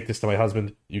 You take this to my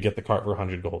husband. You get the cart for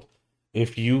 100 gold.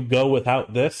 If you go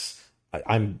without this,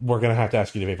 we're gonna have to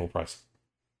ask you to pay full price.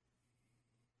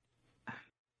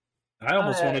 I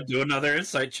almost Uh, want to do another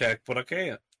insight check, but I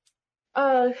can't.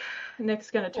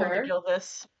 Nick's gonna turn Or to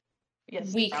Gilvis.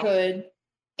 Yes. We Al. could,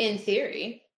 in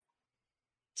theory,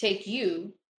 take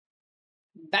you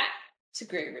back to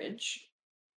Grey Ridge,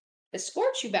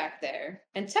 escort you back there,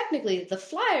 and technically the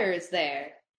flyer is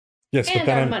there, Yes, and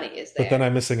our money is there. but then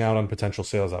I'm missing out on potential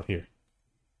sales out here.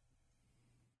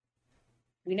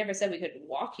 We never said we could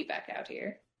walk you back out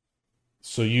here.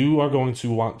 So you are going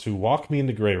to want to walk me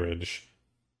into Grey Ridge,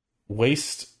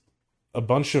 waste a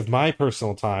bunch of my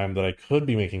personal time that I could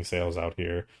be making sales out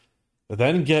here,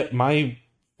 then get my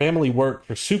family work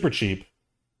for super cheap,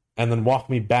 and then walk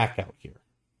me back out here.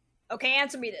 Okay,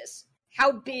 answer me this.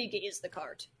 How big is the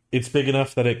cart? It's big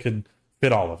enough that it could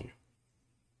fit all of you.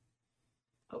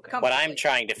 Okay. Come- What I'm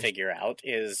trying to figure out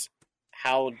is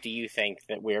how do you think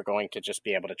that we're going to just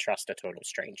be able to trust a total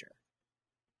stranger?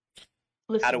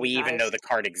 Listen, How do we even guys. know the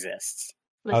card exists?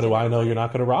 How do Listen, I know you're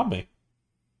not going to rob me?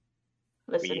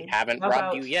 Listen, We haven't how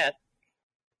robbed you about- yet.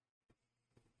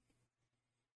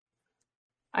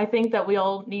 I think that we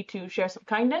all need to share some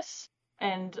kindness,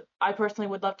 and I personally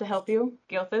would love to help you,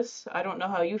 Gilthus. I don't know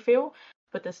how you feel,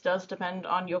 but this does depend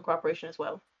on your cooperation as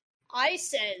well. I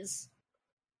says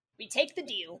we take the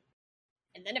deal,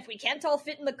 and then if we can't all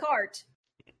fit in the cart,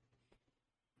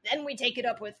 then we take it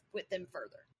up with them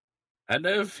further. And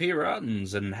if he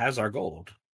runs and has our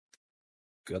gold,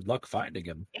 good luck finding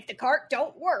him. If the cart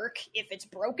don't work, if it's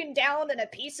broken down and a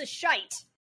piece of shite,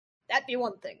 that'd be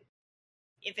one thing.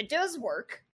 If it does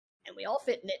work, and we all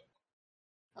fit in it,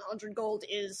 100 gold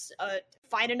is a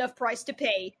fine enough price to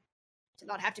pay to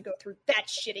not have to go through that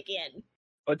shit again.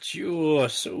 But you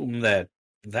assume that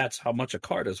that's how much a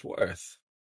cart is worth.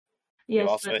 Yes, You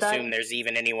also but assume there's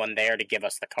even anyone there to give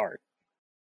us the cart.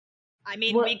 I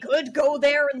mean, What- we could go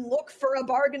there and look for a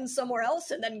bargain somewhere else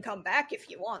and then come back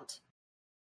if you want.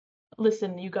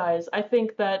 Listen, you guys, I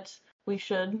think that we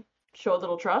should show a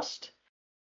little trust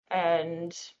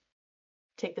and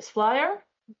take this flyer,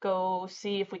 go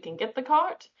see if we can get the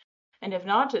cart, and if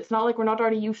not, it's not like we're not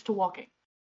already used to walking.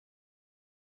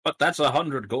 But that's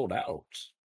 100 gold out.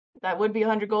 That would be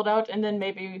 100 gold out, and then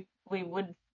maybe we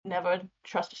would never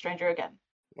trust a stranger again.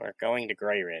 We're going to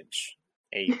Grey Ridge,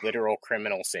 a literal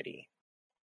criminal city.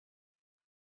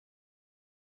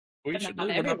 We But should not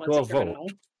leave it up everyone's to a a criminal.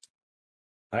 vote.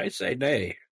 I say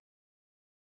nay.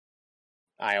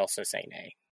 I also say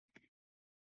nay.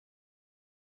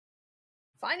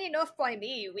 Fine enough by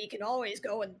me, we can always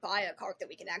go and buy a cart that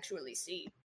we can actually see.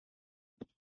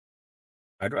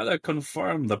 I'd rather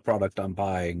confirm the product I'm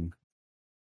buying.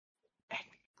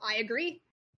 I agree.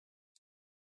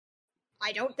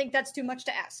 I don't think that's too much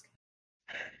to ask.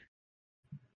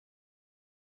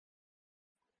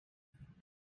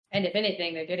 And if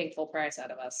anything, they're getting full price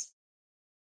out of us.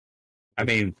 I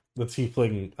mean, The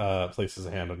tiefling places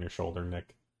a hand on your shoulder,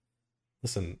 Nick.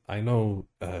 Listen, I know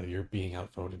you're being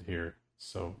outvoted here,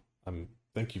 so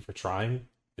thank you for trying.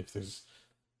 If there's,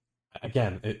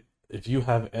 again, if you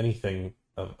have anything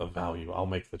of value. I'll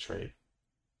make the trade.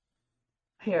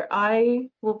 Here, I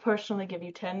will personally give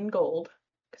you 10 gold,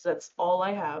 because that's all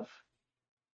I have.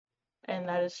 And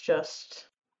that is just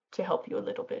to help you a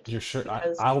little bit. You're sure?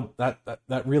 because- I'll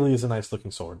that really is a nice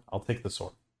looking sword. I'll take the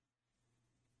sword.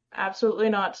 Absolutely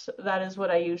not. That is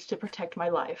what I use to protect my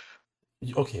life.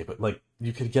 Okay, but like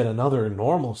you could get another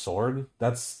normal sword.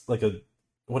 That's like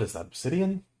what is that,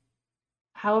 obsidian?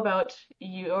 How about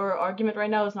your argument right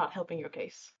now is not helping your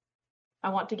case? I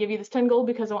want to give you this 10 gold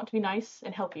because I want to be nice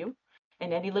and help you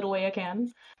in any little way I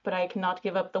can, but I cannot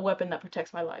give up the weapon that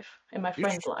protects my life and my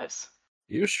friends' lives.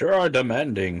 You sure are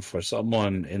demanding for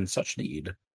someone in such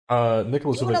need.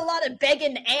 Nicholas, Doing a lot of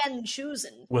begging and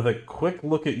choosing. with a quick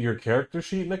look at your character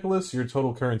sheet, Nicholas, your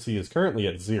total currency is currently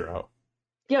at 0.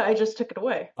 Yeah, I just took it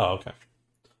away. Oh, okay.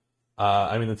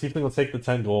 I mean, the tiefling will take the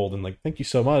 10 gold and like, thank you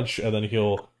so much, and then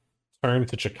he'll turn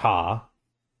to Chaka.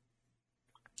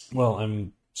 Well,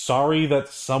 I'm sorry that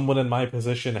someone in my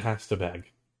position has to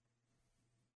beg.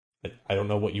 I don't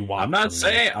know what you want. I'm not from me.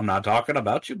 saying, I'm not talking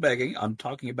about you begging. I'm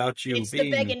talking about you It's being.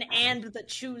 the begging and the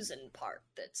choosing part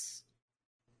that's.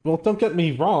 Well, don't get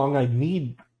me wrong. I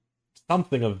need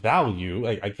something of value.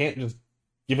 I can't just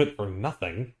give it for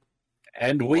nothing.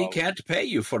 And we Well- can't pay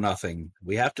you for nothing.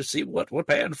 We have to see what we're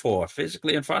paying for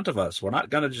physically in front of us. We're not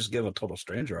going to just give a total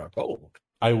stranger our gold.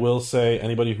 I will say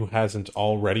anybody who hasn't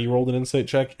already rolled an insight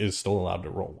check is still allowed to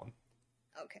roll one.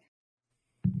 Okay.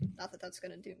 Not that that's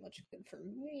going to do much good for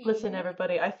me. Listen,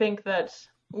 everybody, I think that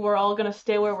we're all going to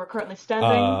stay where we're currently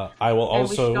standing. I will and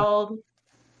we should also, all...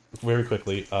 very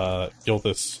quickly,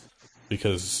 Gilthus,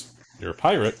 because you're a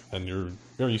pirate and you're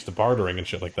very used to bartering and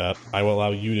shit like that, I will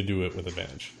allow you to do it with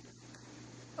advantage.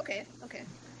 Okay.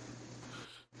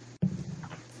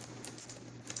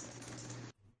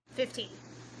 15.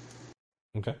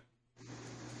 Okay.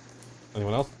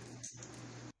 Anyone else?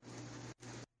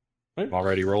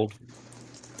 Already rolled.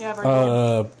 Yeah, we're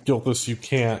good. Gilthus, you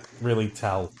can't really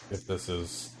tell if this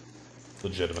is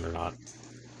legitimate or not.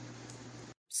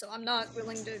 So I'm not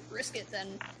willing to risk it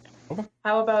then.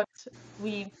 How about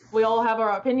we all have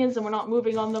our opinions and we're not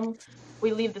moving on them.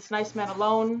 We leave this nice man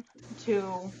alone to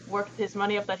work his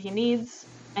money up that he needs,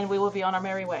 and we will be on our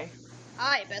merry way.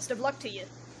 Aye, best of luck to you.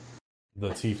 The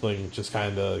tiefling just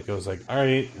kind of goes like,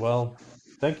 alright, well,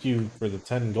 thank you for the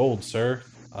 10 gold, sir.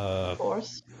 Of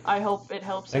course. I hope it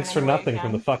helps. Thanks in for any way it nothing from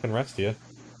can. the fucking rest of you.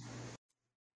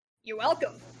 You're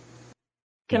welcome.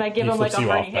 Can I give He him like flips a you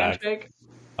hearty off back.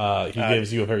 handshake? He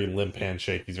gives you a very limp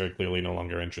handshake. He's very clearly no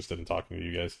longer interested in talking to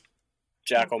you guys.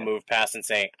 Jack will move past and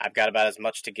say, I've got about as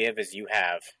much to give as you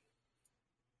have.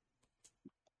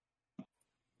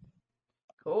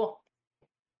 Cool.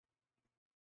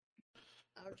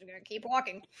 I'm just gonna keep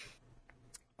walking.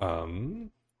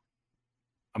 Um,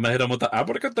 I'm going to hit him with the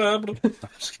abracadabra. I'm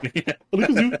just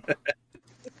kidding.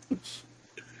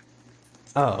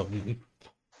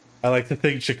 I like to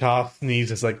think Chakov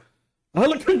sneezes like,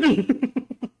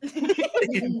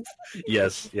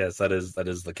 yes, that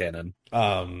is the canon.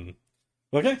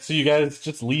 okay, so you guys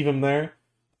just leave him there,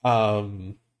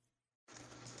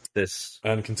 This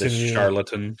and continue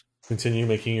charlatan. continue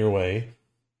making your way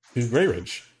to Grey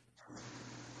Ridge.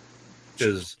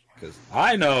 Because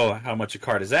I know how much a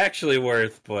card is actually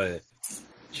worth, but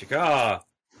Chaka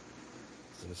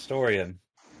is a historian,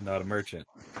 not a merchant.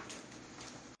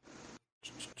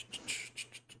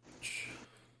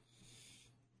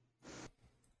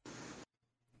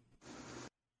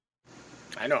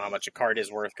 I know how much a card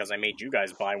is worth because I made you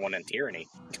guys buy one in Tyranny.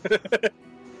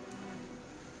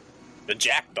 But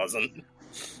Jack doesn't.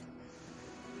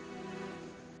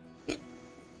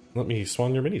 Let me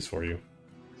swan your minis for you.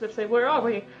 So say, where are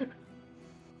we?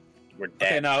 We're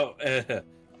Okay, dead. now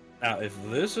if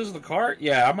this is the cart,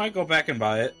 yeah, I might go back and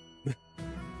buy it.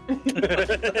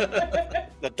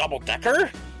 The double decker?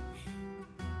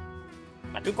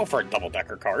 I do go for a double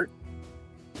decker cart.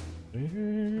 Oh,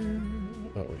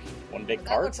 One big That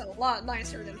cart. looks a lot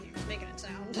nicer than he was making it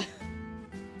sound.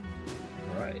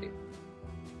 Right.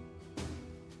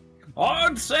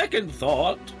 On second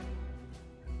thought,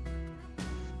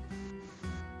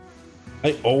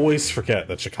 I always forget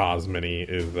that Chakav's mini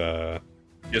is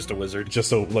just a wizard.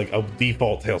 just a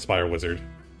default Tailspire wizard.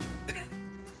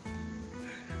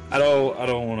 I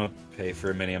don't want to pay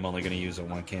for a mini. I'm only going to use it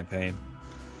one campaign.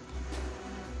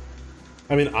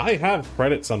 I mean, I have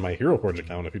credits on my Hero Forge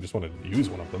account if you just want to use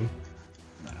one of them.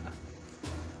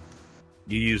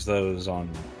 You use those on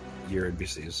your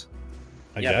NPCs.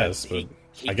 I Yeah, guess, but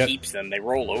he I get keeps them. They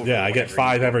roll over. yeah, I get whenever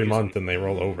 5 you every use month them. and they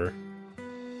roll over.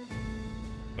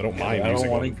 I don't mind I don't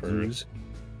using want them to for. use.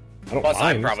 I don't Plus, I'm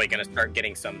mind. probably going to start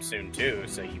getting some soon too,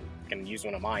 so you can use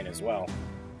one of mine as well.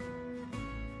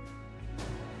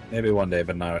 Maybe one day,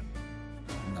 but not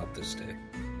this day.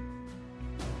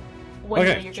 One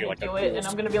Okay. day you're Feel gonna like a do it, and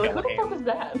cool I'm gonna be like, "What the fuck skeleton. is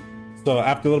that?" So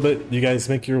after a little bit, you guys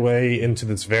make your way into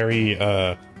this very,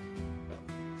 for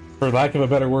lack of a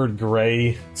better word,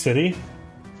 gray city.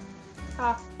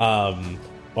 Ah,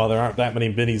 While there aren't that many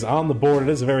biddies on the board, it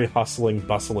is a very hustling,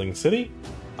 bustling city.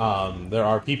 There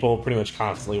are people pretty much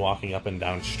constantly walking up and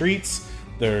down streets.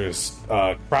 There's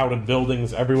crowded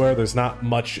buildings everywhere. There's not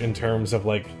much in terms of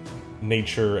like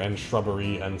nature and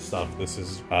shrubbery and stuff. This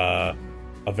is a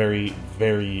very,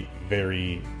 very,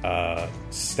 very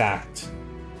stacked,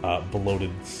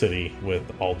 bloated city with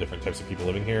all different types of people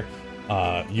living here.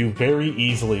 You very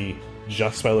easily,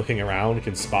 just by looking around,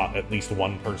 can spot at least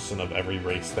one person of every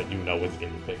race that you know is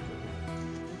in the picture.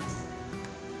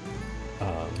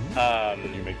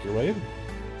 Can you make your way in?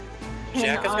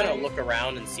 Jack is Can gonna I- look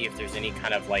around and see if there's any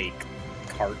kind of like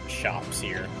cart shops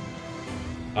here.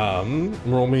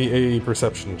 Roll me a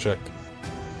perception check.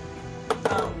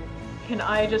 Can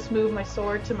I just move my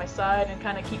sword to my side and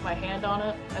kind of keep my hand on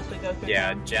it as we go through?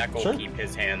 Yeah, town? Jack will Sure. keep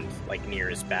his hand like near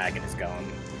his bag and his gun.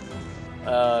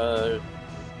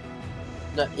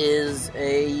 That is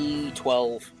a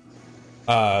 12.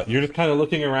 You're just kind of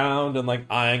looking around and like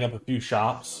eyeing up a few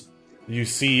shops. You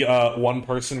see one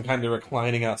person kind of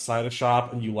reclining outside a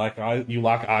shop, and you lock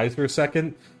eyes for a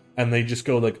second, and they just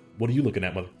go like, "What are you looking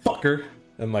at, motherfucker?"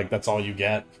 And like that's all you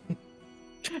get.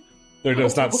 There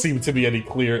does not seem to be any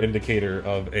clear indicator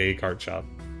of a cart shop.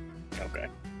 Okay.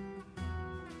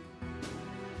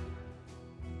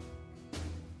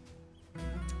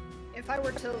 If I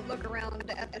were to look around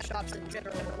at the shops in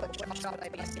general, what shop would I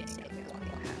be seeing?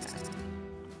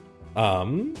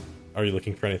 Are you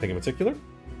looking for anything in particular?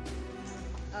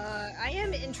 I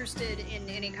am interested in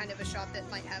any kind of a shop that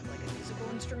might have like a musical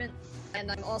instrument,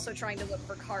 and I'm also trying to look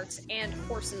for carts and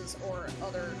horses or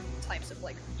other types of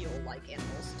like mule-like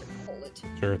animals to pull it.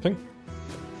 Sure thing.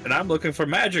 And I'm looking for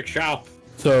magic shop.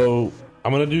 So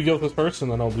I'm gonna do Gilthus first,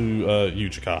 and then I'll do you,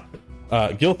 Chaka.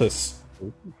 Gilthus.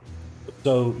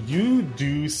 So you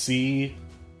do see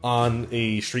on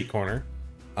a street corner.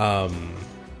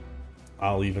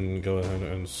 I'll even go ahead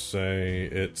and say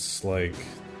it's like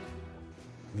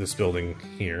this building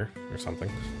here or something.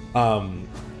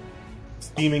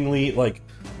 Seemingly like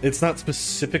it's not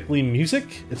specifically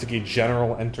music. It's like a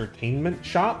general entertainment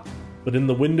shop. But in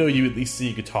the window, you at least see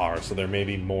a guitar, so there may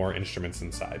be more instruments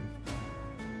inside.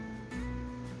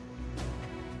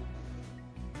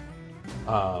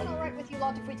 Alright with you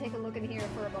lot if we take a look in here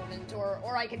for a moment,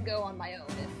 or I could go on my own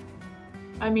if...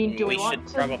 I mean, do we, we want should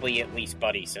to? probably at least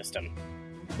buddy system.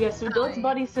 Yes, so let's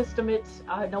buddy system it.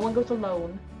 No one goes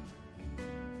alone.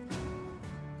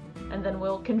 And then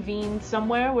we'll convene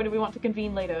somewhere. Where do we want to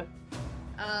convene later?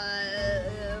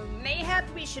 Mayhap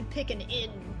we should pick an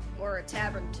inn or a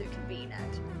tavern to convene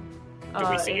at. Do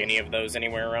we see it- any of those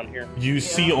anywhere around here? You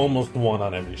see almost one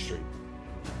on every street.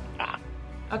 Ah,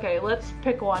 Okay, let's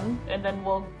pick one, and then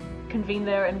we'll convene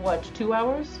there in what, 2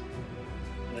 hours?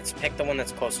 let's pick the one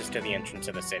that's closest to the entrance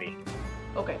of the city.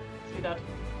 Okay, let's do that.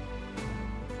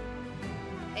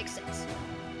 Makes sense.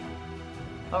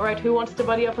 Alright, who wants to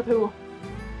buddy up with who?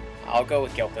 I'll go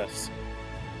with Gilthus.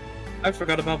 I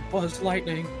forgot about Buzz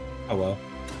Lightning. Oh well.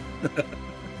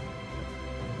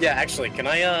 Yeah, actually, can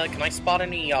I spot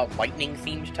any lightning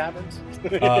themed taverns?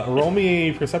 Roll me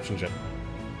a perception check.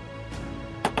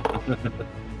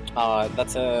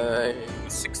 That's a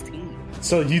 16.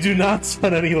 So you do not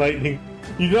spot any lightning.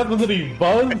 You do not spot any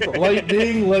buzz,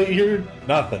 lightning, lightyear,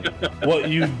 nothing. What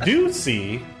you do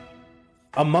see,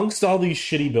 amongst all these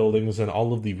shitty buildings and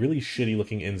all of the really shitty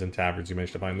looking inns and taverns you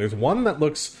managed to find, there's one that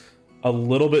looks a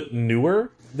little bit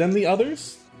newer than the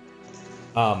others.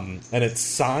 And its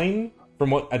sign, from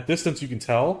what at distance you can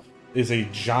tell, is a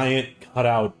giant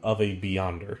cutout of a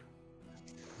Beyonder.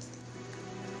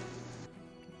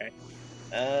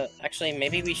 Actually,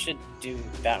 maybe we should do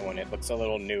that one. It looks a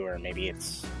little newer. Maybe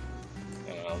it's,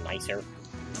 I don't know, nicer.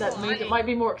 That Well, means it might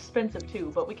be more expensive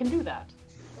too, but we can do that.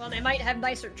 Well, they might have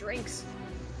nicer drinks.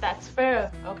 That's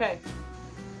fair. Okay.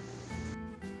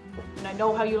 And I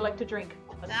know how you like to drink.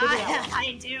 Let's figure it out.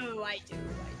 I do.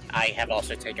 I have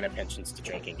also taken a penchant to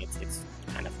drinking. It's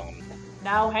kind of fun.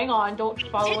 Now, hang on. Don't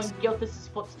follow in Gilthus'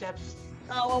 footsteps.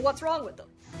 Oh, well, what's wrong with them?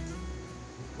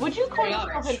 Would you call They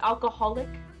yourself are. an alcoholic?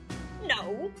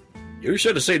 No, You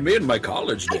should have seen me in my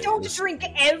college I days. don't drink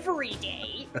every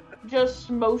day. Just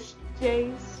most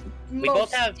days? We both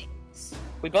Most have- days.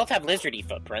 We both have lizardy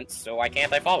footprints, so why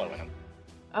can't I follow in them?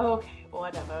 Okay,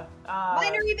 whatever.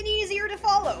 Mine are even easier to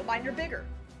follow. Mine are bigger.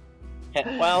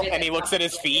 Well, and he looks at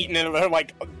his feet, and they're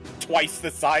like twice the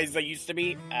size they used to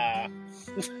be.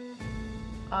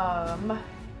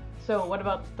 So So, what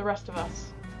about the rest of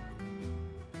us?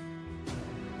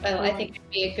 Well, I think it'd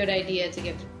be a good idea to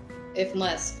give,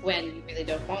 unless Gwen, you really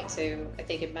don't want to, I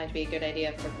think it might be a good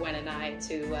idea for Gwen and I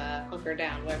to hunker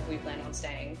down wherever we plan on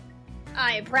staying.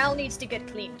 Aye, Prowl needs to get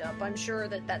cleaned up. I'm sure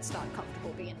that that's not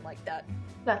comfortable being like that.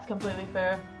 That's completely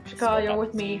fair. Shaka, you're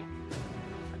with me.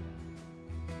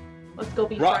 Let's go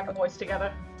be Dragon Boys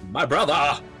together. My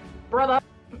brother! Brother!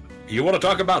 You want to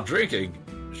talk about drinking?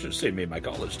 You should see me in my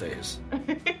college days.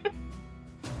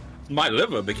 My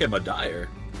liver became a dyer.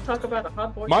 Talk about a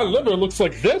hot boy. My liver looks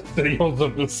like this, and he holds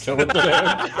up his skeleton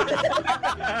hand.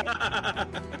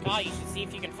 Oh, you should see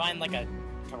if you can find like a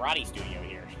karate studio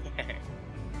here.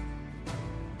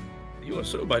 You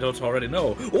assume I don't already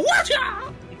know.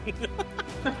 Watcha!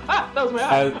 That was my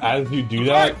eye. As you do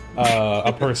that,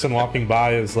 a person walking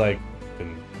by is like,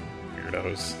 "Fucking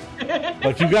weirdos."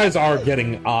 Like, you guys are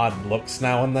getting odd looks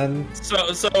now and then.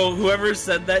 So whoever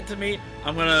said that to me,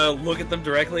 I'm gonna look at them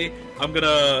directly. I'm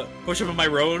gonna push them in my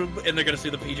robe, and they're gonna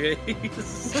see the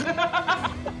PJs.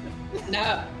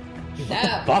 No.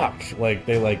 No. Fuck! Like,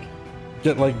 they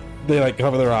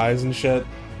cover their eyes and shit,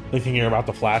 thinking you're about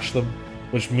to flash them,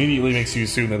 which immediately makes you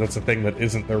assume that that's a thing that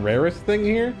isn't the rarest thing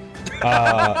here,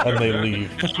 and they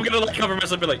leave. I'm gonna like cover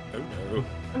myself and be like, oh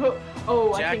no.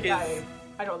 Oh, Jack I think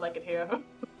I don't like it here.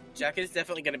 Jack is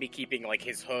definitely going to be keeping like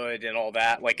his hood and all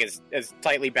that like as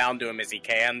tightly bound to him as he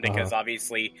can, because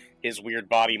obviously his weird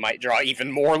body might draw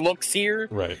even more looks here.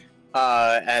 Right.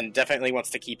 And definitely wants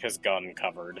to keep his gun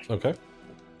covered. Okay.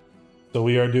 So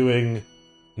we are doing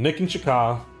Nick and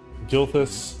Chaka,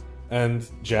 Gilthus and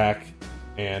Jack,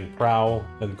 and Prowl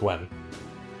and Gwen.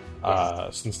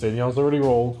 Since Danielle's already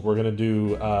rolled, we're gonna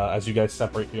do as you guys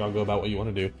separate, you all go about what you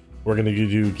want to do. We're gonna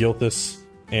do Gilthus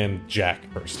and Jack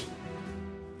first.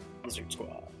 Wizard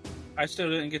Squad. I still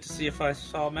didn't get to see if I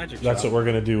saw a magic That's shop. what we're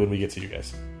gonna do when we get to you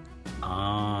guys.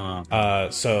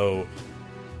 So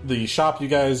the shop, you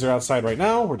guys are outside right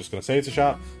now. We're just gonna say it's a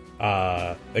shop.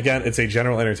 Again, it's a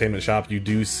general entertainment shop. You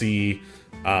do see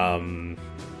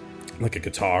like a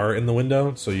guitar in the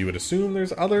window, so you would assume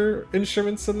there's other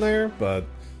instruments in there, but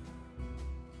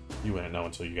you wouldn't know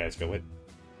until you guys go in.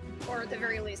 Or at the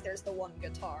very least, there's the one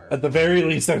guitar. At the very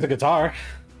least, there's a guitar.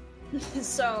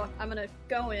 So I'm gonna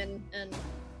go in and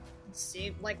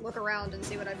see, like, look around and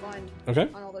see what I find Okay.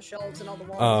 on all the shelves and all the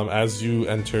walls. As you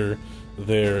enter,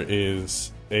 there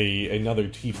is another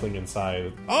tiefling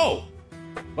inside. Oh,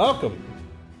 welcome.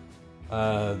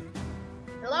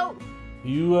 Hello.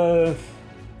 You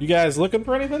guys looking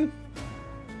for anything?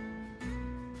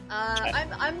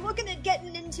 I'm looking at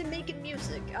getting into making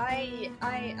music.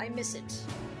 I miss it.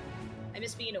 I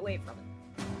miss being away from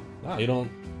it. No, you don't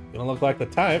look like the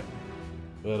type.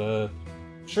 But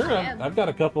sure, I am. I've got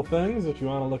a couple things if you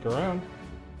want to look around.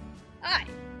 Hi.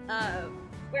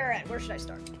 Where should I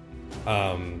start?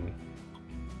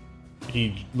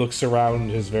 He looks around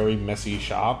his very messy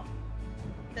shop.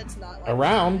 That's not like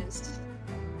Around? organized.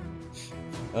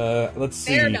 Let's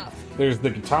see. Fair enough. There's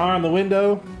the guitar on the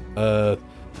window.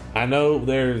 I know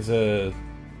there's a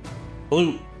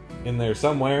flute in there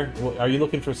somewhere. Well, are you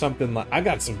looking for something like... I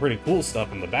got some pretty cool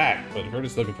stuff in the back, but if you're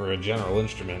just looking for a general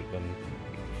instrument, then...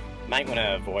 Might want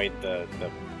to avoid the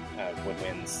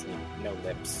woodwinds, no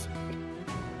lips.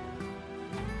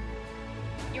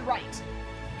 You're right.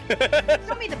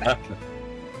 Show me the back.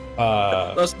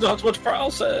 That's not what Prowl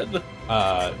said.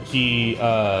 He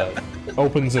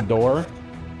opens a door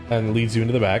and leads you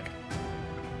into the back.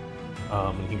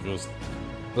 And he goes,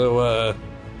 so,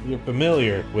 you're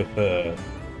familiar with the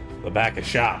back of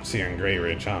shops here in Grey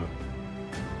Ridge, huh?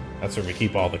 That's where we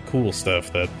keep all the cool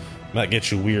stuff that might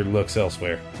get you weird looks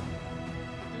elsewhere.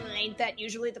 Ain't that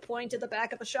usually the point of the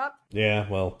back of the shop? Yeah,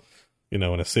 well, you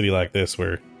know, in a city like this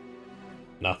where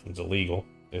nothing's illegal,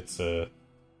 it's the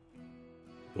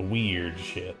weird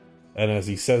shit. And as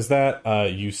he says that,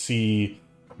 you see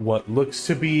what looks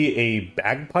to be a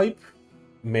bagpipe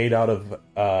made out of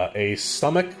a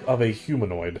stomach of a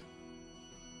humanoid,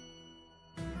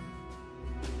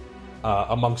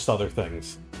 amongst other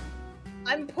things.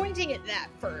 I'm pointing at that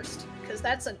first, because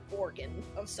that's an organ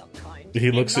of some kind. He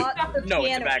looks not the No,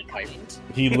 it's a piano bagpipe. kind.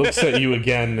 He looks at you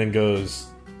again and goes,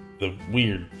 the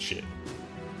weird shit.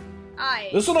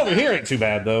 This one over here ain't too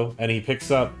bad, though. And he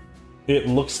picks up, it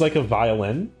looks like a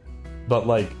violin, but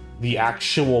like the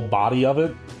actual body of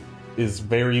it is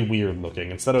very weird looking.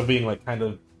 Instead of being like kind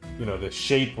of, you know, this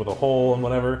shape with a hole and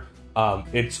whatever,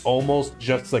 it's almost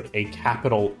just like a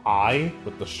capital I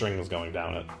with the strings going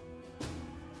down it.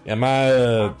 Yeah,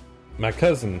 my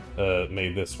cousin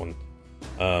made this one.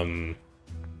 I'm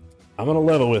gonna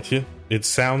level with you. It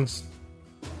sounds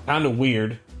kind of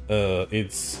weird.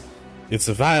 It's it's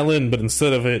a violin, but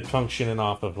instead of it functioning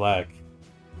off of like,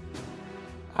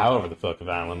 however the fuck a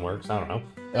violin works, I don't know.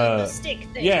 The stick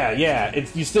thing. Yeah.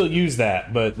 It's you still use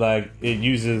that, but like it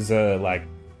uses like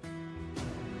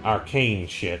arcane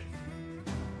shit.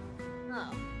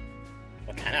 Oh.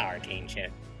 What kind of arcane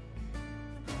shit?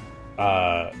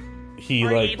 He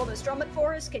Are like you able to strum it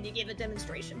for us? Can you give a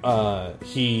demonstration?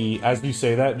 he, as you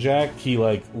say that, Jack, he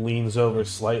like leans over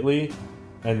slightly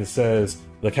and says,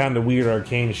 "The kind of weird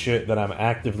arcane shit that I'm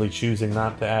actively choosing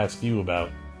not to ask you about."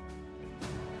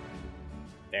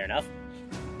 Fair enough.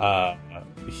 I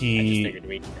just He figured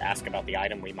we'd ask about the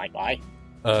item we might buy.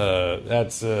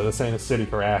 this ain't a city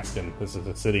for asking. This is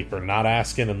a city for not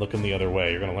asking and looking the other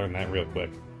way. You're gonna learn that real quick.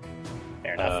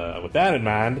 Fair enough. With that in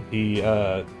mind, he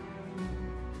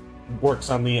works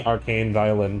on the arcane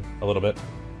violin a little bit.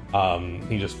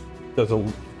 He just does a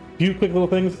few quick little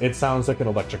things. It sounds like an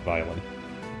electric violin.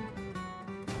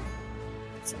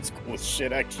 Sounds cool as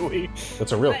shit, actually.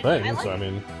 It's a real I thing, like so I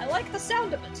mean, I like the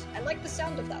sound of it. I like the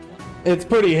sound of that one. it's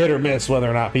pretty hit or miss whether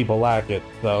or not people like it.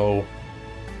 So,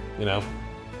 you know,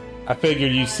 I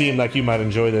figured you seem like you might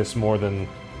enjoy this more than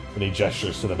when he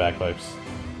gestures to the bagpipes.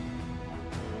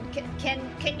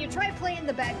 Can you try playing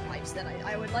the bagpipes then?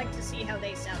 I would like to see how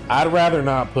they sound. I'd rather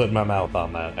not put my mouth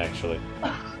on that, actually.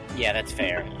 Yeah, that's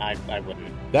fair. I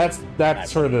wouldn't. That's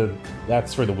for the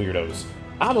weirdos.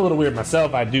 I'm a little weird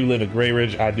myself. I do live at Grey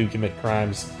Ridge. I do commit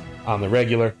crimes on the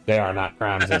regular. They are not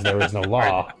crimes as there is no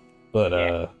law.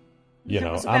 But you I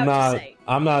know, was about to say.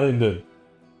 I'm not into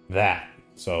that.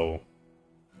 So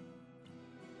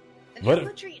And What- how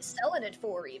much are you selling it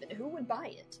for even? Who would buy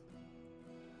it?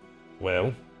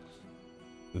 well,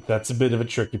 that's a bit of a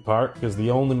tricky part because the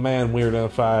only man weirdo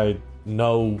if I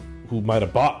know who might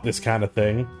have bought this kind of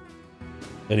thing,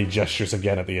 and he gestures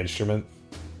again at the instrument.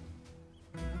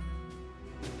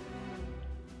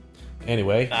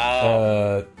 Anyway,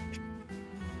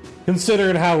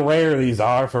 considering how rare these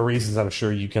are for reasons I'm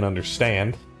sure you can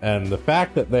understand, and the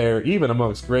fact that they're, even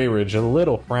amongst Grey Ridge, a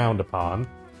little frowned upon,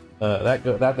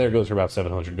 that there goes for about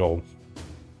 700 gold.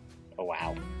 Oh,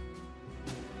 wow.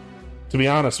 To be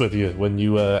honest with you, when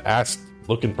you asked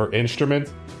looking for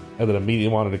instruments, and then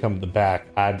immediately wanted to come to the back,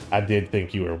 I did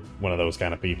think you were one of those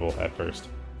kind of people at first.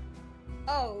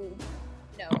 Oh,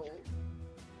 no.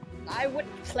 I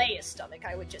wouldn't play a stomach,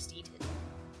 I would just eat it.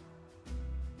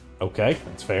 Okay,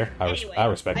 that's fair. Anyway, I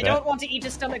respect I that. don't want to eat a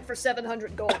stomach for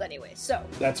 700 gold anyway, so.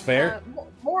 That's fair.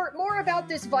 More about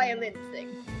this violin thing.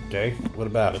 Okay, what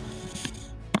about it?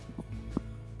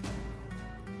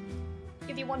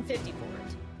 Give you 150 for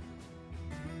it.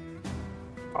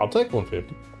 I'll take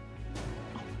 150.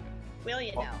 Will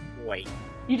you now? Wait.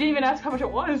 You didn't even ask how much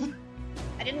it was.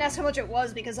 I didn't ask how much it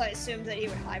was because I assumed that he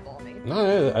would highball me. No,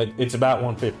 it's about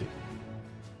 150.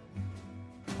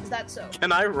 Is that so?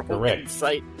 Can I roll Correct.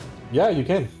 insight? Yeah, you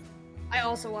can. I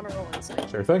also want to roll insight.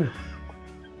 Sure thing.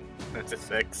 That's a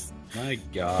 6. My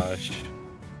gosh.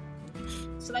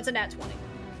 So that's a nat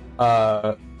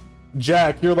 20.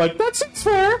 Jack, you're like, that seems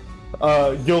fair.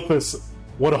 Gilthus,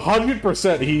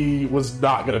 100% he was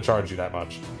not going to charge you that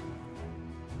much.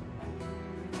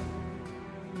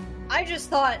 I just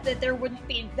thought that there wouldn't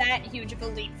be that huge of a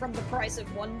leap from the price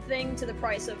of one thing to the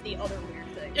price of the other weird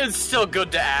thing. It's still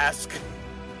good to ask.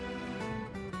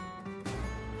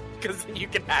 Because you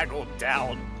can haggle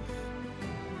down.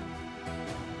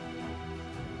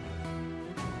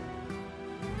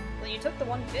 Well, you took the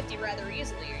 150 rather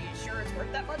easily. Are you sure it's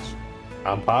worth that much?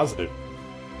 I'm positive.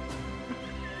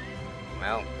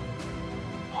 Well.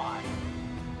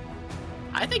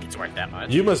 I think it's worth that much.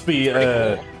 You must be It's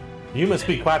pretty cool. you must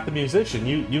be quite the musician.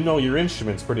 You know your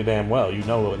instruments pretty damn well. You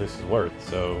know what this is worth.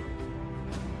 So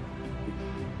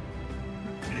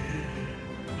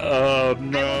Oh I will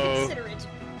no. consider it.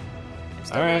 I'm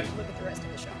still All right. going to look at the rest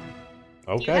of the shop.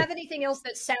 Do you okay. have anything else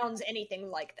that sounds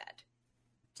anything like that?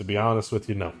 To be honest with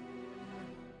you, no.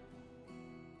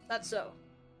 That's so.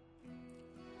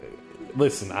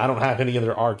 Listen, I don't have any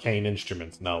other arcane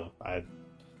instruments. No, I've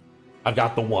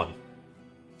got the one.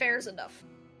 Fair's enough.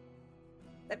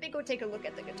 Let me go take a look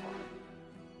at the guitar.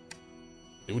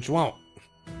 Do what you want.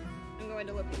 I'm going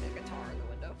to look at the guitar in the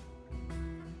window.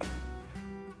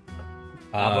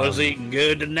 I was eating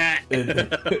good tonight.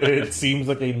 It seems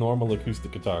like a normal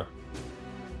acoustic guitar.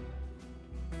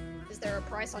 Is there a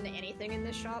price on anything in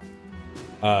this shop?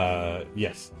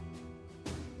 Yes.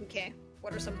 Okay.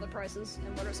 What are some of the prices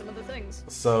and what are some of the things?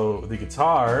 So the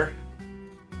guitar.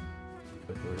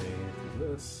 Quickly do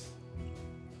this.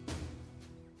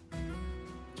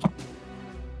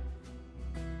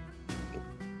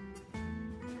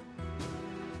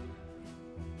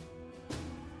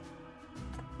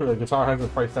 The guitar has a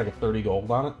price tag of 30 gold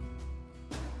on it.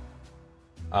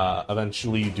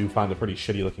 Eventually, you do find a pretty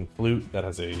shitty looking flute that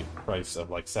has a price of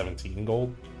like 17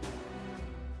 gold.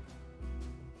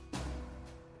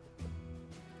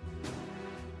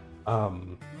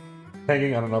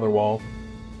 Hanging on another wall,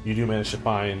 you do manage to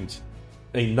find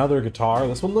another guitar.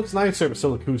 This one looks nicer, but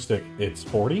still acoustic. It's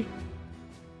 40.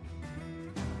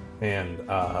 And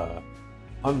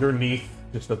underneath,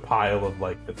 just a pile of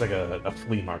like, it's like a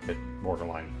flea market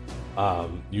borderline.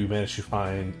 You manage to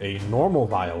find a normal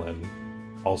violin,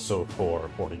 also for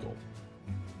 40 gold.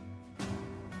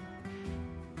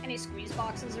 Any squeeze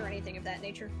boxes or anything of that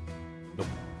nature? Nope.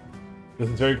 This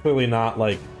is very clearly not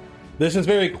like. This is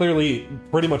very clearly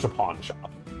pretty much a pawn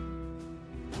shop.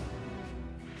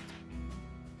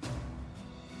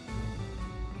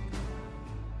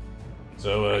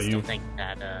 So I still you think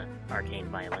that arcane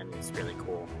violin is really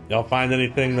cool. y'all find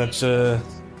anything that's you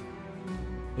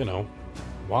know,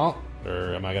 want,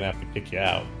 or am I gonna have to kick you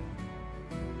out?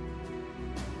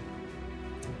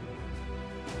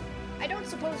 I don't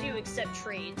suppose you accept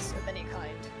trades of any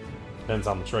kind. Depends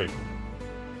on the trade.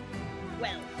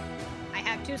 Well, I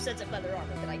have 2 sets of leather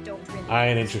armor that I don't really. I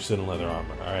ain't interested in leather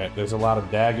armor. All right, there's a lot of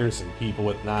daggers and people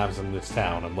with knives in this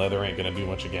town, and leather ain't gonna do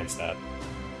much against that.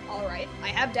 All right, I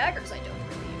have daggers I don't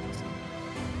really use.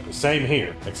 The same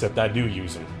here, except I do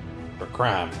use them for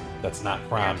crime. That's not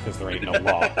crime because there ain't no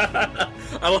law.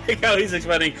 I like how he's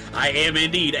explaining, I am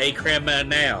indeed a criminal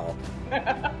now.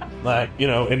 Like, you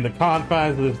know, in the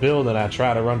confines of this building, I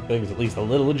try to run things at least a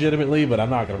little legitimately, but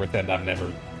I'm not going to pretend I've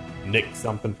never nicked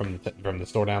something from the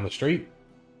store down the street.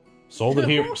 Sold it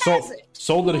here. Who has Sold, it?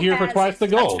 sold it Who here for has twice it? the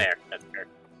That's gold. fair. That's fair.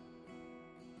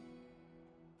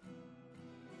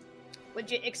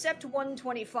 Would you accept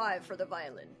 125 for the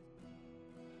violin?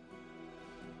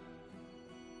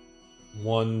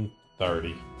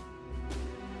 130.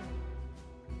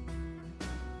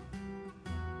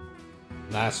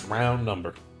 Nice round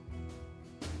number.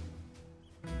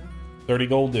 30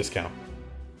 gold discount.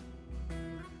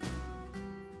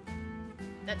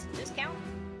 That's a discount?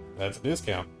 That's a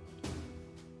discount.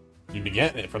 You'd be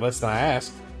getting it for less than I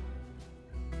asked.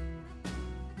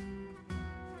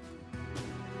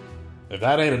 If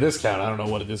that ain't a discount, I don't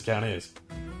know what a discount is.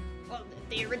 Well,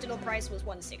 the original price was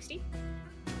 160.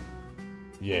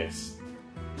 Yes.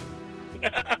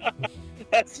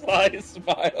 That's why I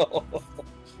smile.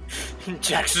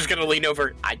 Jack's just gonna lean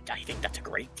over. I think that's a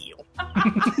great deal.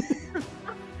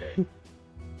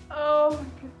 Oh,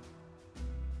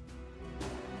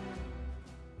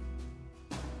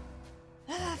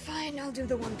 Fine, I'll do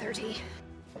the 130.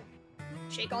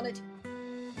 Shake on it.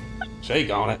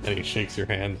 Shake on it, and he shakes your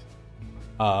hand.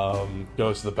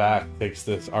 Goes to the back, takes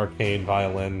this arcane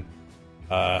violin,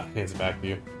 hands it back to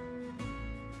you.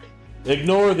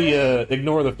 Ignore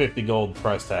the 50 gold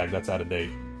price tag. That's out of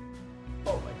date.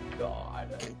 oh my god.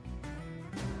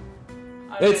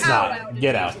 It's How not. out of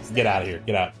Get date out. is Get that? out of here.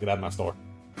 Get out. Get out of my store.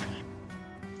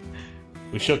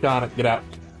 We shook on it. Get out.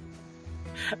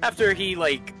 After he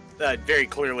very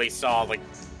clearly saw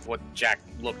what Jack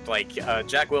looked like,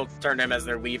 Jack will turn to him as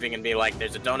they're leaving and be like,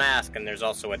 "There's a don't ask and there's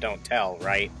also a don't tell,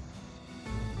 right?"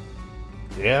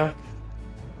 Yeah.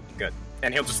 Good.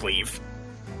 And he'll just leave.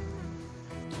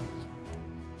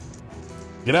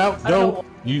 Get out. I don't Go.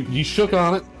 You shook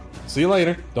on it. See you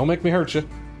later. Don't make me hurt you.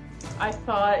 I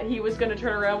thought he was gonna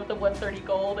turn around with the 130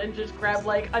 gold and just grab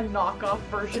like a knockoff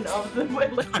version of the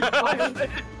electric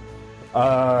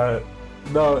violin.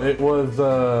 No, it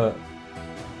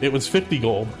was 50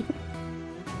 gold.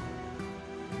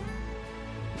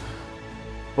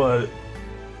 But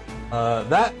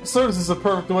that serves as a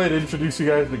perfect way to introduce you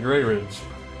guys to Grey Ridge.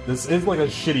 This is like a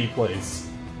shitty place.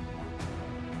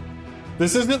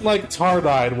 This isn't like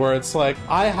Tardine where it's like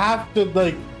I have to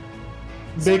make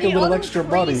So a the little other extra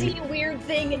crazy, money. weird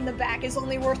thing in the back is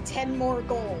only worth 10 more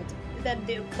gold than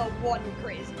the one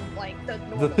crazy, the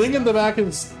normal The thing in stuff. the back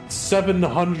is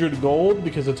 700 gold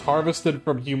because it's harvested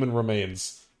from human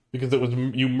remains. Because it was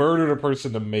you murdered a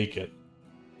person to make it.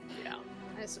 Yeah,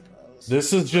 I suppose.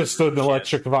 This is just an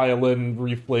electric violin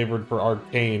reflavored for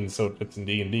arcane, so it fits in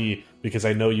D&D. Because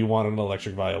I know you want an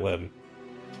electric violin.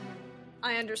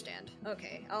 I understand.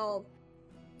 Okay, I'll...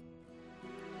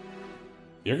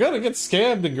 You're gonna get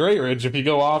scammed in Grey Ridge if you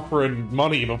go offering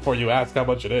money before you ask how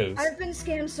much it is. I've been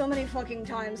scammed so many fucking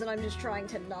times, and I'm just trying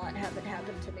to not have it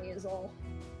happen to me is all.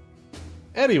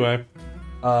 Anyway,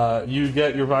 you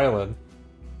get your violin.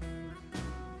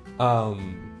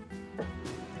 And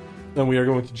we are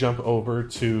going to jump over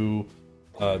to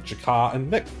Jaka and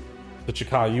Nick. The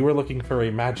Jaka, you were looking for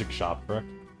a magic shop, correct?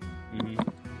 Mm-hmm.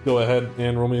 Go ahead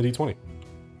and roll me a d20.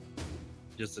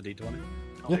 Just a D20.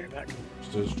 I'll be right back.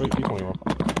 Just a straight d20 roll.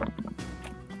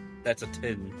 That's a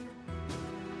 10.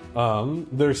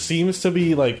 There seems to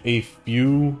be like a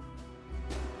few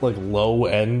like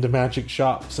low-end magic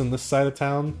shops in this side of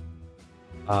town.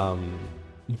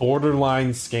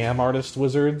 Borderline scam artist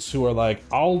wizards who are like,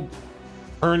 I'll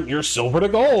turn your silver to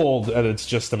gold, and it's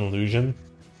just an illusion.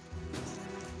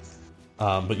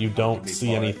 But you don't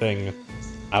see anything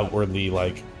outwardly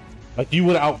like you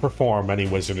would outperform any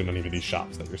wizard in any of these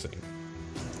shops that you're seeing.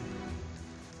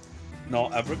 No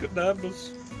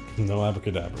abracadabras. No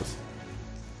abracadabras.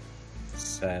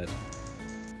 Sad.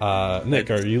 Nick,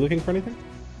 are you looking for anything?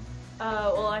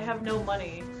 Well, I have no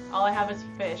money. All I have is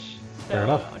fish. So Fair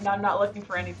enough. I'm not looking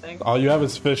for anything. All you have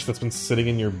is fish that's been sitting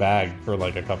in your bag for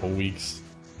like a couple weeks.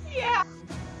 Yeah.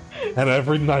 And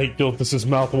every night Gilthus's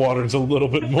mouth waters a little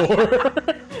bit more.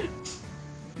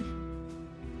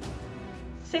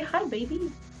 Say hi,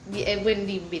 baby. Yeah, it wouldn't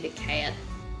even be the cat.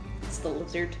 It's the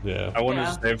lizard. Yeah. I wanted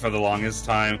Yeah. to say for the longest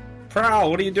time, Prowl,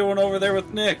 what are you doing over there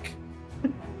with Nick?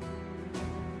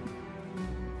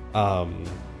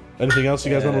 Anything else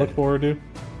you guys want to look forward to?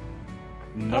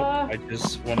 Nope. I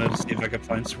just wanted to see if I could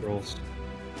find scrolls.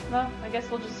 No, I guess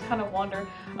we'll just kind of wander.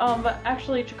 But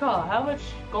actually, Chakala, how much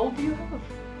gold do you have?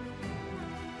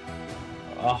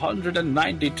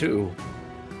 192.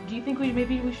 Do you think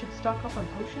maybe we should stock up on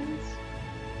potions?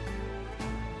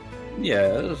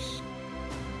 Yes.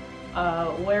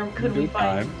 Where could we Due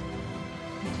find? time.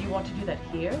 Do you want to do that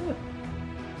here?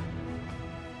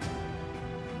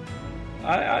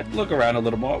 I'd look around a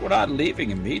little more. We're not leaving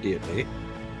immediately.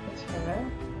 That's fair.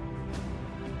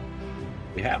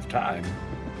 We have time.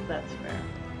 That's fair.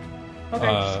 Okay,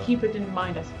 just keep it in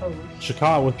mind, I suppose.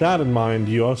 Shaka, with that in mind,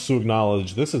 you also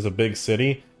acknowledge this is a big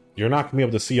city. You're not going to be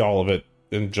able to see all of it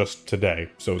in just today.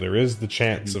 So there is the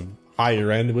chance of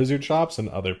higher end wizard shops in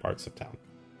other parts of town.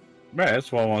 Right,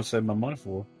 that's what I want to save my money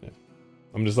for.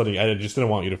 I just didn't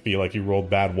want you to feel like you rolled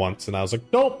bad once, and I was like,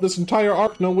 nope, this entire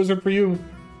arc, no wizard for you.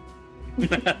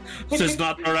 This is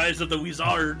not the rise of the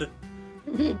wizard.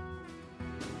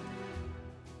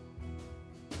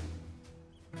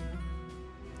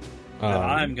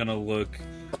 I'm gonna look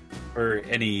for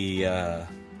any.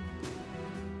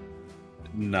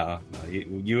 No,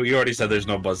 you already said there's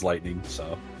no Buzz Lightning,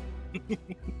 so.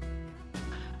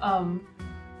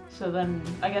 So then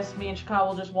I guess me and Chakala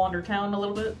will just wander town a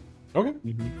little bit. Okay.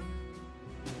 Mm-hmm.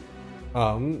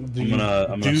 I'm gonna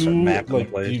start mapping the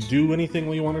place. Do you do anything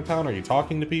when you wander town? Are you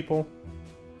talking to people?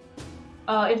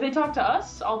 If they talk to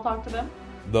us, I'll talk to them.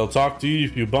 They'll talk to you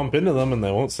if you bump into them, and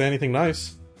they won't say anything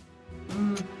nice.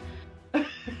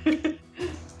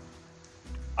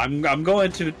 I'm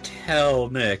going to tell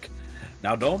Nick.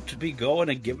 Now, don't be going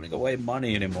and giving away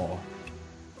money anymore.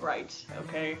 Right,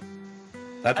 okay.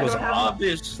 That I was don't have-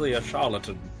 obviously a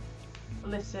charlatan.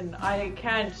 Listen, I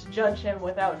can't judge him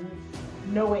without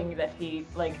knowing that he,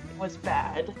 was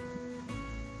bad.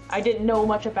 I didn't know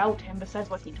much about him besides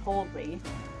what he told me.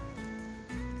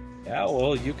 Yeah,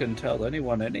 well, you can tell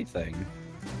anyone anything.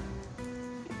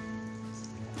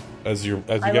 As you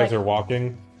guys are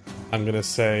walking, I'm gonna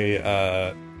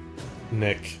say,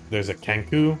 Nick, there's a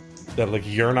Kenku that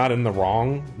you're not in the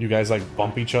wrong. You guys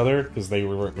bump each other because they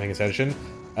weren't paying attention,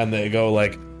 and they go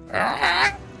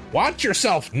 "Ah, watch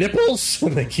yourself, nipples!"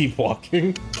 and they keep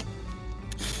walking.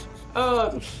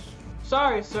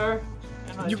 Sorry, sir.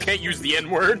 And You can't use the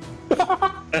N-word.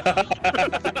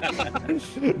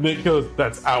 Nick goes,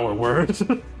 "That's our word."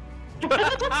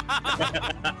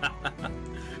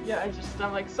 Yeah,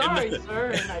 I'm like, sorry,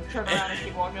 sir, and I turn around and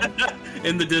keep walking.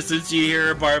 In the distance, you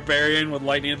hear a barbarian with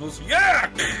lightning impulse. Yeah!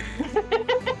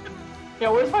 Yeah,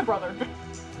 where's my brother?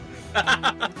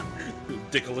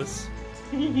 Ridiculous.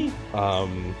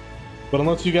 But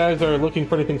unless you guys are looking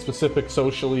for anything specific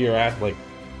socially or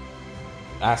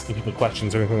asking people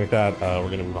questions or anything like that, we're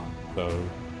gonna move on. So,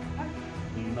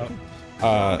 No,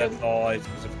 uh, that's all I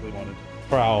specifically wanted.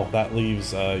 Prowl, that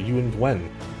leaves you and Gwen.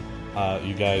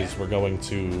 You guys were going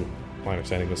to, if my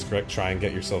understanding was correct, try and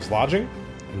get yourselves lodging.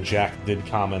 And Jack did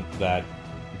comment that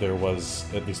there was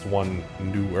at least one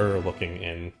newer looking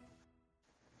inn.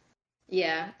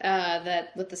 Yeah,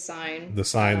 that with the sign. The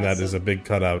sign that so- is a big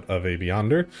cutout of a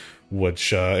Beyonder,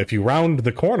 which, if you round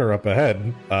the corner up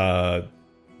ahead,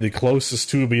 the closest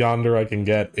to Beyonder I can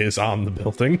get is on the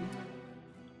building.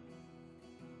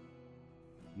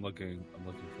 I'm looking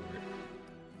for it.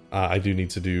 I do need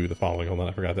to do the following. Hold on,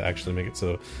 I forgot to actually make it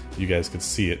so you guys could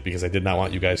see it, because I did not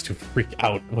want you guys to freak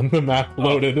out when the map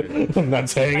loaded and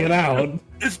that's hanging out.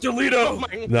 It's Toledo!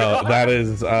 No, that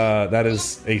is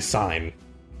a sign.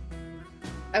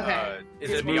 Okay. Is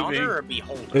It's it Beyonder moving. or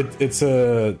Beholder? It's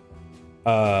a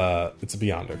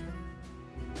Beyonder.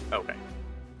 Okay.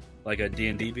 Like a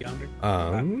D&D Beyonder?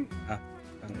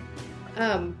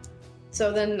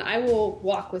 So then I will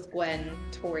walk with Gwen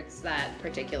towards that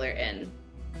particular inn.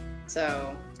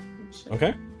 So.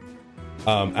 Okay.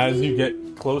 As you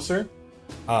get closer,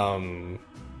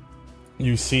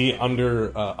 you see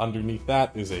underneath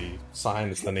that is a sign.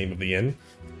 It's the name of the inn.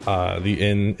 The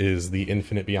inn is the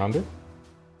Infinite Beyonder.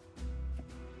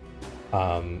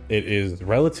 It is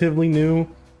relatively new.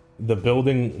 The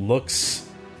building looks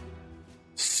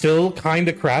still kind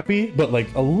of crappy, but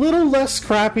like a little less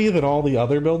crappy than all the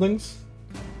other buildings.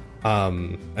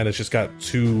 And it's just got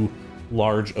 2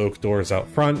 large oak doors out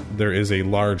front. There is a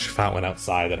large fountain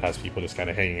outside that has people just kind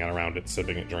of hanging out around it,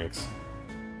 sipping at drinks.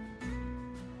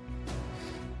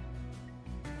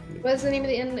 What's the name of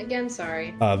the inn again?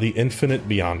 Sorry. The Infinite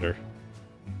Beyonder.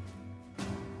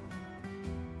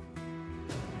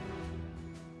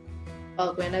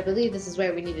 Well, Gwen, I believe this is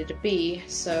where we needed to be,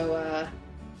 so,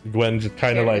 Gwen just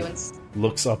kind of like everyone's-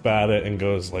 looks up at it and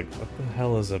goes like, what the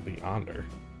hell is a Beyonder?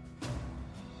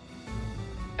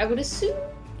 I would assume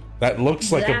That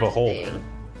looks like a that beholder thing.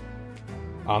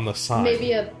 on the sign.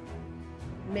 Maybe a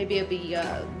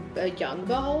young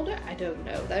beholder? I don't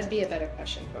know. That'd be a better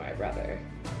question for my brother.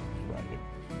 Right.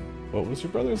 What was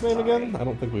your brother's name again? I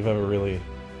don't think we've ever really...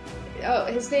 Oh,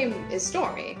 his name is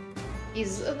Stormy.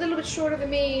 He's a little bit shorter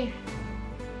than me.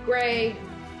 Gray,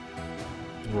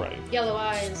 Right. yellow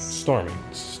eyes.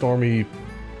 Stormy,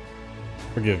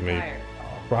 forgive me.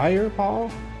 Briar Paul?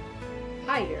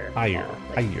 Higher. Higher.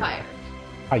 Like Higher. higher.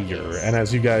 Higher. And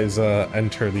as you guys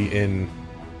enter the inn,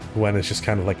 Gwen is just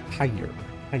kind of like, higher.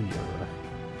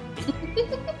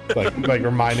 like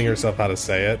reminding herself how to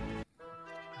say it.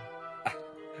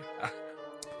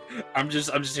 I'm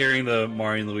just hearing the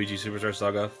Mario and Luigi Superstar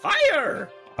Saga fire.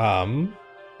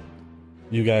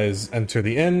 You guys enter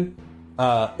the inn.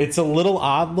 It's a little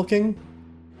odd looking.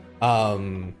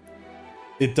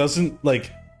 It doesn't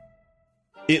like.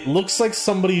 It looks like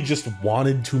somebody just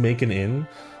wanted to make an inn.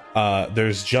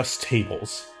 There's just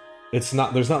tables. There's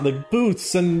not like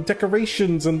booths and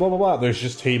decorations and blah blah blah. There's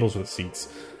just tables with seats.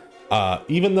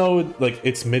 Even though like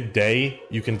it's midday,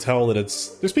 you can tell that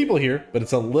there's people here, but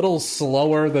it's a little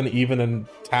slower than even a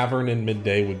tavern in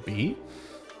midday would be.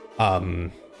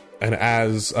 And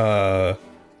as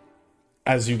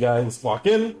you guys walk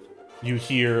in, you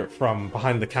hear from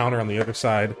behind the counter on the other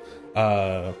side,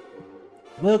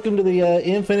 "Welcome to the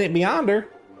Infinite Beyonder.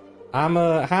 I'm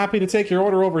happy to take your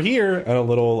order over here." And a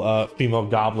little female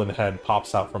goblin head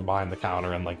pops out from behind the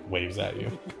counter and like waves at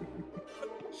you.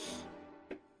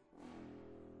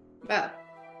 Well,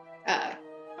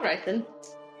 alright then.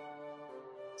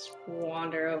 Let's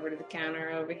wander over to the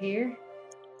counter over here.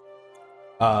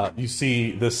 You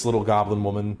see this little goblin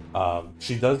woman.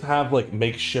 She does have like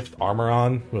makeshift armor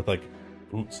on with like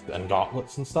boots and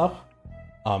gauntlets and stuff.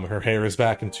 Her hair is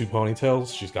back in 2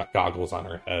 ponytails. She's got goggles on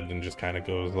her head and just kind of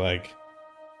goes like,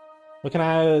 "What can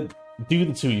I do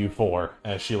the 2 of you for?"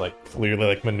 As she like clearly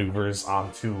like maneuvers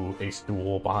onto a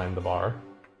stool behind the bar.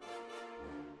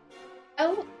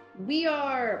 Well, we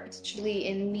are potentially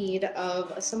in need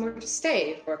of somewhere to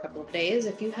stay for a couple of days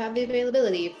if you have the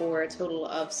availability for a total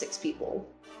of 6 people.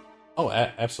 Oh,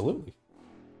 absolutely.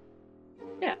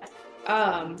 Yeah.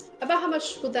 About how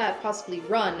much would that possibly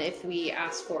run if we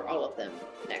ask for all of them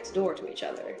next door to each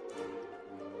other?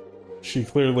 She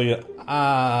clearly,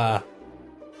 I'm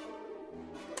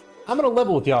gonna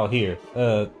level with y'all here.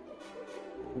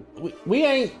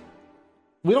 We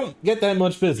don't get that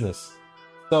much business.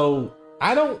 So,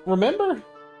 I don't remember.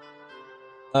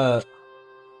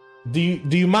 Do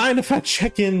you mind if I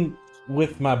check in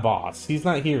with my boss? He's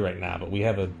not here right now, but we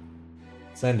have a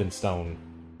sending stone.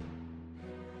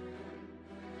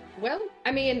 Well,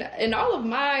 I mean, in all of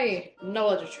my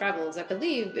knowledge of travels, I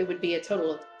believe it would be a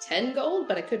total of 10 gold,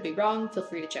 but I could be wrong. Feel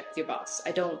free to check with your boss.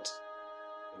 I don't...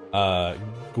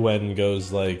 Gwen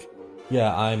goes like,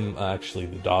 "Yeah, I'm actually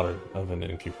the daughter of an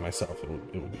innkeeper myself. It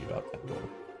would be about 10 gold."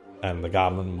 And the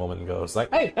goblin woman goes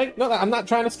like, Hey, no, I'm not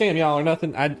trying to scam y'all or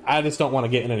nothing. I just don't want to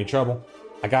get in any trouble.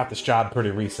 I got this job pretty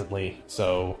recently,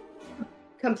 so...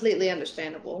 Completely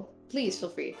understandable. Please feel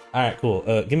free. Alright, cool.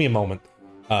 Give me a moment.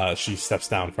 She steps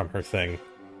down from her thing.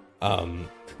 And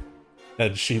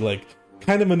she, like,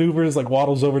 kind of maneuvers, like,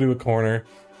 waddles over to a corner.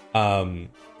 And,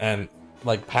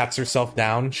 like, pats herself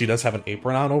down. She does have an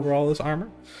apron on over all this armor.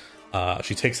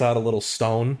 She takes out a little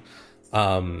stone.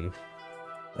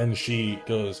 And she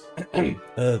goes,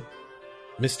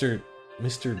 Mr.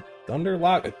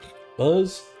 Thunderlock,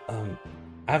 Buzz,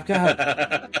 I've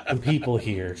got some people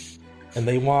here, and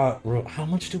they want... How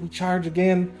much do we charge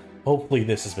again? Hopefully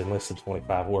this has been listed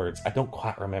 25 words. I don't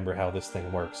quite remember how this thing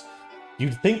works.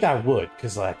 You'd think I would,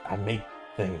 because, like, I make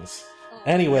things.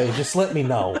 Anyway, just let me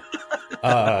know.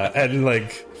 And,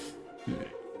 like,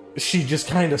 She just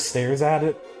kind of stares at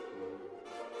it.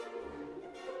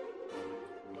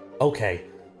 Okay,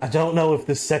 I don't know if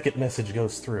this second message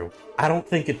goes through. I don't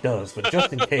think it does, but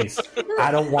just in case,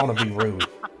 I don't want to be rude.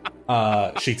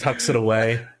 She tucks it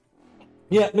away.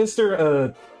 Yeah,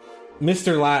 Mr.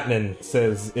 Latnin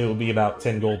says it will be about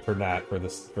 10 gold per night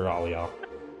for all of y'all.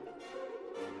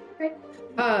 Okay.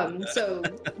 So,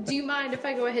 do you mind if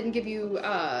I go ahead and give you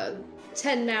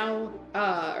 10 now,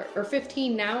 or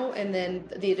 15 now, and then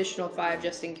the additional 5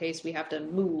 just in case we have to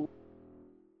move,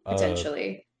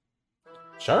 potentially?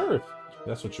 Sure, if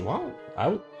that's what you want.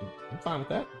 I'm fine with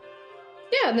that.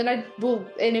 Yeah, and then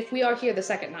and if we are here the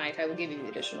second night, I will give you the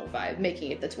additional 5,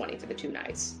 making it the 20 for the 2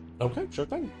 nights. Okay, sure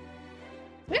thing.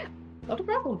 Yeah, not a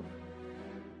problem.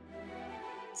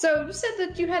 So, you said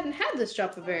that you hadn't had this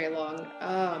job for very long.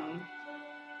 How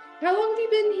long have you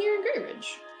been here in Grey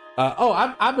Ridge?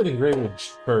 I've been in Grey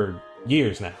Ridge for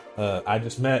years now. I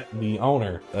just met the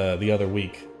owner the other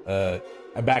week.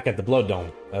 Back at the Blood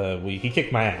Dome. He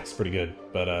kicked my ass pretty good,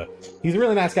 but he's a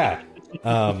really nice guy.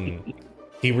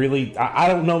 He really, I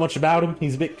don't know much about him.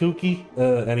 He's a bit kooky,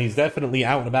 and he's definitely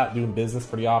out and about doing business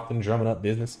pretty often, drumming up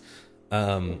business.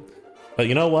 But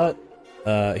you know what?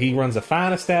 He runs a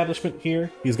fine establishment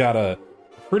here. He's got a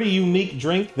pretty unique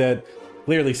drink that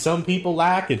clearly some people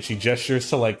like, and she gestures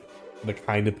to like the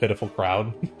kind of pitiful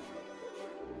crowd.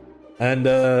 And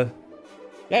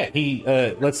yeah, he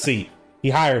let's see. He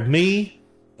hired me,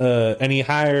 and he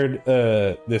hired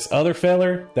this other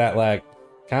feller that like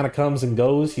kind of comes and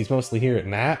goes. He's mostly here at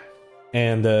night,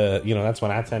 and that's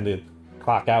when I tend to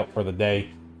clock out for the day.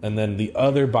 And then the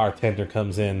other bartender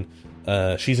comes in.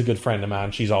 She's a good friend of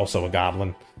mine. She's also a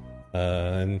goblin,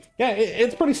 and yeah,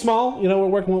 it's pretty small. We're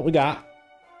working what we got.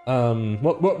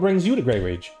 What brings you to Grey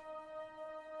Ridge?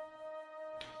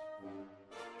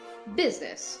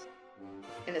 Business,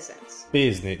 in a sense.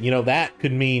 Business. That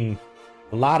could mean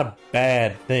a lot of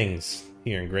bad things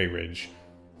here in Grey Ridge.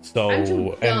 So I'm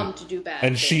too dumb to do bad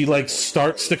and things. she like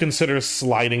starts to consider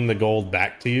sliding the gold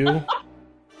back to you.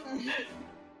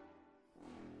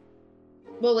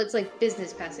 Well, it's like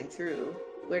business passing through.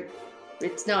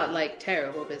 It's not like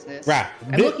terrible business. Right.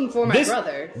 I'm looking for my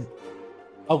brother.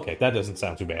 Okay, that doesn't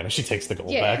sound too bad. She takes the gold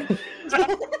Yeah. back.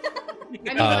 I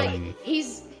mean, like,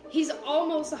 he's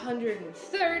almost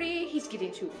 130. He's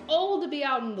getting too old to be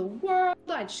out in the world.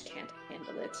 I just can't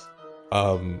handle it.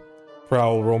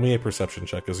 Prowl, roll me a perception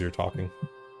check as you're talking.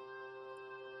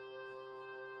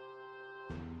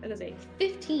 That is a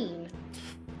 15.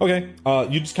 Okay,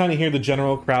 you just kind of hear the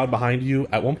general crowd behind you.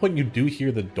 At one point, you do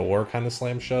hear the door kind of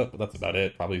slam shut, but that's about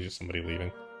it. Probably just somebody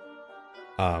leaving.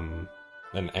 And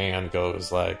Anne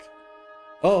goes like,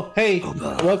 "Oh, hey,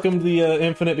 welcome to the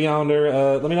Infinite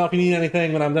Beyonder. Let me know if you need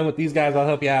anything. When I'm done with these guys, I'll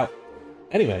help you out."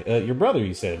 Anyway, your brother,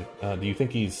 you said. Do you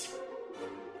think he's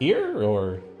here,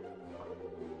 or...?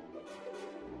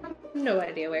 I have no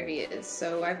idea where he is,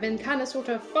 so I've been kind of sort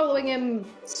of following him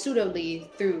pseudoly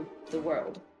through the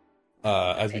world.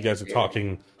 As you guys are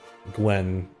talking,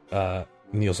 Gwen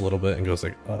kneels a little bit and goes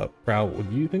like, Prowl,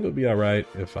 do you think it would be alright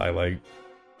if I, like,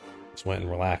 just went and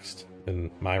relaxed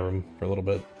in my room for a little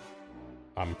bit?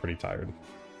 I'm pretty tired.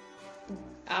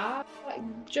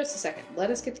 Just a second. Let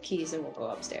us get the keys and we'll go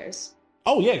upstairs.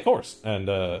 Oh, yeah, of course. And,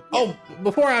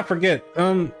 before I forget,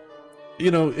 I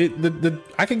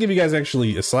can give you guys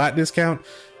actually a slight discount.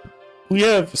 We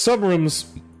have some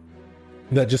rooms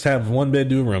that just have one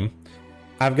bed to a room.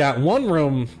 I've got one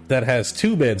room that has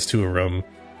 2 beds to a room.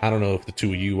 I don't know if the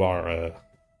two of you are, and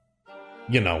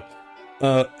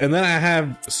then I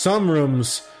have some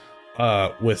rooms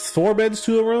with 4 beds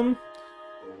to a room.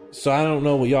 So I don't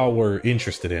know what y'all were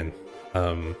interested in.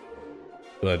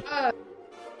 But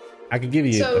I could give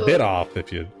you a bit off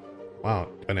if you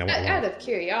want, depending on what you want. Out of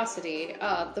curiosity,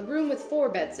 the room with 4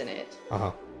 beds in it.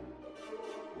 Uh-huh.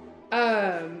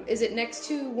 Is it next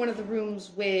to one of the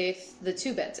rooms with the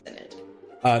 2 beds in it?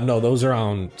 No, those are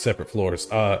on separate floors.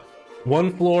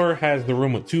 One floor has the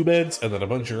room with 2 beds, and then a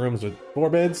bunch of rooms with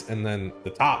 4 beds, and then the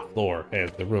top floor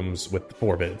has the rooms with the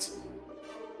 4 beds.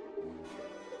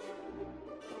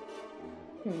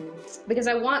 Because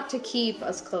I want to keep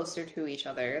us closer to each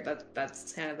other.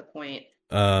 That's kind of the point.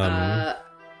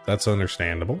 That's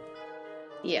understandable.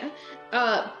 Yeah.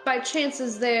 By chance,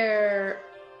 is there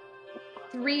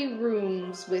 3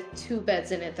 rooms with 2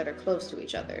 beds in it that are close to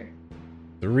each other?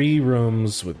 3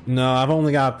 rooms with... No, I've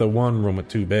only got the 1 room with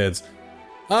 2 beds.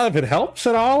 If it helps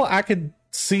at all, I could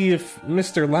see if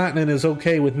Mr. Lightning is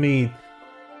okay with me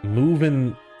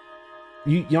moving...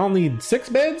 Y'all need 6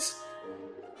 beds?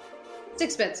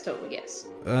 6 beds total, yes.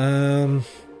 Are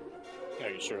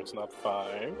you sure it's not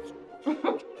 5?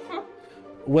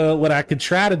 Well, what I could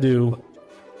try to do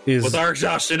is With our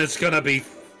exhaustion, it's gonna be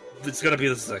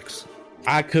the 6.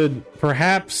 I could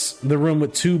perhaps the room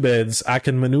with 2 beds. I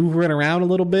can maneuver it around a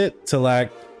little bit to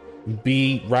like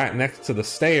be right next to the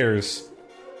stairs,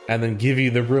 and then give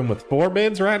you the room with 4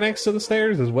 beds right next to the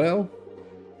stairs as well.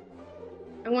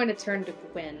 I want to turn to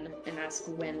Gwen and ask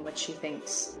Gwen what she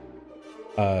thinks.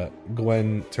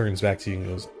 Gwen turns back to you and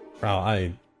goes, "Wow,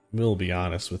 I will be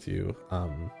honest with you.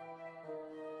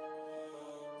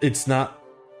 It's not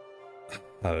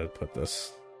how to put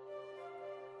this.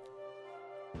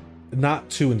 Not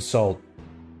to insult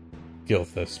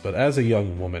Gilthus, but as a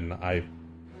young woman, I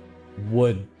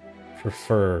would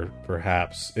prefer,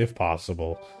 perhaps, if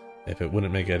possible, if it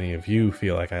wouldn't make any of you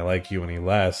feel like I like you any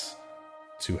less,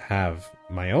 to have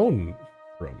my own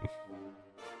room.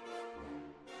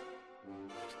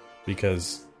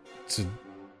 Because, to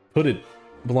put it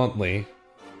bluntly,"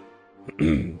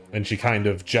 and she kind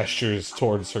of gestures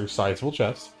towards her sizable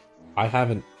chest, "I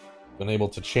haven't been able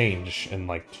to change in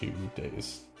like 2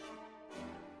 days.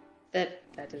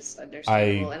 That is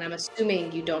understandable, and I'm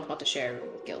assuming you don't want to share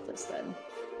with Gilthus then.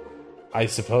 I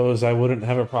suppose I wouldn't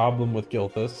have a problem with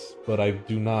Gilthus, but I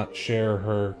do not share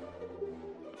her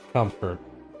comfort.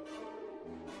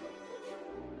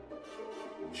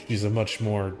 She's a much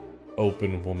more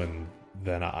open woman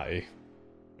than I,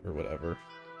 or whatever."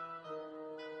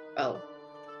 Well,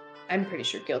 I'm pretty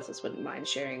sure Gilthus wouldn't mind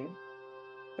sharing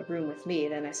a room with me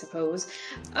then, I suppose.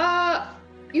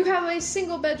 You have a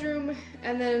single bedroom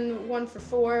and then one for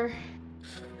 4.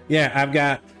 Yeah, I've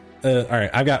got alright,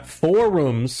 I've got 4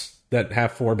 rooms that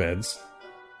have 4 beds.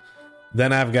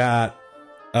 Then I've got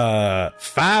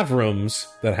 5 rooms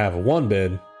that have 1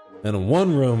 bed, and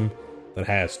 1 room that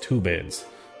has 2 beds.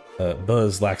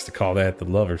 Buzz likes to call that the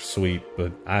lover's suite,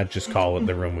 but I just call it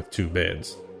the room with 2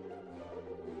 beds.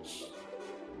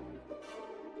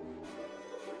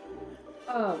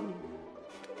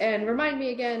 And remind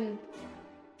me again,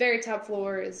 very top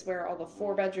floor is where all the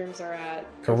 4 bedrooms are at.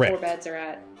 Correct. 4 beds are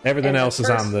at. Everything And else is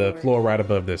first on the floor right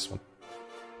above this one.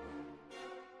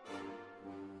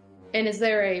 And is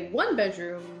there a 1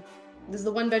 bedroom? Is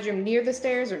the 1 bedroom near the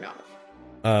stairs or not?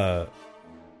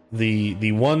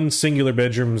 The one singular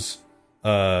bedrooms,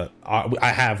 I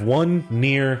have one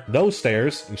near those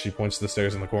stairs, and she points to the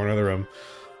stairs in the corner of the room,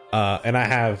 and I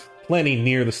have plenty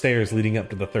near the stairs leading up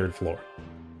to the 3rd floor.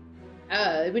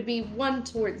 It would be 1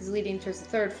 leading towards the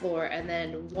 3rd floor, and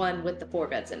then 1 with the 4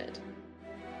 beds in it.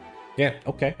 Yeah,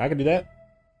 okay, I can do that.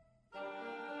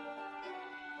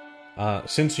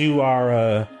 Since you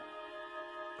are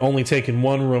only taking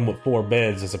 1 room with 4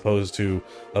 beds as opposed to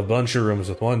a bunch of rooms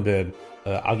with 1 bed,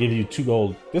 I'll give you 2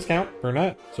 gold discount per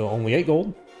night, so only 8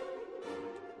 gold.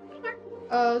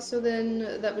 So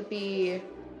then that would be...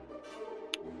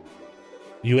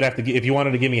 You would have to, if you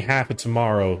wanted to give me half of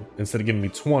tomorrow, instead of giving me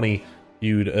 20,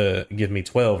 you'd give me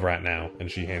 12 right now, and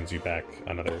she hands you back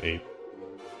another 8.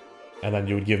 And then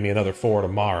you would give me another 4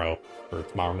 tomorrow, for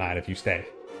tomorrow night if you stay.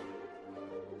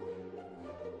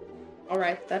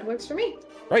 Alright, that works for me.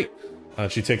 Right.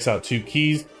 She takes out 2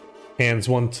 keys, hands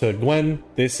one to Gwen.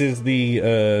 This is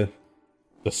the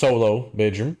solo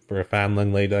bedroom for a fine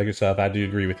young lady like yourself. I do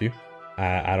agree with you.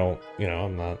 I don't,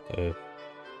 I'm not...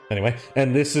 Anyway,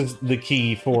 and this is the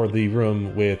key for the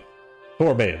room with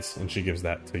 4 beds, and she gives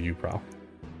that to you, Prowl.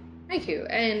 Thank you.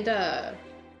 And,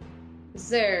 is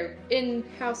there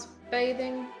in-house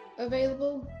bathing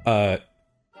available?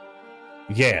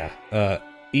 Yeah.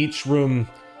 Each room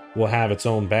will have its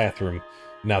own bathroom.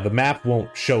 Now, the map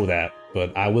won't show that,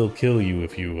 but I will kill you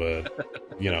if you,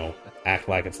 act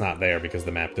like it's not there because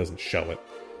the map doesn't show it.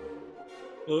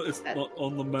 Well, it's not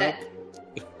on the map.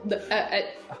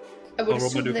 I would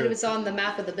assume that it was on the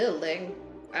map of the building.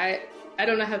 I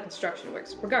don't know how construction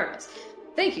works. Regardless,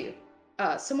 thank you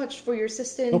so much for your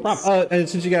assistance. No problem. And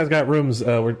since you guys got rooms,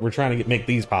 we're trying to make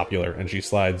these popular. And she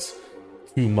slides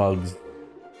 2 mugs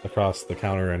across the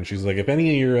counter, and she's like, "If any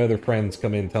of your other friends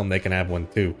come in, tell them they can have one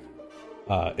too."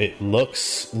 It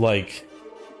looks like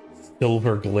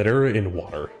silver glitter in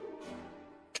water.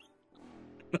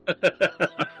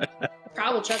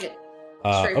 Prowl will chug it.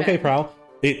 Okay, Prowl.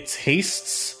 It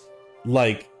tastes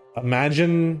like,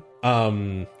 imagine,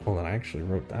 hold on, I actually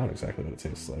wrote down exactly what it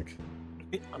tastes like.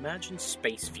 Imagine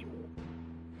space fuel.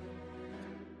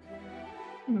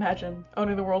 Imagine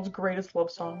owning the world's greatest love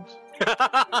songs.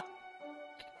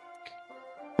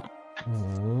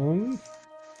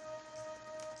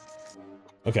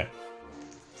 Okay.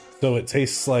 So it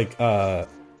tastes like,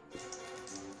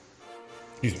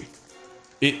 excuse me.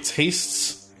 It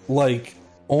tastes like,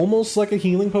 almost like a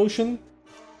healing potion.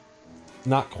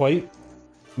 Not quite.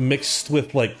 Mixed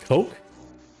with, like, Coke.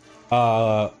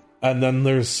 and then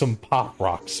there's some pop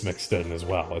rocks mixed in as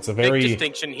well. It's a Big very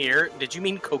distinction here. Did you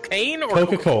mean cocaine or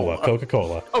Coca-Cola.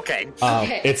 Coca-Cola. Okay.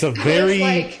 Okay. It's a I was very,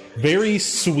 like- very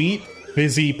sweet,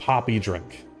 fizzy, poppy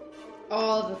drink.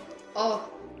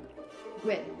 Win.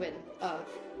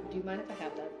 Do you mind if I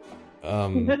have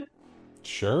that?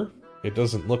 Sure. It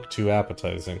doesn't look too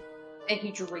appetizing. And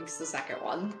he drinks the second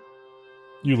one.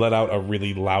 You let out a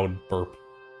really loud burp,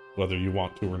 whether you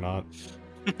want to or not.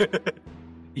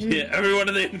 Yeah, everyone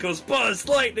in the inn goes, Buzz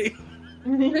Lightning!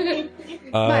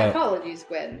 My apologies,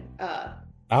 Gwen.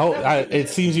 It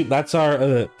seems that's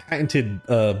our patented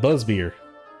buzz beer.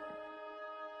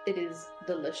 It is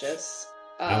delicious.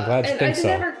 I'm glad you and think I so.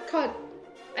 never caught.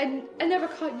 I never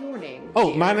caught your name. Oh,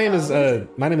 dear. my name is Anne.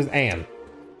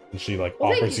 And she Well, thank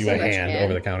offers you you so a much, hand Anne.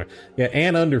 over the counter. Yeah,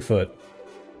 Anne Underfoot.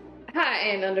 Hi,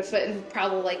 Anne Underfoot, and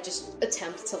probably just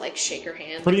attempt to shake her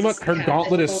hand. Pretty much, her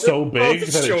gauntlet is so big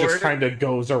Both that it short. just kind of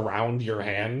goes around your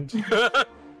hand.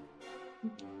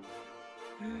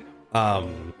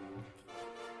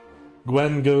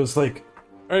 Gwen goes like,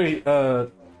 "Hey,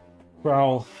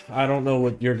 Growl, I don't know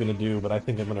what you're gonna do, but I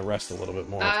think I'm gonna rest a little bit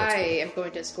more." if that's I fine." am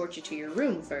going to escort you to your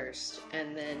room first,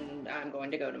 and then I'm going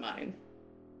to go to mine.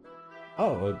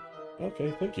 Oh,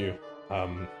 okay, thank you.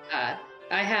 I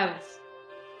have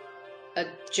a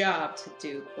job to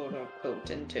do, quote unquote,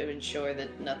 and to ensure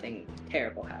that nothing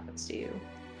terrible happens to you.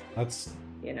 That's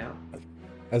You know.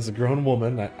 as a grown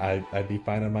woman, I'd be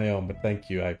fine on my own, but thank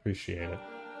you, I appreciate it.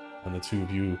 And the two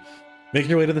of you make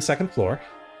your way to the second floor.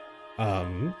 Let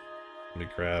me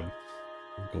grab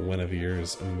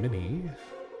Guinevere's mini.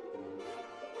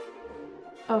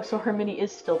 Oh, so her mini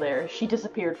is still there. She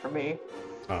disappeared from me.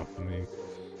 Oh,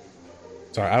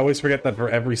 sorry, I always forget that for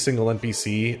every single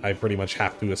NPC, I pretty much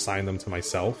have to assign them to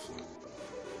myself.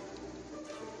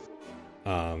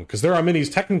 Because there are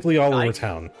minis technically all over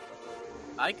town.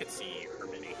 I could see her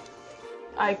mini.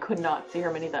 I could not see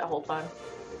her mini that whole time.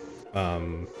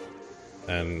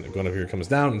 And Guinevere comes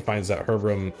down and finds that her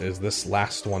room is this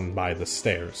last one by the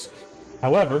stairs.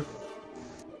 However,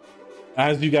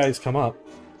 as you guys come up,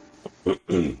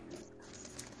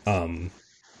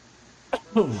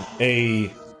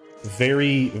 a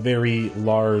very, very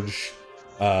large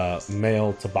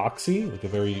male tabaxi, like a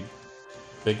very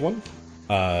big one,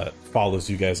 follows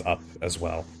you guys up as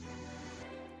well.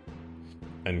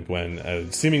 And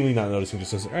Gwen, seemingly not noticing,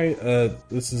 just says, "Alright,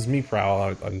 this is me,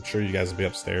 Prowl. I'm sure you guys will be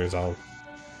upstairs. I'll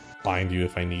find you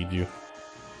if I need you."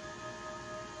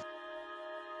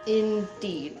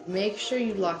 Indeed. Make sure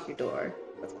you lock your door,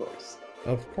 of course.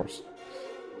 Of course.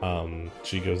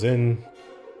 She goes in,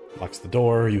 locks the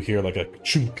door. You hear like a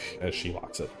chunk as she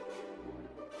locks it.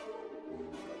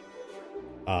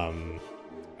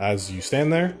 As you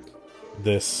stand there,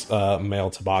 this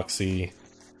male tabaxi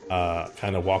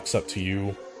kind of walks up to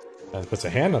you and puts a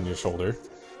hand on your shoulder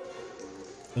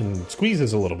and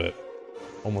squeezes a little bit,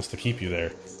 almost to keep you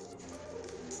there.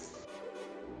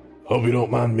 "Hope you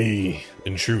don't mind me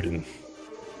intruding.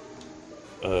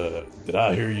 Did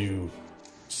I hear you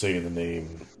say the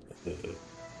name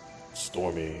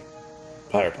Stormy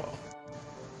Firepaw?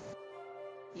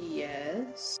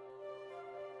 Yes.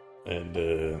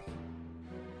 And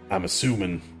I'm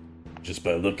assuming, just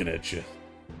by looking at you,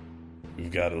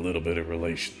 we've got a little bit of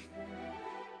relation."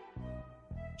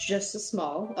 Just a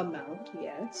small amount,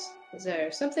 yes. Is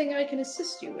there something I can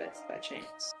assist you with, by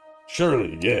chance?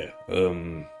 Surely, yeah.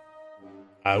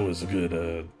 I was a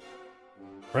good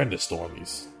friend of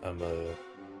Stormy's. I'm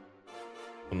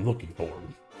looking for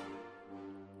him.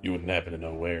 You wouldn't happen to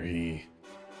know where he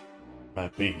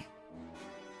might be?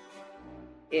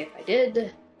 If I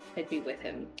did, I'd be with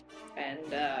him.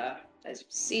 And, as you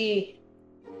see,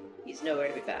 he's nowhere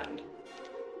to be found.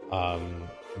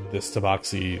 This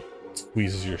tabaxi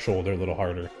squeezes your shoulder a little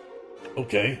harder.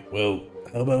 "Okay, well,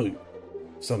 how about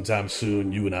sometime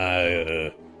soon you and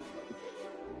I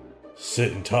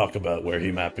sit and talk about where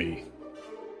he might be?"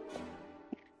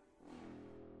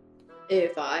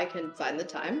 If I can find the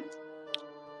time,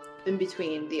 in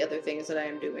between the other things that I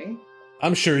am doing.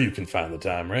 I'm sure you can find the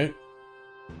time, right?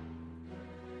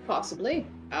 Possibly.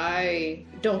 I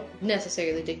don't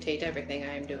necessarily dictate everything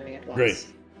I am doing at once. Great.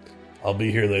 I'll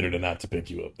be here later tonight to pick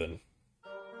you up then.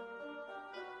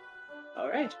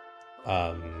 Alright.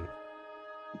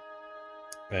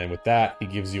 And with that, he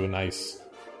gives you a nice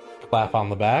clap on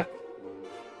the back,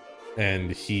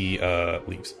 and he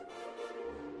leaves.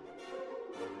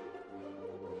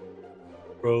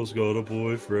 Bro's got a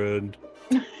boyfriend.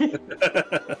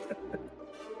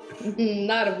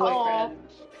 Not a boyfriend.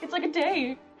 It's like a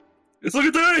date. It's like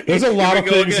a day! There's a lot of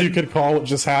Here we go things again. you could call what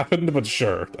just happened, but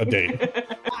sure, a date.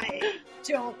 I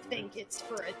don't think it's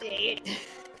for a date.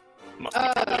 Must be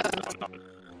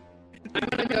I'm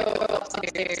gonna go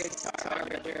upstairs to our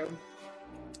bedroom.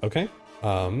 Okay.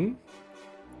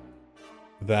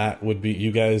 That would be,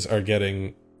 you guys are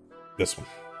getting this one.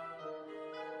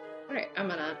 Alright, I'm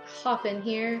gonna hop in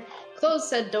here, close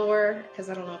said door, because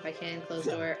I don't know if I can close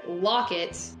the door, lock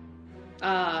it.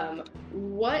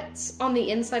 What's on the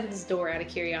inside of this door, out of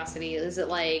curiosity? Is it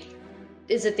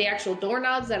the actual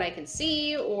doorknobs that I can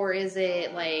see, or is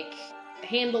it like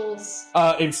handles?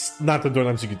 It's not the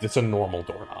doorknobs, it's a normal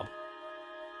doorknob.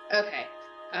 Okay.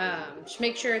 Just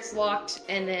make sure it's locked,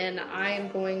 and then I am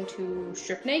going to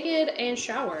strip naked and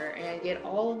shower and get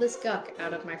all of this guck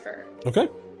out of my fur. Okay.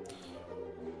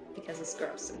 Because it's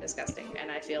gross and disgusting,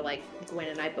 and I feel like Gwen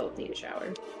and I both need a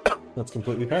shower. That's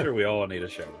completely I'm fair. sure we all need a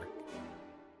shower.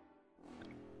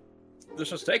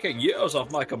 This is taking years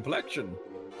off my complexion.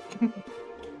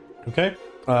 Okay.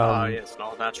 yes, an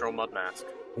all-natural mud mask.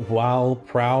 While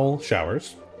Prowl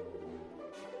showers,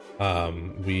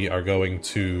 we are going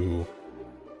to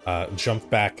jump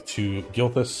back to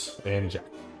Gilthus and Jack.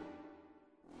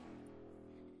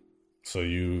 So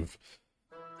you've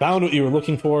found what you were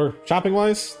looking for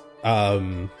shopping-wise.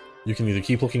 You can either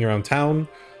keep looking around town,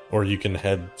 or you can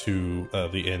head to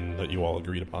the inn that you all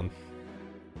agreed upon.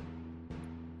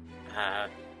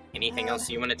 Anything else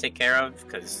you want to take care of?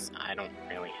 Because I don't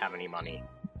really have any money.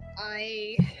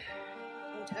 I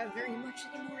don't have very much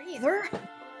anymore either.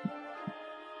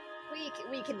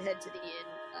 We can head to the inn,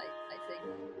 I think.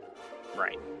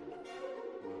 Right.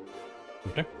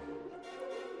 Okay.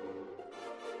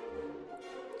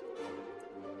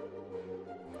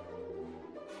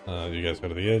 You guys go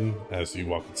to the inn. As you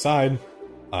walk inside,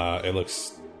 it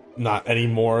looks not any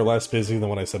more or less busy than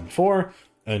what I said before,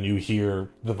 and you hear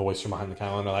the voice from behind the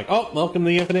counter like, "Oh, welcome to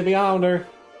the Infinite Beyonder.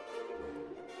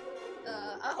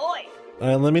 Ahoy!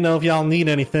 Let me know if y'all need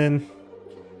anything."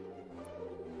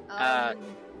 I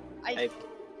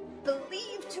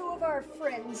believe two of our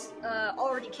friends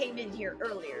already came in here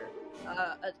earlier.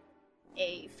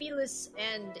 A Felis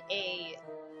and a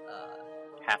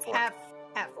Half-orc.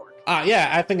 half-orc. Yeah,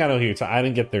 I think I know who you're talking. I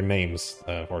didn't get their names,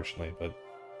 unfortunately, but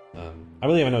I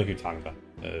believe I know who you're talking about.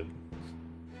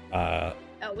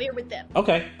 We're with them.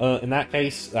 Okay. In that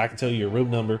case, I can tell you your room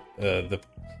number. The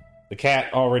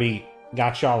cat already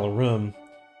got y'all a room.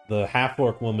 The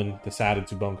half-orc woman decided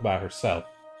to bunk by herself.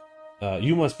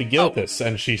 You must be Gilthus,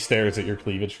 and she stares at your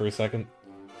cleavage for a second.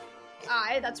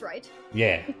 Aye, that's right.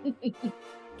 Yeah.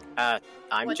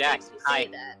 I'm What Jack. makes you Hi.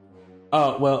 say that?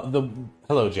 Oh, well,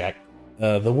 hello, Jack.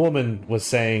 The woman was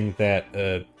saying that,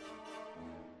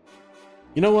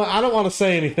 you know what? I don't want to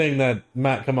say anything that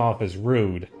might come off as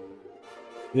rude.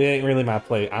 It ain't really my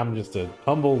play. I'm just a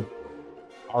humble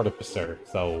artificer,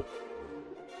 so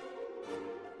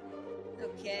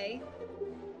Okay.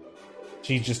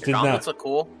 she just Your did gauntlets not. look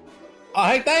cool. Oh,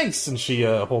 hey, thanks! And she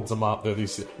holds them up. They're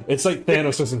these. It's like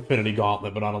Thanos' Infinity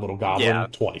Gauntlet, but on a little goblin Yeah.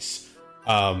 twice.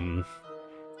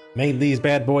 Made these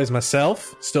bad boys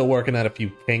myself. Still working at a few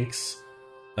kinks.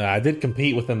 I did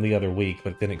compete with them the other week,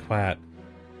 but it didn't quite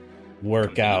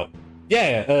work out.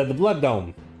 Yeah, the Blood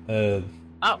Dome. Oh.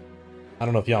 I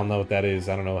don't know if y'all know what that is.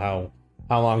 I don't know how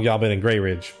long y'all been in Grey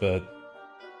Ridge, but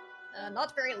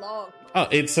Not very long. oh,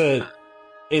 it's a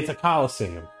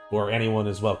coliseum where anyone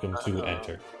is welcome to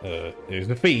enter. There's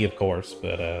a fee, of course,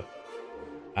 but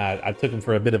I took him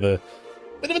for a bit of a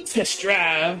test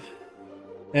drive,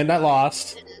 and I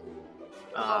lost.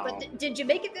 But did you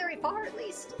make it very far, at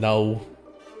least? No,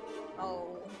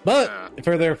 Oh. but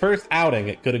for their first outing,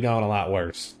 it could have gone a lot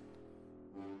worse.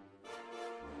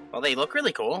 Well, they look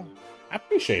really cool. I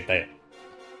appreciate that.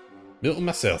 Built them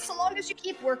myself. So long as you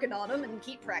keep working on them and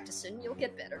keep practicing, you'll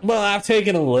get better. Well, I've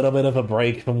taken a little bit of a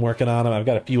break from working on them. I've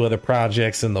got a few other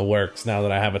projects in the works now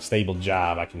that I have a stable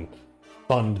job. I can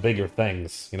fund bigger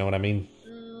things. You know what I mean?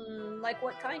 Like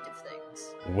what kind of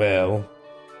things? Well,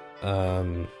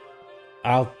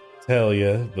 I'll tell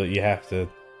you, but you have to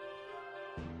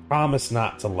promise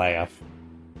not to laugh.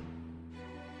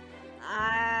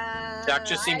 Jack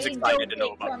just seems I excited don't to know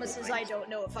make about promises these I things. don't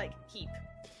know if I can keep.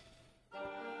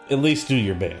 At least do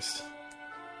your best.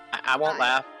 I won't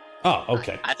laugh. Oh,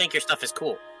 okay. I think your stuff is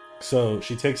cool. So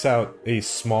she takes out a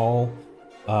small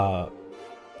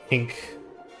pink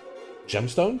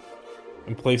gemstone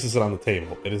and places it on the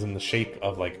table. It is in the shape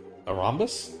of like a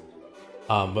rhombus.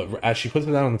 But as she puts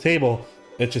it down on the table,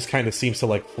 it just kind of seems to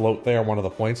like float there on one of the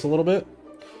points a little bit.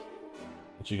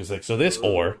 And she goes like, so this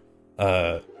ore,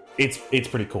 it's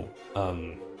pretty cool.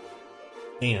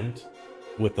 And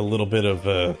with a little bit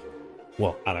of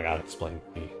well, I don't gotta explain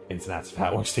the ins and outs of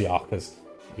how it works to y'all, because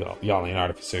y'all ain't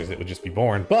artificers, it would just be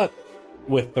boring. But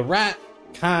with the rat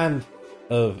kind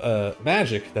of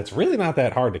magic that's really not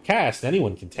that hard to cast.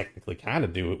 Anyone can technically kind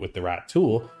of do it with the right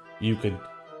tool. You could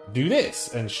do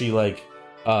this, and she like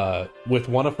with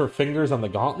one of her fingers on the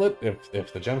gauntlet,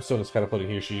 if the gemstone is kind of floating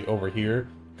here, she over here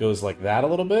goes like that a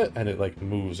little bit, and it like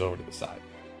moves over to the side.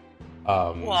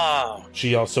 Wow.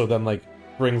 She also then like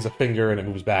brings a finger and it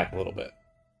moves back a little bit.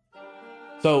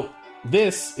 So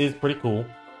this is pretty cool.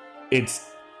 It's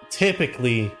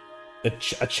typically a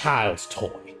child's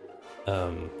toy,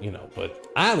 but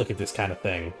I look at this kind of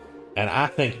thing and I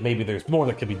think maybe there's more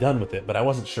that could be done with it, but I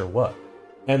wasn't sure what.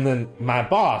 And then my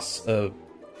boss,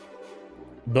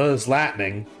 Buzz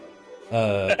Lightning,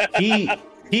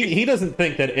 he doesn't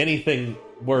think that anything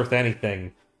worth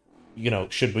anything,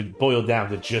 should be boiled down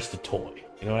to just a toy.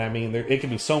 You know what I mean? It can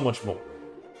be so much more.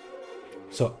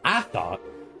 So I thought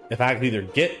if I could either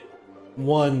get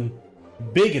one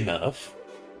big enough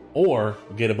or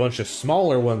get a bunch of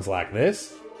smaller ones like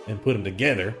this and put them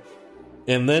together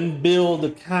and then build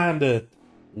a kind of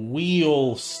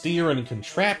wheel steering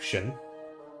contraption,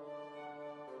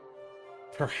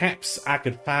 perhaps I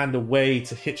could find a way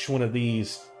to hitch one of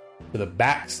these to the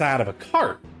backside of a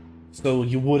cart so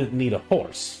you wouldn't need a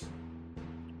horse.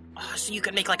 So you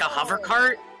could make like a hover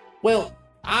cart? Well,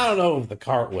 I don't know if the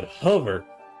cart would hover,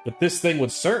 but this thing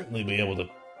would certainly be able to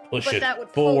push But it that would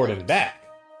forward fold. and back.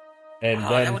 And Oh,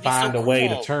 that then would be so find a way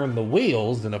to cool. turn the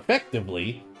wheels, and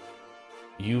effectively,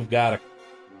 you've got a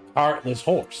cartless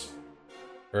horse.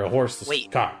 Or a horseless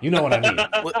Wait. cart. You know what I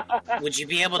mean. Would you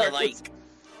be able to like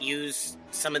use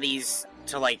some of these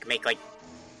to like make like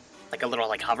a little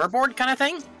like hoverboard kind of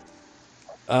thing?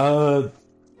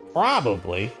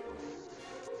 Probably.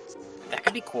 That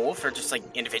could be cool for just like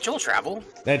individual travel.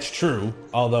 That's true.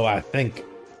 Although I think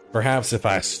perhaps if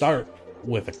I start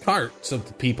with a cart,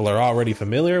 something people are already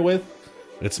familiar with,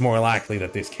 it's more likely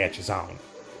that this catches on.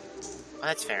 Well,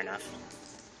 that's fair enough.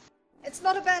 It's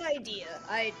not a bad idea.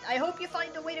 I hope you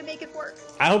find a way to make it work.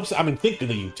 I hope so. I mean, think of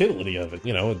the utility of it.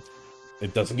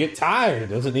 It doesn't get tired. It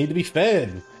doesn't need to be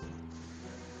fed.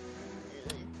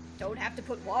 Don't have to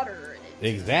put water in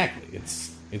it. Exactly.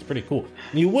 It's pretty cool.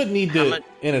 You would need How to, much-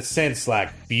 in a sense,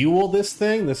 like fuel this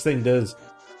thing. This thing does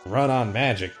run on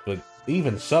magic, but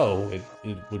even so,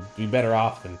 it would be better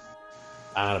off than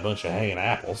buying a bunch of hay and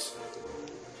apples.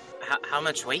 How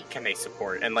much weight can they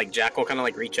support? And like Jack will kind of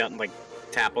like reach out and like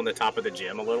tap on the top of the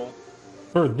gym a little.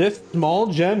 For this small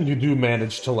gem, you do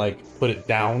manage to like put it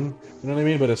down. You know what I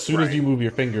mean? But as soon as Right. you move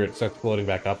your finger, it starts floating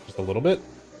back up just a little bit.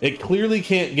 It clearly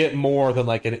can't get more than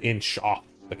like an inch off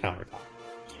the countertop.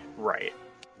 Right.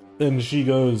 Then she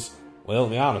goes, well,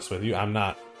 to be honest with you, I'm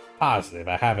not positive.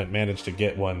 I haven't managed to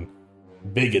get one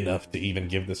big enough to even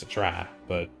give this a try.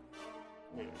 But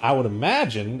I would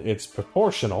imagine it's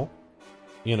proportional.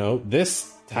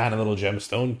 This tiny little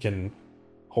gemstone can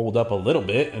hold up a little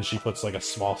bit, and she puts like a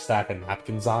small stack of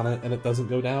napkins on it, and it doesn't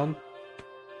go down.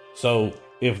 So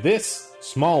if this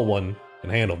small one can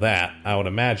handle that, I would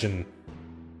imagine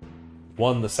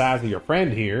one the size of your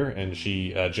friend here, and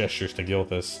she gestures to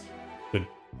Gilthus, could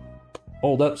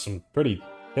hold up some pretty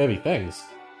heavy things.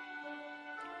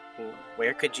 Well,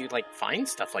 where could you like find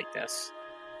stuff like this?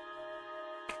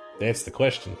 That's the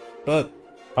question. But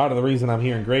part of the reason I'm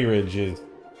here in Grey Ridge is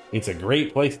it's a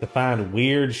great place to find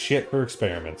weird shit for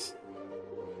experiments.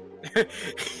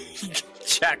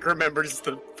 Jack remembers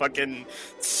the fucking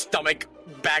stomach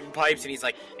bagpipes, and he's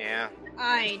like, "Yeah,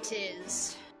 Aye,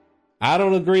 'tis. I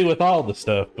don't agree with all the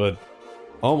stuff, but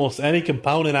almost any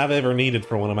component I've ever needed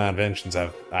for one of my inventions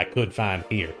I could find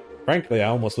here. Frankly, I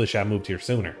almost wish I moved here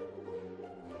sooner.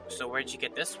 so where'd you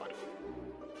get this one?"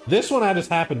 This one I just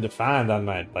happened to find on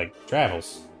my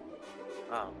travels.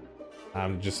 Oh, I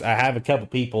have a couple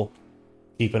people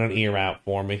keeping an ear out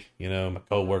for me. My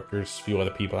coworkers, a few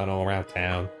other people I know around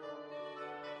town.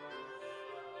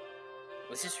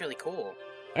 this is really cool.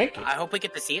 Thank you. I hope we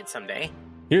get to see it someday.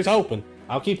 Here's hoping.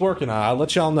 I'll keep working on it. I'll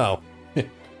let y'all know.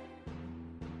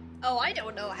 Oh, I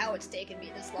don't know how it's taken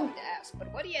me this long to ask,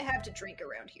 but what do you have to drink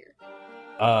around here?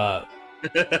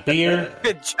 Beer,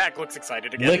 Jack looks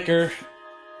excited again. liquor,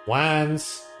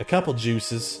 wines, a couple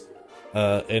juices,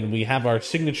 and we have our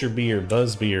signature beer,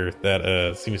 Buzz Beer,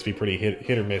 that seems to be pretty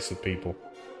hit or miss with people.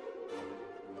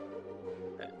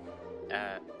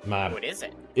 What is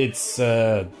it? It's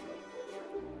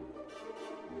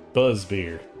Buzz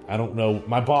Beer. I don't know.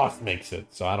 My boss makes it,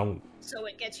 so I don't. So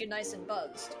it gets you nice and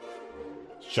buzzed.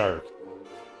 Sure.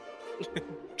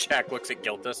 Jack looks at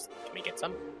Gilthus. Can we get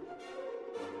some?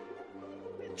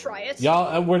 Try it.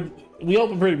 Y'all, we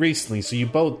opened pretty recently, so you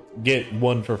both get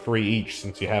one for free each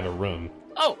since you have a room.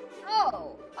 Oh,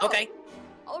 Oh. okay.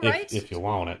 All right. If you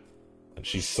want it. And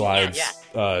she slides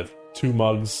 2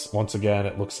 mugs. Once again,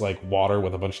 it looks like water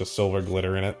with a bunch of silver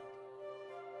glitter in it.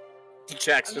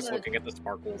 Jack's just looking at the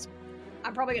sparkles.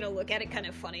 I'm probably gonna look at it kind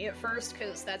of funny at first,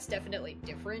 because that's definitely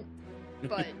different.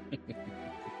 But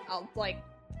I'll,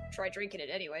 try drinking it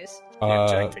anyways. Yeah,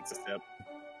 Jack takes a sip.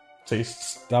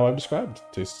 Tastes how I've described.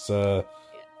 Tastes a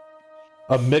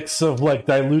mix of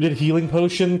diluted healing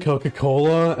potion,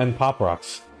 Coca-Cola, and Pop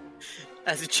Rocks.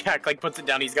 As Jack puts it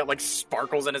down, he's got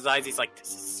sparkles in his eyes. He's like,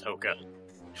 "This is so good."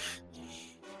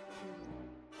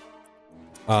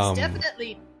 It's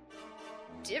definitely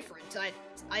different.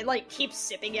 I keep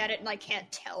sipping at it and I can't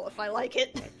tell if I like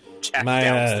it. Jack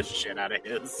downs the shit out of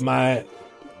his. My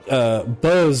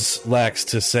Buzz likes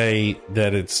to say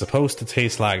that it's supposed to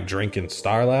taste like drinking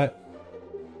Starlight.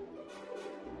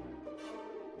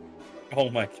 Oh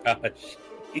my gosh.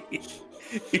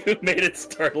 You made it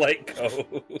Starlight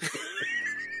go.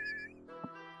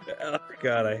 Oh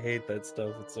god, I hate that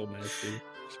stuff. It's so nasty.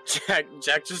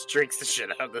 Jack just drinks the shit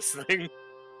out of this thing.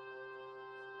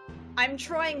 I'm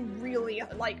trying really,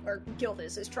 or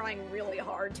Gilthus is trying really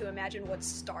hard to imagine what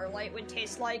Starlight would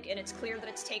taste like, and it's clear that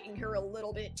it's taking her a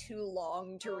little bit too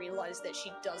long to realize that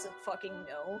she doesn't fucking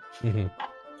know. Mm-hmm.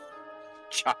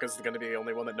 Chaka's gonna be the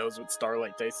only one that knows what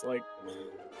Starlight tastes like.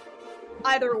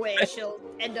 Either way, she'll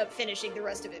end up finishing the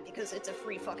rest of it because it's a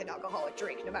free fucking alcoholic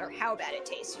drink. No matter how bad it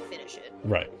tastes, you finish it.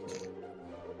 Right.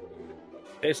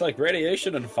 Tastes like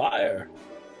radiation and fire.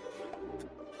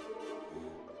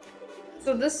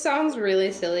 So this sounds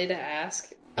really silly to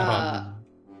ask.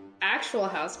 Actual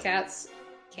house cats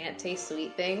can't taste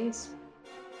sweet things.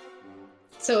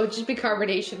 So it'd just be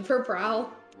carbonation for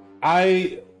Prowl.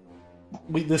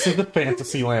 This is the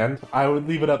fantasy land. I would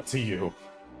leave it up to you.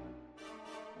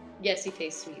 Yes, he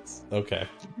tastes sweets. Okay.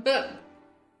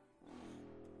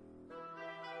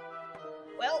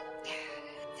 Well,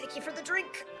 thank you for the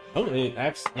drink. Oh,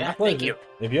 Yeah, thank you.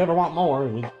 If you ever want more,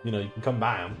 you can come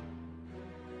buy them.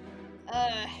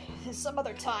 Some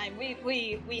other time.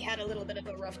 We had a little bit of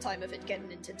a rough time of it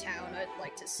getting into town. I'd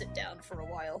like to sit down for a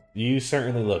while. You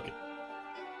certainly look it.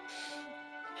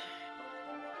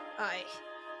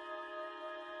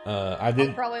 I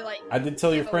did probably I did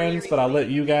tell your give a friends, weary but I'll wait. let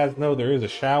you guys know there is a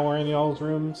shower in y'all's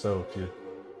room, so if you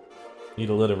need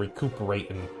a little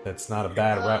recuperating, that's not a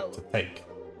bad route to take.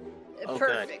 Oh,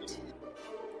 Perfect.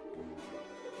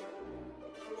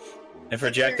 And for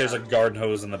Jack, there's a garden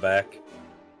hose in the back.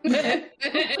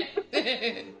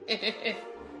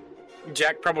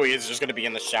 Jack probably is just gonna be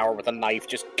in the shower with a knife,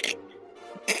 just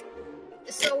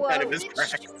So, out of his which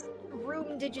crack.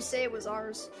 room did you say was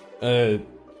ours?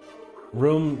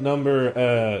 Room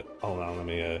number hold on, let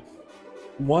me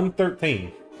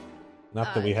 113.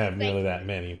 Not that we have nearly that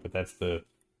many, but that's the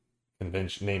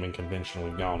naming convention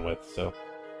we've gone with, so.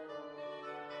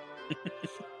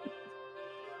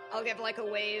 I'll give a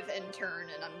wave and turn,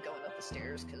 and I'm going up the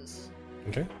stairs because.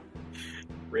 Okay.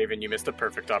 Raven, you missed a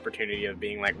perfect opportunity of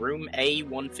being room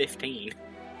A115.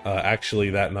 Actually,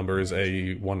 that number is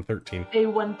a 113.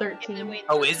 A113.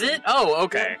 Oh, is it? Oh,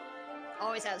 okay.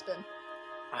 Always has been.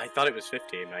 I thought it was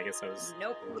 15. I guess I was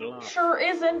Nope. a little off. Sure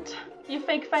isn't, you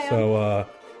fake fan. So,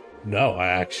 no, I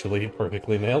actually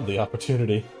perfectly nailed the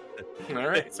opportunity. All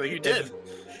right, so you did.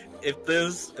 If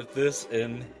this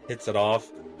inn hits it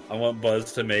off, I want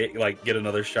Buzz to get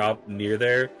another shop near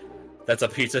there. That's a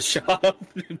pizza shop,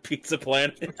 Pizza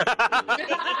Planet, the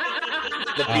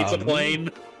pizza plane.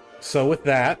 So with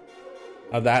that,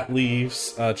 that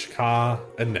leaves Chaka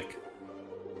and Nick.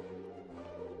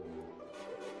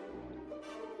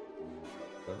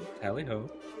 Tally ho.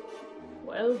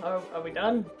 Well, are we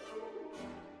done?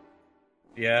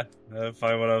 Yeah, I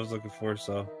find what I was looking for.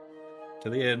 So, to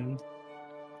the end.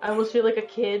 I almost feel like a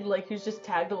kid, who's just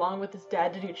tagged along with his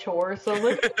dad to do chores. So I'm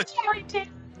like, sorry, Tim.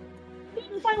 You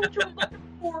didn't find what you were looking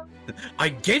for. I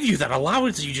gave you that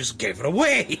allowance, and you just gave it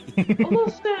away.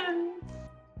 Listen,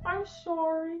 I'm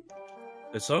sorry.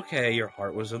 It's okay. Your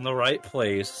heart was in the right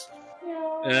place.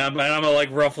 Yeah. And I'm gonna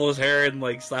ruffle his hair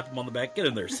and slap him on the back. Get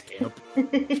in there, scamp.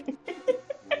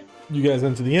 You guys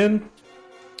enter the inn.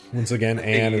 Once again,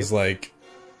 Anne is like,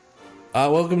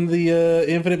 welcome to the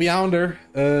Infinite Beyonder.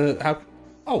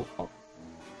 Oh.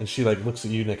 And she looks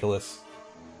at you, Nicholas.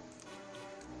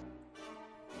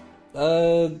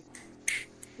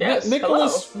 Yes,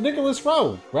 Nicholas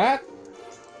Rowe, right?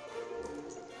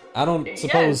 I don't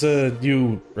suppose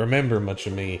you remember much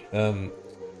of me.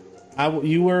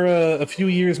 You were a few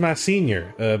years my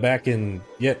senior back in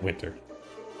Yetwinter.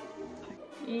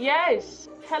 Yes.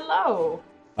 Hello.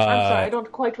 I'm sorry, I don't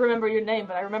quite remember your name,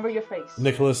 but I remember your face.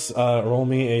 Nicholas, roll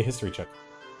me a history check.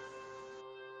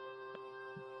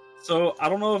 So I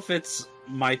don't know if it's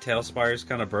my tail spire's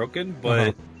kind of broken,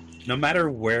 but No matter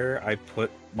where I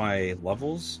put my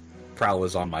levels, Prowl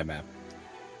is on my map.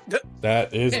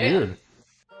 That is Yeah. weird.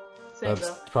 Same That's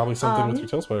though. probably something with Um, your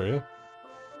tail spider, yeah.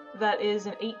 That is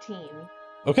an 18.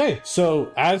 Okay, so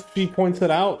as she points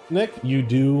it out, Nick, you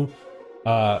do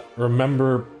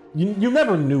remember. You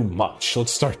never knew much.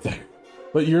 Let's start there.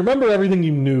 But you remember everything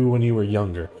you knew when you were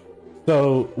younger.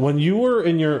 So when you were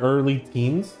in your early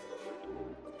teens,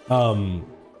 Anne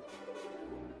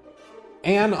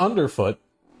Underfoot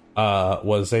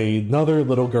was another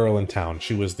little girl in town.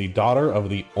 She was the daughter of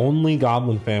the only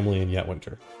goblin family in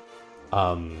Yetwinter.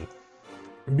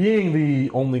 Being the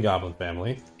only goblin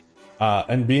family,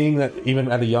 and being that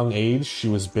even at a young age she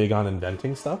was big on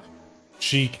inventing stuff,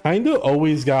 she kind of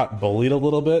always got bullied a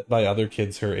little bit by other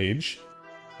kids her age.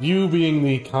 You being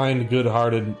the kind,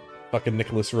 good-hearted fucking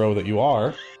Nicholas Rowe that you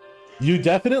are, you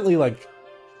definitely like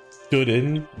stood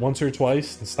in once or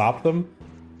twice and stopped them,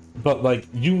 but like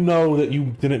you know that you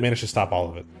didn't manage to stop all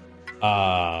of it.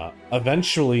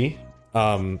 Eventually,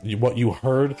 what you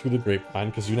heard through the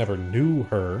grapevine, because you never knew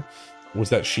her, was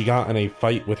that she got in a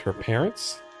fight with her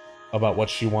parents about what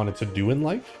she wanted to do in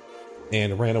life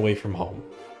and ran away from home.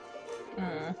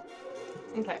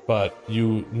 Okay. But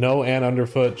you know Anne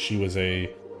Underfoot. She was a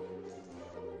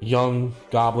young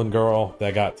goblin girl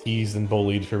that got teased and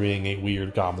bullied for being a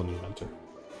weird goblin inventor.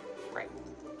 Right.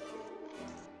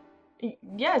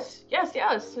 Yes,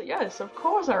 of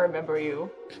course I remember you.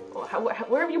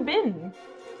 Where have you been?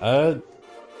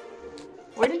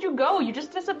 Where did you go? You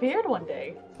just disappeared one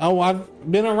day. Oh,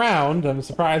 I've been around. I'm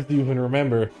surprised you even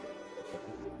remember.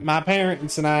 My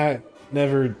parents and I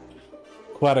never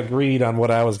quite agreed on what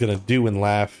I was going to do in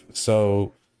life,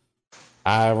 so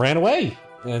I ran away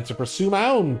and to pursue my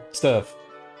own stuff.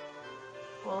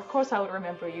 Well, of course I would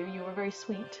remember you. You were very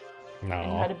sweet. And you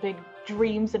No, had big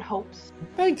dreams and hopes.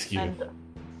 thanks you. And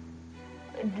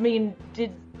I mean,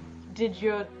 did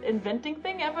your inventing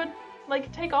thing ever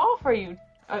like take off? Are you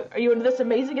in this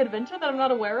amazing adventure that I'm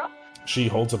not aware of? She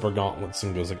holds up her gauntlets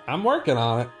and goes like, "I'm working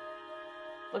on it."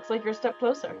 Looks like you're a step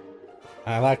closer.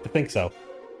 I like to think so.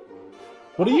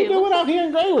 What are Hey, you it doing looks out here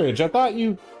in Grey Ridge? I thought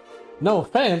you... No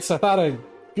offense, I thought a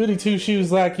goody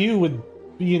two-shoes like you would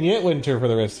be in Yetwinter for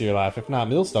the rest of your life, if not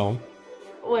Millstone.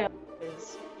 Well,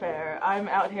 it's fair. I'm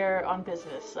out here on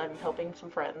business. I'm helping some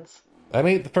friends. That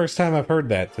ain't the first time I've heard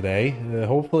that today.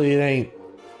 Hopefully it ain't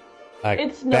like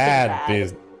It's nothing bad bad.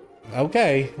 business.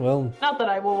 Okay, well, Not that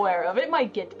I'm aware of. It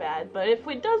might get bad, but if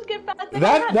it does get bad, then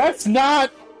I'll handle that's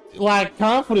not like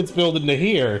confidence building to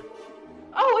hear.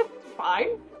 Oh, it's fine.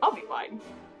 I'll be fine.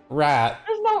 Right.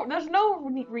 There's no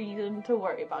reason to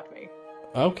worry about me.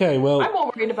 Okay, well, I'm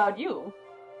more worried about you.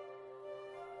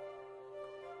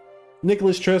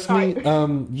 Nicholas, trust me,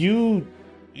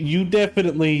 you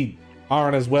definitely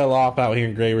aren't as well off out here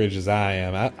in Grey Ridge as I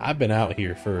am. I've been out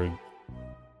here for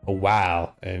a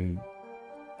while, and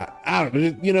I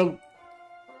don't, you know,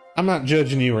 I'm not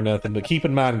judging you or nothing, but keep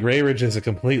in mind, Grey Ridge is a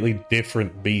completely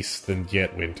different beast than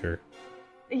Yetwinter.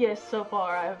 Yes, so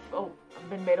far I've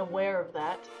been made aware of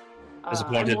that.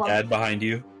 Disappointed dad behind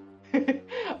you.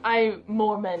 I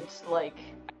more meant like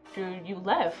after you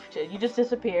left, you just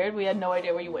disappeared. We had no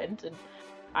idea where you went, and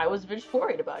I was just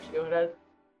worried about you.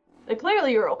 And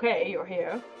clearly you're okay. You're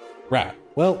here. Right.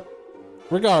 Well,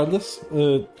 regardless,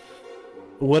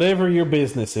 whatever your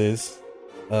business is,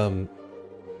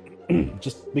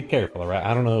 just be careful, alright?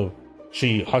 I don't know.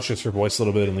 She hushes her voice a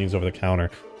little bit and leans over the counter.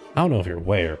 I don't know if you're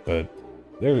aware, but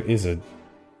there is a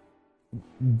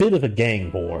bit of a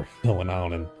gang war going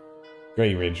on in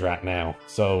Grey Ridge right now.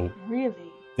 So Really?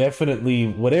 definitely,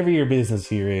 whatever your business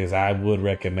here is, I would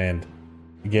recommend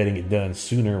getting it done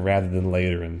sooner rather than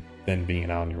later and then being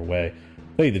on your way.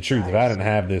 Tell you the truth, if I didn't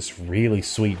have this really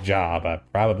sweet job, I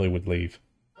probably would leave.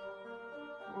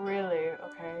 Really?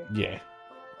 Okay. Yeah.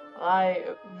 I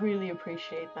really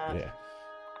appreciate that. Yeah.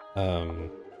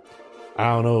 I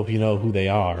don't know if you know who they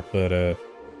are, but if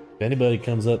anybody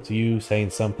comes up to you saying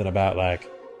something about like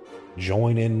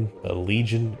joining the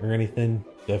Legion or anything,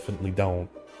 definitely don't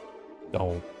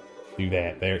do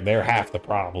that. They're half the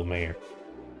problem here.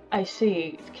 I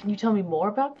see. Can you tell me more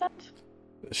about that?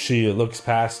 She looks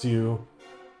past you,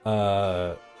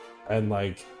 and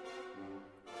like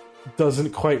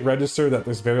doesn't quite register that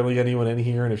there's barely anyone in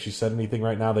here, and if she said anything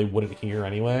right now, they wouldn't hear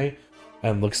anyway.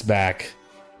 And looks back.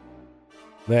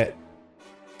 That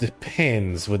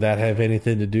depends. Would that have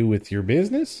anything to do with your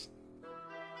business?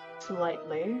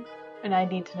 Slightly. And I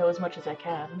need to know as much as I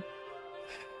can.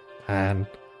 And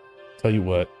tell you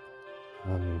what,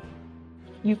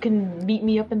 You can meet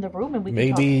me up in the room and we can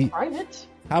Maybe- talk in private.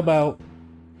 how about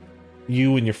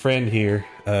you and your friend here,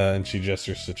 and she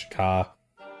gestures to Chaka,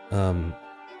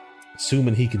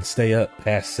 assuming he can stay up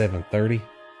past 7:30.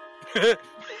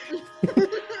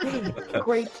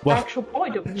 Great Well- actual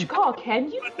point. Chakal,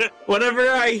 can you? Whenever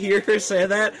I hear her say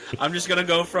that, I'm just gonna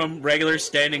go from regular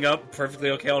standing up,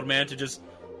 perfectly okay old man, to just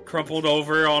crumpled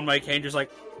over on my cane, just like.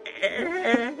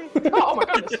 Oh my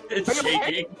goodness. It's Are you okay?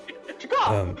 shaking.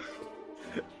 Chakal!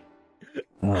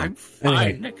 I'm fine,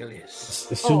 anyway, Nicholas.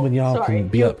 assuming y'all sorry, can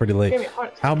be you up pretty late. gave me a heart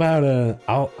attack. How about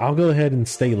I'll go ahead and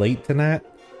stay late tonight.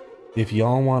 If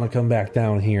y'all want to come back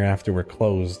down here after we're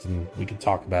closed, and we can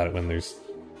talk about it when there's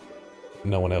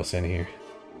no one else in here.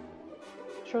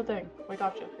 Sure thing. We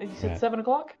got you. You said Yeah. 7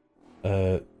 o'clock?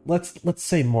 Let's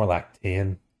say more like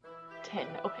 10. 10.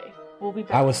 Okay. We'll be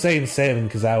back. I was saying 7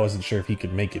 because I wasn't sure if he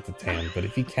could make it to 10, but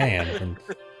if he can,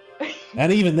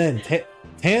 and even then,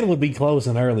 10 would be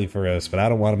closing early for us. But I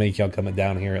don't want to make y'all coming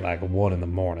down here at like 1 in the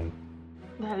morning.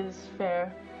 That is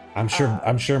fair. I'm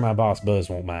sure my boss Buzz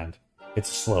won't mind. It's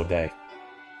a slow day.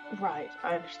 Right.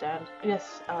 I understand.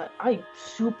 Yes, I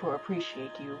super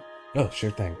appreciate you. Oh,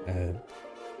 sure thing.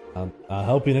 I'll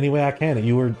help you in any way I can.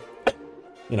 You were,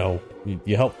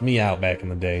 you helped me out back in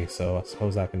the day, so I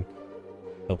suppose I can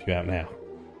help you out now.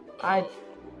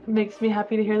 Makes me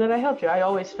happy to hear that I helped you. I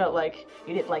always felt like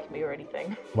you didn't like me or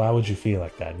anything. Why would you feel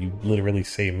like that? You literally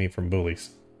saved me from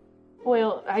bullies.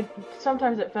 Well,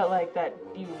 sometimes it felt like that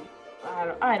you.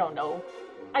 I don't know.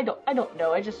 I don't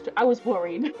know. I was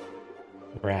worried.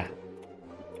 Right.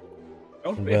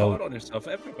 Don't be Well- hard on yourself.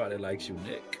 Everybody likes you,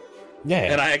 Nick.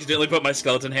 Yeah. And I accidentally put my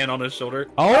skeleton hand on his shoulder.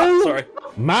 Oh! Sorry.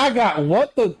 My God,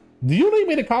 what the? Do you need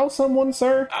me to call someone,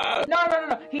 sir?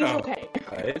 No. He's Oh. okay.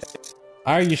 It's-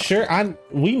 Are you sure?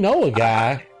 We know a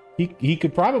guy. He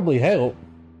could probably help.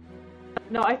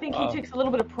 No, I think he Oh. takes a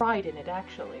little bit of pride in it,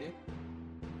 actually.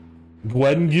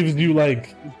 Gwen gives you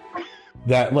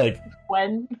that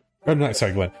When? or not,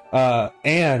 sorry, Gwen.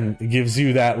 Anne gives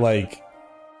you that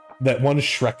that one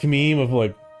Shrek meme of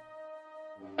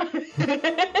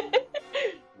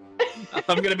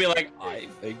I'm gonna be like, I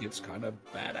think it's kind of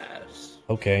badass.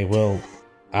 okay, well,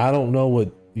 I don't know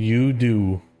what you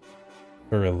do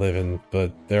for a living,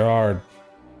 but there are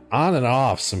on and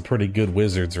off some pretty good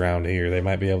wizards around here. They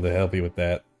might be able to help you with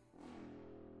that.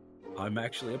 I'm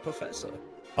actually a professor.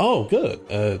 Oh,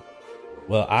 good.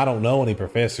 Well, I don't know any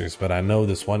professors, but I know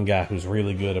this one guy who's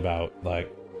really good about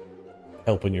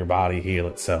helping your body heal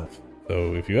itself.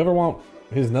 So if you ever want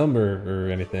his number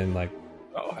or anything,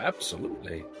 Oh,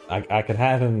 absolutely. I could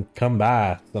have him come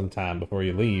by sometime before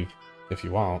you leave if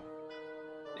you want.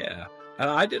 Yeah. And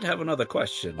I did have another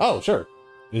question. Oh, sure.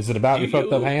 Is it about your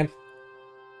fucked up hand?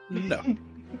 No.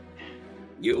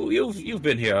 You've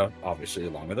been here obviously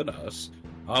longer than us.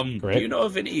 Do Correct. you know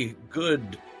of any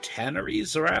good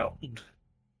tanneries around?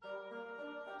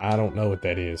 I don't know what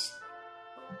that is.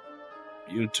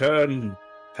 You turn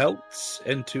pelts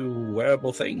into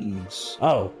wearable things.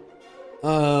 Oh.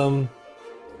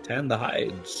 Tan the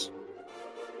hides.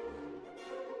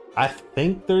 I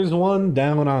think there's one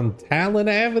down on Talon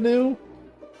Avenue.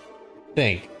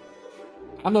 I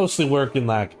mostly work in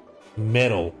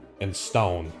metal and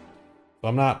stone, so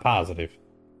I'm not positive.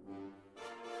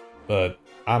 But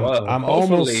I'm Well, almost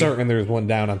hopefully- certain there's one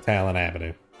down on Talon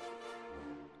Avenue.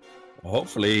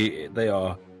 Hopefully they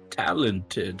are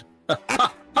talented.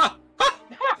 That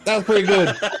was pretty good.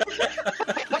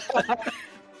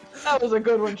 That was a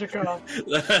good one, Chakal.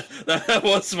 That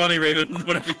was funny, Raven.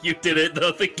 Whenever you did it,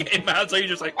 the thing came out, so you're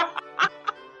just like,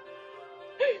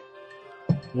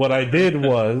 What I did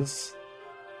was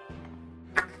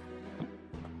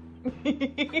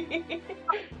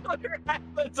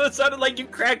so it sounded like you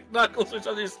cracked knuckles or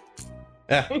something.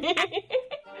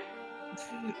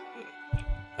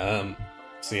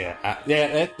 So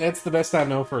yeah, that's the best I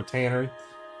know for a tannery.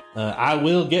 I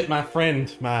will get my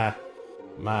friend, my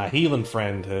healing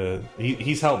friend.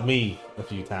 He's helped me a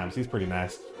few times. He's pretty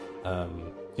nice.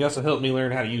 He also helped me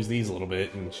learn how to use these a little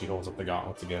bit, and she holds up the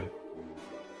gauntlets again.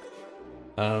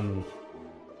 I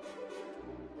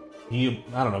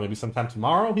don't know, maybe sometime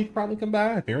tomorrow he could probably come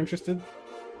by if you're interested.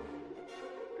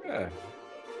 Yeah.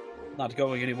 Not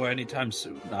going anywhere anytime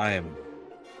soon. I am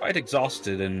quite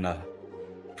exhausted and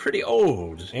pretty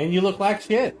old. And you look like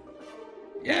shit.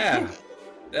 Yeah.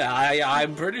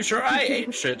 I'm pretty sure I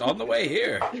ate shit on the way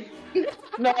here.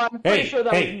 No, I'm pretty Hey, sure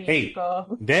that hey, was me, hey.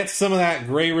 Chakal. That's some of that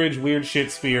Grey Ridge weird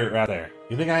shit spirit right there.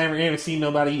 You think I ever seen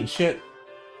nobody eating shit?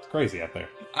 It's crazy out there.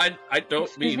 I don't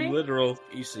Excuse mean me? literal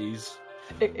feces.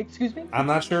 Excuse me? I'm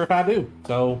not sure if I do.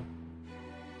 So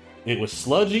it was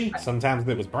sludgy. Sometimes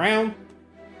it was brown.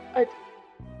 I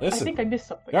Listen, think I missed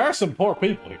something. there are some poor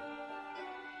people here.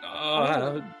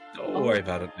 Don't worry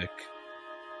about it, Nick.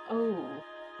 Oh,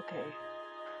 okay.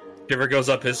 Shiver goes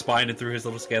up his spine and through his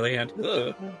little scaly hand.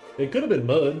 Ugh. It could have been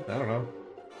mud. I don't know.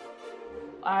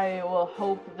 I will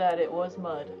hope that it was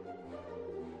mud.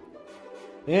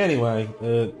 Anyway,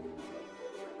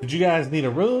 did you guys need a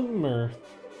room or?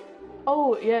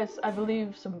 Oh, yes, I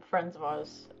believe some friends of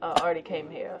ours already came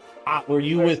here. Were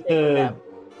you We're with staying with them.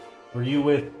 Were you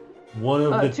with one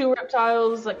of the? 2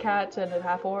 reptiles, a cat, and a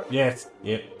half-orc. Yes.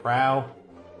 Yep. Prowl.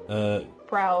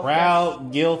 Prowl. Prowl,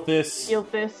 Gilthus,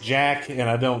 Gilthus. Jack, and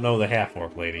I don't know the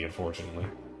half-orc lady, unfortunately.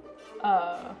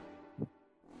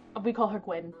 We call her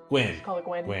Gwen. Gwen. Let's call her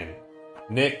Gwen. Gwen.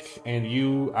 Nick and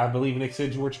you, I believe Nick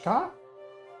said you were Chaka?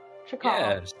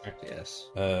 Chakara. Yes.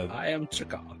 I I am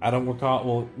Chaka. don't recall.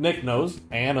 Well, Nick knows.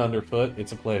 And Underfoot.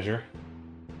 It's a pleasure.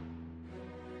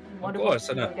 Wonderful course,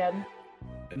 to see I you know. again.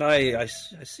 And I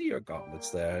see your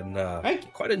gauntlets there, and Thank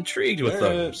you. quite intrigued with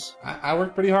They're, those. I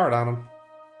worked pretty hard on them.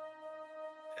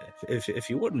 If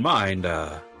you wouldn't mind,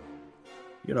 I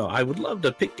would love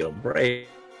to pick your brain.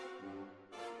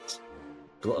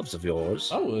 Gloves of yours.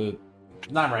 Oh,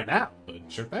 not right now, but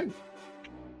sure thing.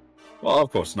 Well,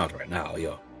 of course not right now.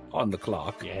 You're on the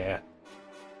clock. Yeah.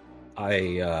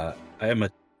 I am a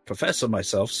professor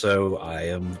myself, so I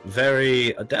am very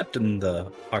adept in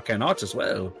the arcane arts as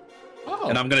well. Oh,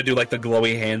 And I'm gonna do like the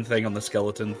glowy hand thing on the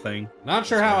skeleton thing. not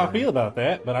sure how I feel about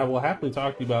that, but I will happily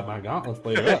talk to you about my gauntlets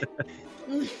later up.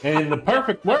 And in the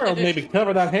perfect world, maybe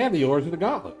cover that hand of yours with a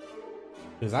gauntlet.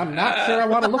 Because I'm not sure I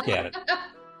want to look at it.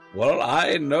 Well,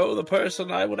 I know the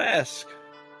person I would ask.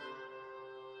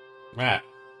 Right.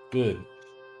 Good.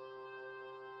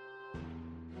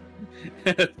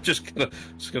 just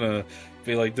gonna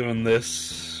be like doing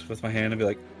this with my hand and be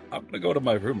like, I'm gonna go to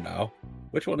my room now.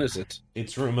 Which one is it?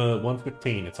 It's room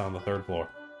 115. It's on the 3rd floor.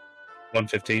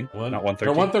 115? Not Or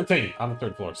 113? 113 on the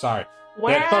 3rd floor. Sorry. Wow.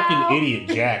 That fucking idiot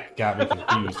Jack got me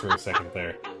confused for a second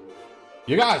there.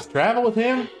 You guys travel with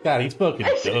him? God, he's fucking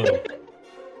dumb.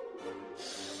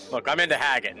 Look, I'm into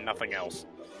Haggett and nothing else.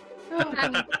 Well,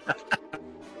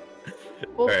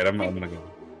 Alright, I'm gonna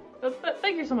go.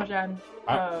 Thank you so much, Anne.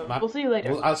 My- We'll see you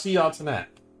later. Well, I'll see y'all tonight.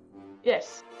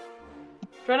 Yes.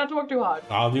 Try not to work too hard.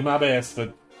 I'll do my best,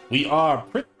 but we are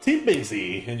pretty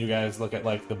busy. And you guys look at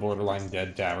like the borderline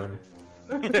dead tavern.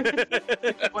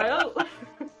 Well,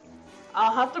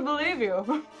 I'll have to believe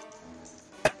you.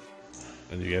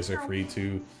 And you guys are free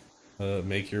to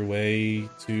make your way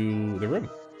to the room.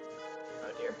 Oh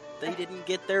dear. They didn't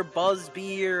get their buzz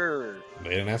beer. They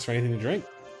didn't ask for anything to drink.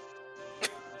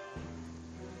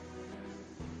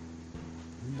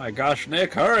 My gosh,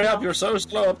 Nick, hurry up! You're so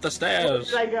slow up the Where stairs.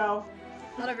 did I go?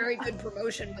 Not a very good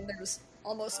promotion when there's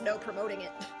almost no promoting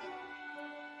it.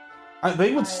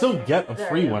 They would still get a There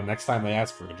free you go. one next time they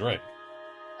ask for a drink.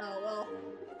 Oh well.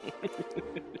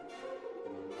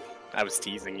 I was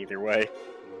teasing either way.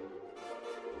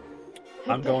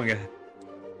 I'm going ahead.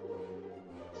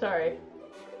 Sorry.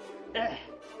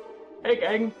 Hey,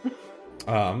 gang.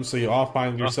 So you all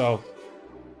find yourself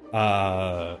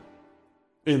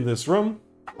in this room,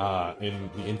 in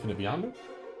the Infinite Beyond.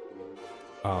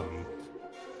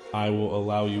 I will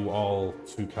allow you all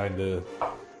to kind of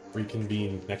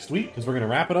reconvene next week, because we're going to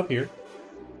wrap it up here.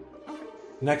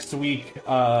 Next week,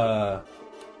 the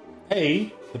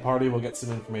party will get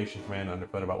some information from Anne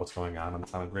Underfoot about what's going on the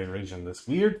Town of Greater Region. This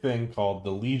weird thing called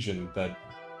the Legion that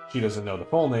she doesn't know the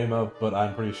full name of, but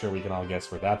I'm pretty sure we can all guess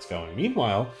where that's going.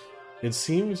 Meanwhile, it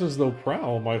seems as though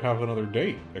Prowl might have another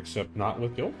date, except not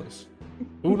with Gilthus.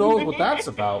 Who knows what that's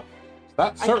about?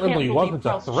 That I certainly can't wasn't a believe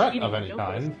Prowl's threat cheating of any with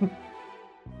kind.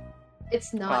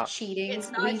 It's not cheating.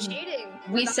 It's not cheating.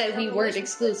 We said we weren't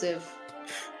exclusive.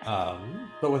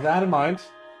 But with that in mind,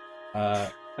 I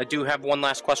do have one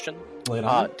last question. lay it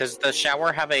on. Does the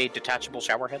shower have a detachable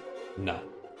shower head? No.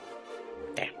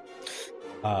 Damn.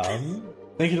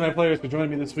 Thank you to my players for joining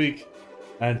me this week,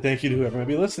 and thank you to whoever may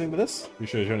be listening to this. Be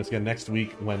sure to join us again next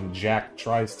week when Jack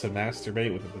tries to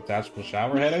masturbate with a detachable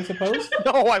shower head, I suppose.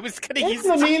 No, I was gonna use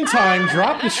In the meantime,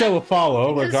 drop the show a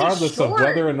follow, Because regardless he's of short.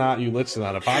 whether or not you listen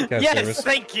on a podcast Yes, service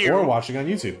thank you. or watching on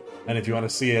YouTube. And if you want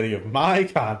to see any of my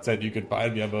content, you can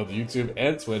find me on both YouTube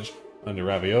and Twitch under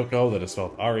Ravioko. That is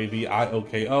spelled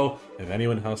Ravioko. If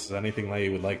anyone else has anything they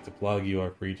would like to plug, you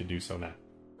are free to do so now.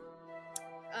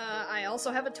 I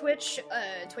also have a Twitch,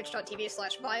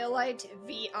 twitch.tv/Violite,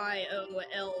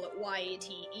 VIOLYTE,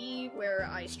 where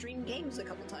I stream games a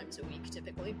couple times a week,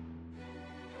 typically.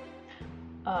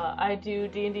 I do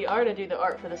D&D art. I do the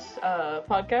art for this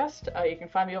podcast. You can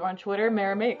find me over on Twitter,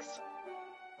 Mara Makes.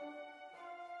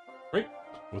 Great.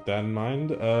 With that in mind,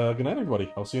 good night,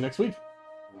 everybody. I'll see you next week.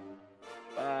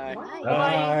 Bye. Bye.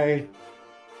 Bye.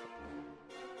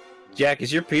 Jack,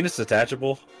 is your penis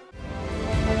detachable?